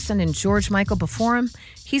Jackson and George Michael before him,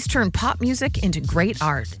 he's turned pop music into great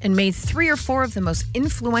art and made 3 or 4 of the most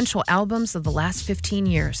influential albums of the last 15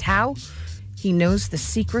 years. How? He knows the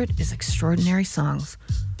secret is extraordinary songs.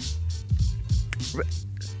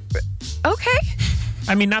 Okay.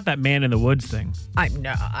 I mean, not that Man in the Woods thing. I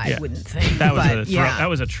wouldn't think. That was but, that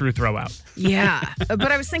was a true throw out. Yeah.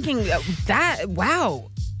 But I was thinking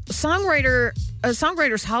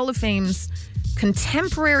Songwriters Hall of Fame's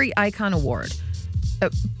Contemporary Icon Award.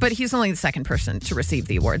 But he's only the second person to receive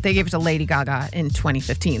the award. They gave it to Lady Gaga in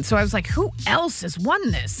 2015. So I was like, who else has won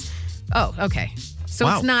this? Oh, okay. So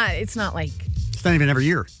Wow. it's not like It's not even every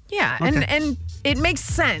year. yeah, Okay. and it makes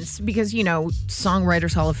sense because, you know,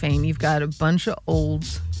 Songwriters Hall of Fame, you've got a bunch of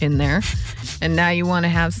olds in there, and now you want to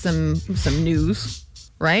have some news,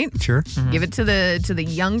 right? Sure. Give it to the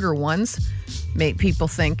younger ones, make people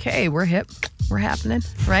think, hey, we're hip, we're happening,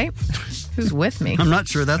 right? Who's with me? I'm not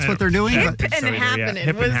sure that's what they're doing. Hip but- and happening.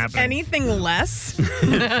 Hip and Was happening. anything less?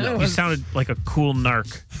 You sounded like a cool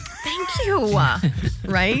narc. Thank you.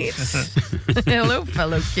 Right? Hello,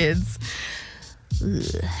 fellow kids.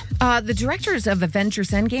 The directors of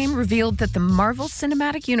Avengers Endgame revealed that the Marvel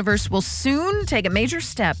Cinematic Universe will soon take a major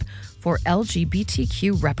step for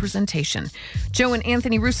LGBTQ representation. Joe and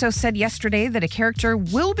Anthony Russo said yesterday that a character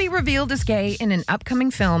will be revealed as gay in an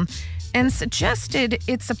upcoming film and suggested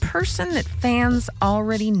it's a person that fans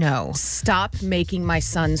already know. Stop making my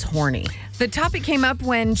sons horny. The topic came up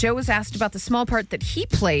when Joe was asked about the small part that he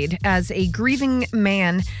played as a grieving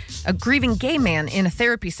gay man in a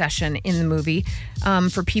therapy session in the movie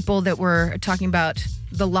for people that were talking about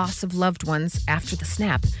the loss of loved ones after the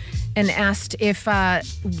snap, and asked if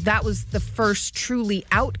that was the first truly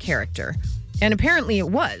out character. And apparently it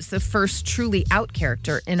was the first truly out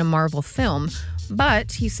character in a Marvel film.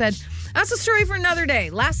 But he said, that's a story for another day.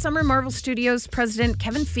 Last summer, Marvel Studios president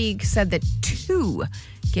Kevin Feige said that 2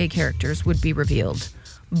 gay characters would be revealed.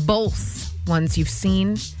 Both ones you've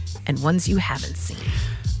seen and ones you haven't seen.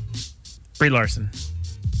 Brie Larson.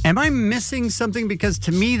 Am I missing something? Because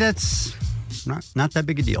to me, that's not that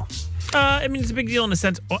big a deal. I mean, it's a big deal in a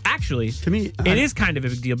sense. Well, actually, to me, it is kind of a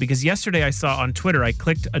big deal because yesterday I saw on Twitter, I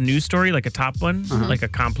clicked a news story, like a top one, like a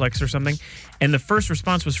complex or something, and the first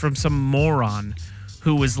response was from some moron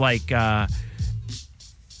who was like,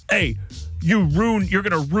 hey, you're going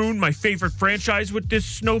to ruin my favorite franchise with this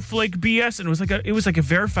snowflake BS. And it was like a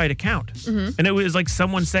verified account. Mm-hmm. And it was like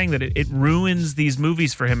someone saying that it ruins these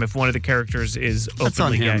movies for him if one of the characters is openly That's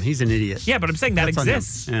on him. gay. He's an idiot. Yeah, but I'm saying that That's on him.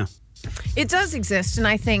 exists. Yeah. It does exist, and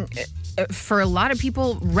I think for a lot of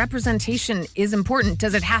people, representation is important.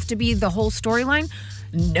 Does it have to be the whole storyline?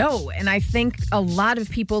 No, and I think a lot of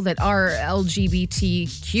people that are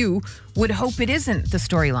LGBTQ would hope it isn't the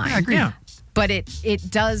storyline. Yeah, I agree. Yeah. But it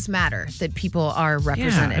does matter that people are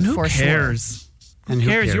represented, Yeah, and who for cares? sure. Who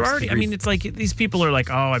cares? You already. I mean, it's like these people are like,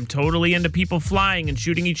 oh, I'm totally into people flying and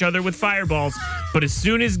shooting each other with fireballs. But as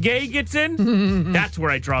soon as gay gets in, that's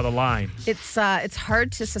where I draw the line. It's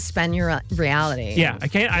hard to suspend your reality. Yeah, I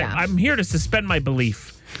can't. Yeah. I'm here to suspend my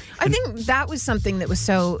belief. I think that was something that was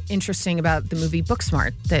so interesting about the movie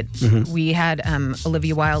Booksmart that we had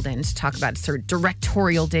Olivia Wilde in to talk about her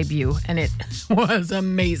directorial debut, and it was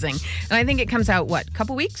amazing. And I think it comes out, a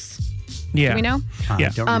couple weeks? Yeah. Do we know?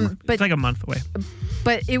 Yeah. But it's like a month away.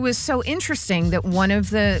 But it was so interesting that one of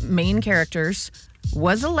the main characters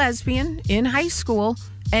was a lesbian in high school,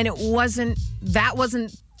 and that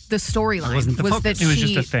wasn't the storyline. That wasn't the focus. It was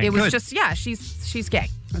just a thing. It was Good. just, she's gay.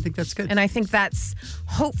 I think that's good. And I think that's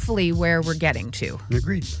hopefully where we're getting to.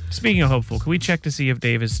 Agreed. Speaking of hopeful, can we check to see if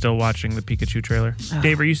Dave is still watching the Pikachu trailer?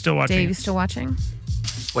 Dave, are you still watching? Dave, you still watching?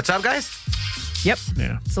 What's up, guys? Yep.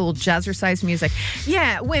 Yeah. It's a little jazzercise music.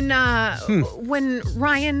 Yeah, when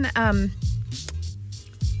Ryan,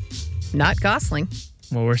 not Gosling.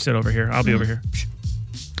 Well, we're sit over here. I'll be over here.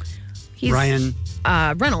 He's Ryan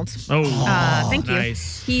Reynolds. Oh, thank you.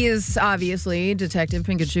 nice. He is obviously Detective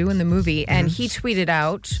Pikachu in the movie, and he tweeted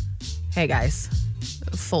out, "Hey guys,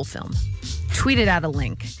 full film." Tweeted out a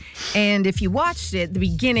link, and if you watched it, the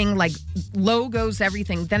beginning, like logos,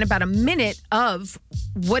 everything. Then about a minute of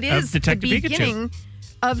what is the beginning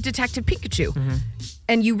of Detective Pikachu,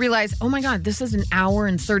 and you realize, oh my God, this is an hour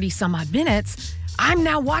and 30 some odd minutes. I'm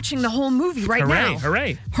now watching the whole movie right now.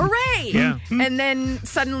 Hooray. Yeah. And then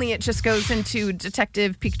suddenly it just goes into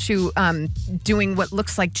Detective Pikachu doing what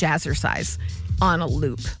looks like jazzercise on a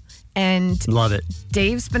loop. And love it.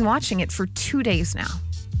 Dave's been watching it for 2 days now.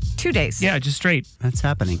 2 days. Yeah, just straight. That's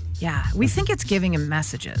happening. Yeah. We think it's giving him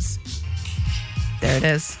messages. There it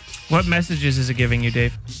is. What messages is it giving you,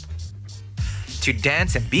 Dave? To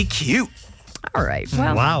dance and be cute. All right.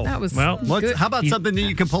 Well, wow. That was good. How about something that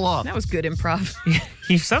you can pull off? That was good improv.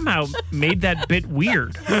 He somehow made that bit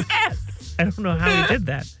weird. Yes. I don't know how he did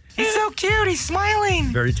that. He's so cute. He's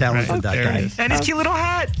smiling. Very talented, that guy. And his cute little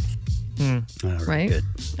hat. Right? Good.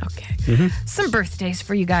 Okay. Some birthdays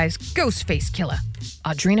for you guys. Ghostface Killer,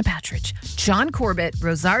 Audrina Patridge, John Corbett,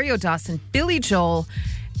 Rosario Dawson, Billy Joel,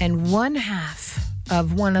 and one half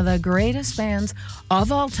of one of the greatest bands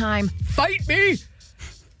of all time, Fight Me,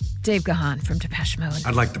 Dave Gahan from Depeche Mode.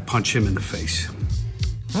 I'd like to punch him in the face.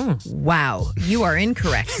 Wow, you are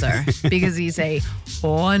incorrect, sir, because he's a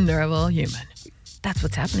wonderful human. That's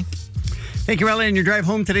what's happening. Thank you, Ellie. On your drive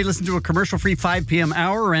home today, listen to a commercial-free 5 p.m.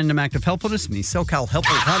 hour, random act of helpfulness from the SoCal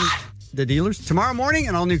Helpful the dealers. Tomorrow morning,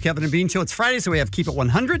 an all-new Kevin and Bean show. It's Friday, so we have Keep It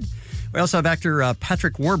 100. We also have actor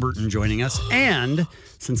Patrick Warburton joining us. And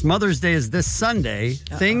since Mother's Day is this Sunday,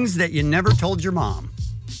 things that you never told your mom.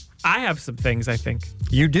 I have some things, I think.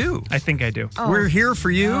 You do? I think I do. We're here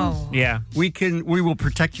for you. No. Yeah. We will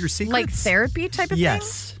protect your secrets. Like therapy type of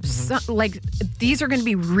yes. thing? So, like, these are going to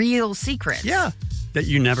be real secrets. Yeah. That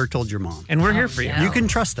you never told your mom. And we're here for you. You can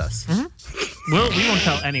trust us. We won't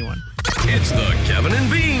tell anyone. It's the Kevin and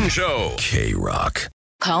Bean Show. K-Rock.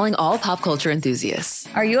 Calling all pop culture enthusiasts.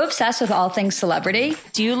 Are you obsessed with all things celebrity?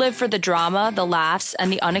 Do you live for the drama, the laughs,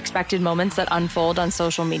 and the unexpected moments that unfold on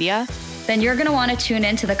social media? Then you're going to want to tune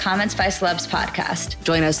in to the Comments by Celebs podcast.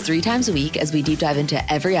 Join us 3 times a week as we deep dive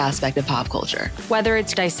into every aspect of pop culture. Whether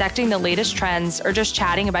it's dissecting the latest trends or just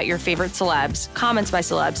chatting about your favorite celebs, Comments by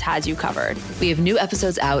Celebs has you covered. We have new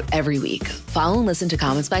episodes out every week. Follow and listen to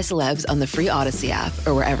Comments by Celebs on the free Odyssey app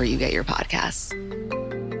or wherever you get your podcasts.